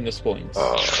that bonus point.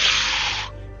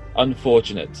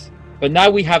 Unfortunate. But now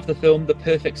we have the film The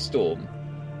Perfect Storm.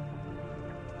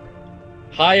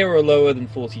 Higher or lower than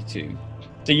 42?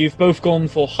 So you've both gone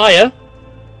for higher.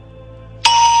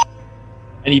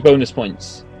 Any bonus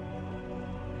points?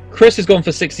 Chris has gone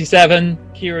for 67.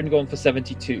 Kieran gone for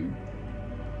 72.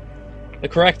 The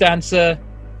correct answer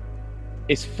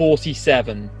is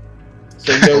 47.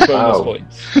 So no bonus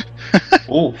points.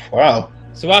 Oh, wow.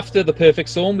 So after The Perfect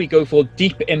Storm, we go for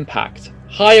Deep Impact.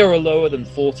 Higher or lower than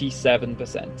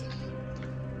 47%.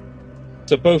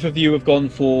 So both of you have gone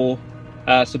for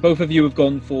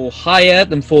higher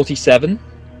than 47.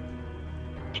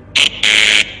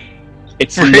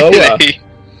 It's lower.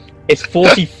 It's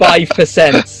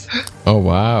 45%. Oh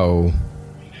wow.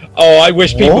 Oh, I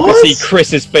wish people could see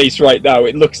Chris's face right now.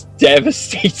 It looks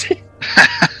devastating.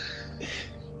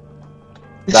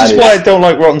 This is why I don't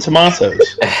like Rotten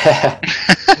Tomatoes. It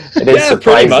is pretty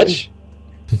surprising. much.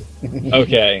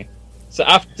 Okay. So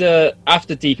after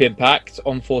Deep Impact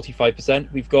on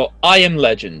 45%, we've got I Am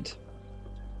Legend.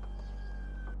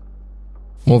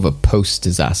 More of a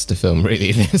post-disaster film,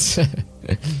 really. This.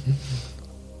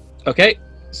 Okay,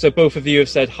 so both of you have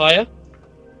said higher.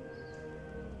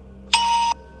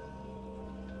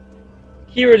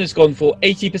 Kieran has gone for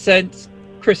 80%.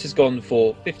 Chris has gone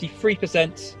for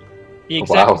 53%. The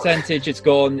exact percentage it's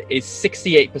gone is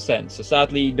 68%, so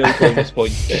sadly no bonus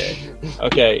points there.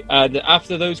 Okay, and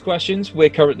after those questions, we're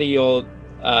currently on,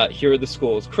 here are the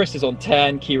scores. Chris is on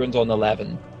 10, Kieran's on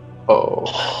 11. Oh.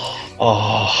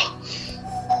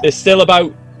 There's still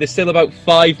about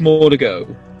 5 more to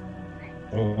go.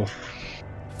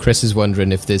 Chris is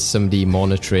wondering if there's somebody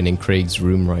monitoring in Craig's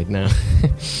room right now.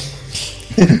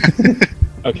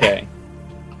 Okay.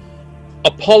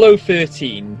 Apollo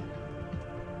 13.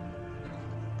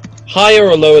 Higher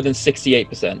or lower than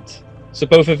 68%? So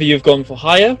both of you have gone for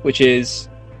higher, which is...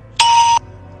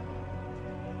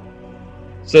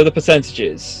 So the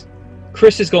percentages.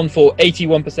 Chris has gone for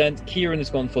 81%, Kieran has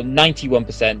gone for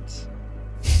 91%.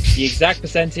 The exact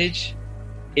percentage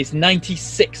is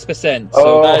 96%.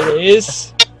 So that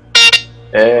is...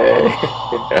 Hey.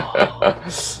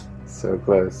 So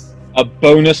close. A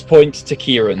bonus point to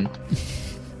Kieran.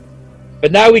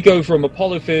 But now we go from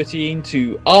Apollo 13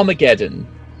 to Armageddon.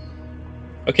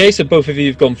 Okay, so both of you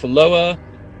have gone for lower.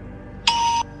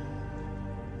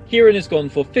 Kieran has gone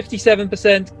for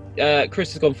 57%.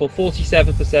 Chris has gone for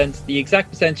 47%. The exact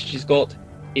percentage he's got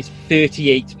is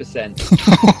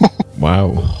 38%.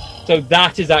 Wow. So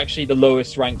that is actually the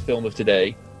lowest ranked film of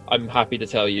today. I'm happy to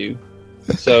tell you.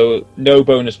 So no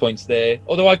bonus points there.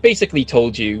 Although I've basically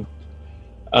told you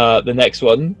the next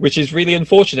one, which is really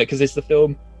unfortunate because it's the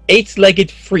film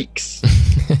Eight-Legged Freaks.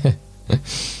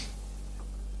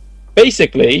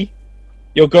 Basically,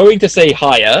 you're going to say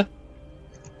higher,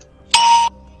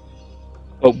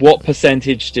 but what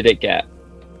percentage did it get?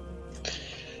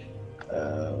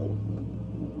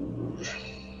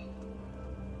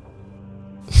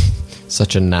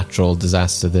 Such a natural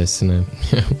disaster, this, isn't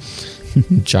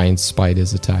it? Giant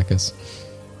spiders attack us.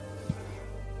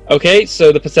 Okay,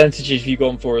 so the percentages you've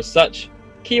gone for as such.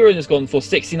 Kieran has gone for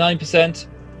 69%.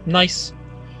 Nice.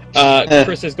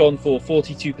 Chris has gone for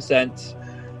 42%.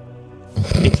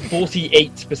 It's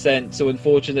 48%, so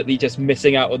unfortunately just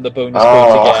missing out on the bonus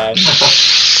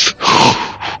points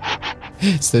again.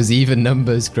 It's those even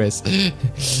numbers, Chris.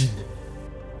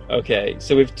 Okay,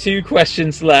 so with 2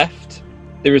 questions left,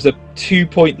 there is a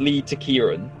 2-point lead to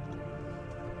Kieran.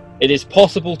 It is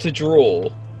possible to draw.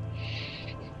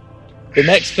 The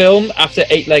next film after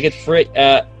Eight-Legged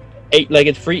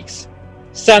Freaks,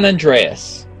 San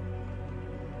Andreas.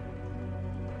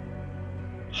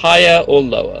 Higher or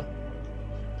lower?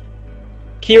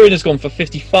 Kieran has gone for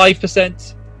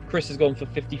 55%. Chris has gone for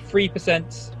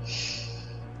 53%.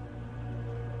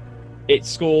 It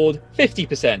scored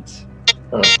 50%.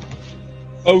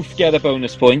 Both get a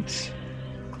bonus point.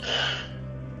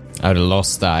 I would have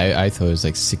lost that. I thought it was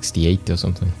like 68 or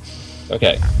something.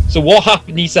 Okay, so what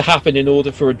needs to happen in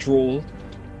order for a draw?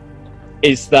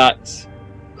 is that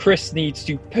Chris needs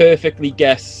to perfectly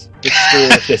guess the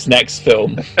score of this next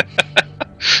film.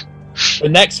 The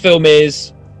next film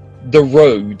is The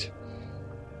Road.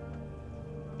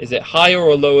 Is it higher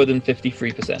or lower than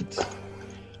 53%?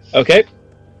 Okay.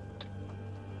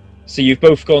 So you've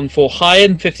both gone for higher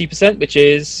than 50%, which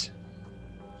is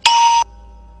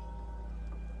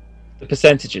the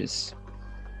percentages.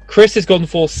 Chris has gone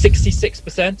for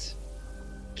 66%.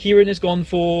 Kieran has gone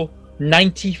for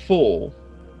 94%.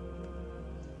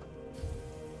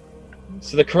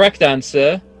 So the correct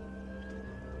answer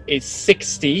is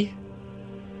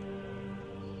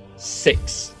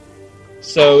 66.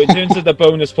 So in terms of the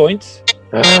bonus point,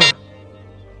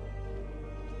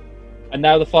 and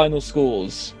now the final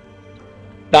scores.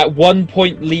 That 1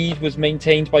 point lead was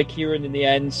maintained by Kieran in the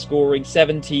end, scoring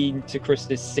 17 to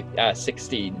Chris's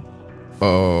 16.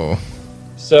 Oh.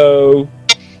 So,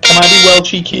 can I be well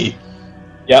cheeky?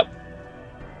 Yep.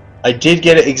 I did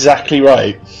get it exactly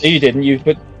right. No, you didn't.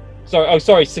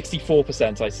 Sorry,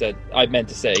 64%. I meant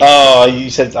to say. Oh, you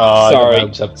said.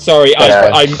 Oh, sorry.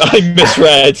 I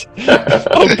misread.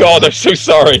 Oh God, I'm so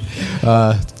sorry.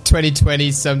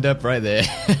 2020 summed up right there.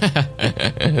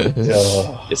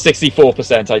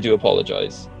 64%. I do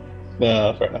apologize.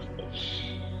 No, fair enough.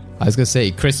 I was gonna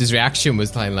say Chris's reaction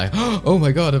was like, "Oh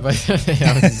my God!" I was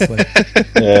just like,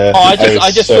 yeah,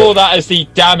 I just saw that as the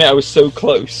damn it. I was so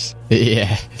close.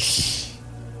 Yeah.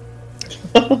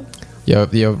 Your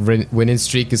winning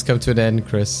streak has come to an end,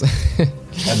 Chris.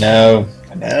 I know.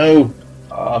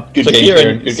 Good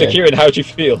game, Kieran, how do you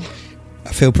feel?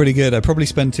 I feel pretty good. I probably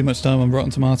spent too much time on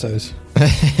Rotten Tomatoes.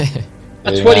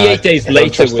 28 days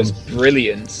later was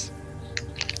brilliant.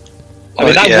 I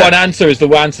mean, that one answer is the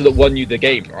answer that won you the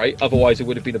game, right? Otherwise, it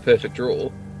would have been a perfect draw.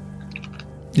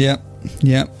 Yeah,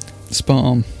 spot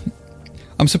on.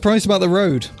 I'm surprised about The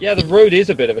Road. Yeah, The Road is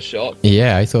a bit of a shock.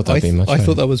 Yeah, I thought that'd be much. I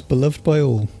thought that was beloved by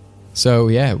all. So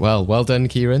yeah, well done,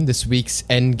 Kieran. This week's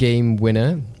Endgame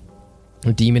winner,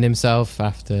 redeeming himself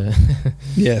after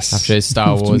after his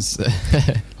Star Wars.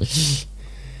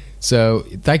 So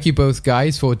thank you both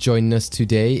guys for joining us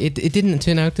today. It didn't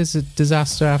turn out as a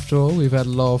disaster after all. We've had a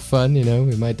lot of fun.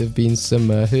 It might have been some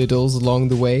hurdles along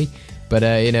the way, but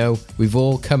we've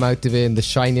all come out of it in the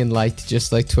shining light,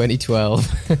 just like 2012,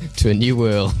 to a new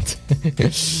world.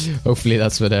 Hopefully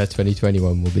that's what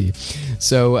 2021 will be.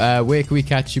 So where can we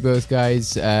catch you both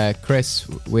guys? Chris,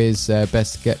 where's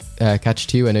best catch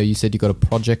to you? I know you said you got a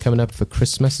project coming up for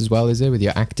Christmas as well, is it, with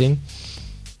your acting?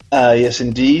 Yes,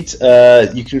 indeed.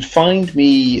 You can find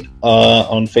me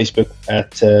on Facebook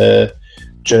at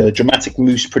Dramatic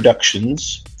Moose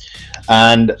Productions.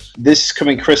 And this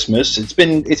coming Christmas, it's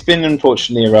been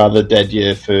unfortunately a rather dead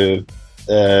year for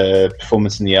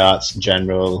performance in the arts in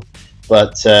general.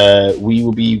 But we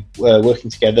will be working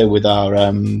together with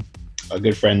our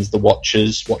good friends, the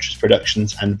Watchers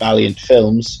Productions, and Valiant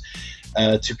Films,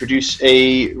 to produce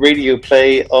a radio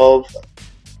play of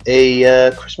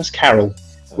a Christmas Carol,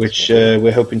 which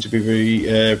we're hoping to be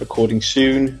recording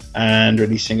soon and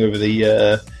releasing 3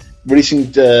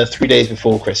 days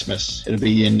before Christmas. It'll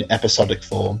be in episodic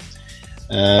form.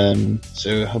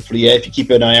 So hopefully, if you keep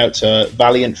an eye out to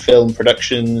Valiant Film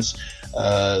Productions,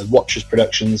 Watchers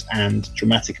Productions, and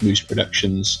Dramatic Moose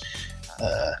Productions,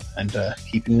 and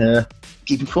keep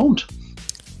informed.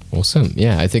 Awesome.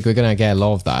 Yeah, I think we're going to get a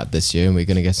lot of that this year, and we're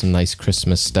going to get some nice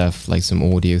Christmas stuff, like some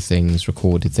audio things,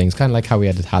 recorded things, kind of like how we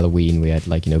had at Halloween. We had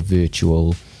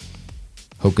virtual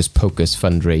Hocus Pocus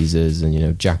fundraisers,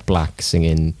 and Jack Black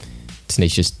singing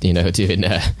Tenacious, doing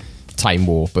Time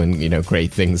Warp and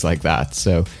great things like that.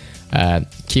 So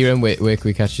Kieran, where can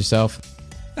we catch yourself?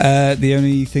 The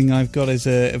only thing I've got is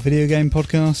a video game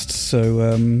podcast, so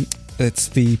it's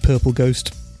the Purple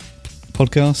Ghost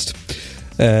podcast.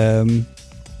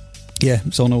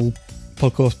 It's on all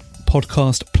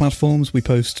podcast platforms. We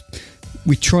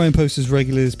try and post as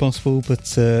regularly as possible, but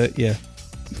it's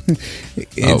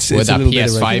with that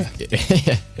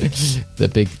PS5, the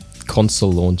big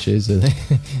console launches,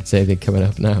 is anything coming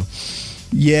up now?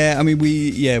 Yeah, I mean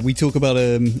we talk about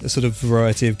a sort of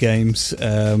variety of games,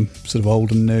 sort of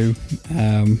old and new,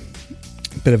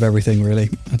 bit of everything really.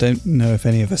 I don't know if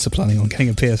any of us are planning on getting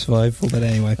a PS5, but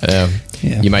anyway,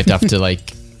 you might have to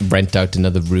rent out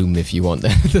another room if you want.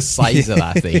 The size of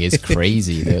that thing is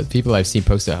crazy. The people I've seen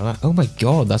post it, I'm like, oh my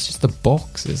God, that's just the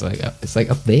box. It's like up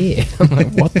there. I'm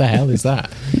like, what the hell is that?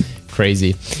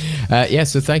 Crazy.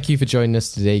 So thank you for joining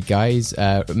us today, guys.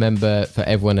 Remember, for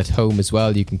everyone at home as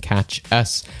well, you can catch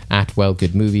us at Well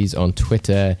Good Movies on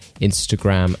Twitter,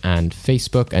 Instagram, and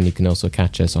Facebook. And you can also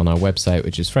catch us on our website,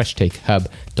 which is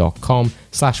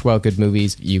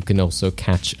freshtakehub.com/wellgoodmovies. You can also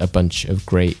catch a bunch of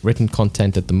great written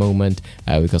content at the moment.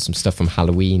 We've got some stuff from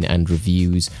Halloween and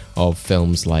reviews of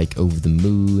films like Over the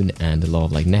Moon and a lot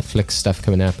of like Netflix stuff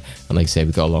coming up. And like I say,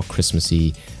 we've got a lot of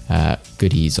Christmassy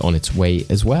goodies on its way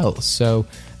as well. So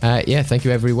thank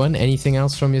you everyone. Anything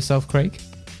else from yourself, Craig?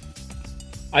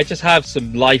 I just have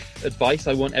some life advice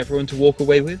I want everyone to walk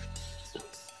away with.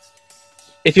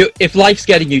 If life's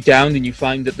getting you down and you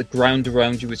find that the ground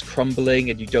around you is crumbling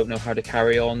and you don't know how to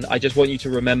carry on, I just want you to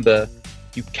remember,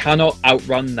 you cannot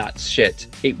outrun that shit.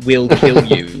 It will kill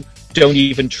you. Don't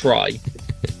even try.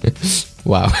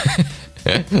 Wow.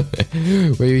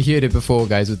 Well, you heard it before,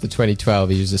 guys, with the 2012.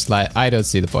 He was just like, I don't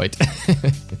see the point.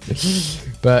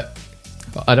 But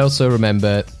I'd also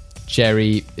remember,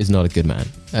 Jerry is not a good man.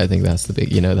 I think that's the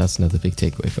big, that's another big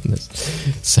takeaway from this.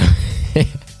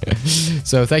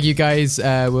 So thank you, guys.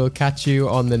 We'll catch you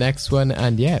on the next one.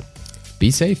 And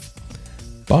be safe.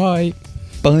 Bye.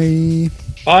 Bye.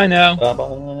 Bye now.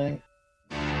 Bye-bye.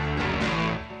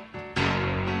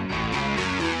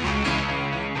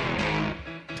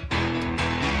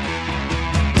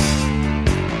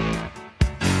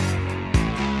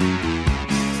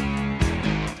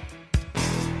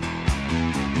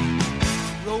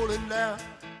 Rolling down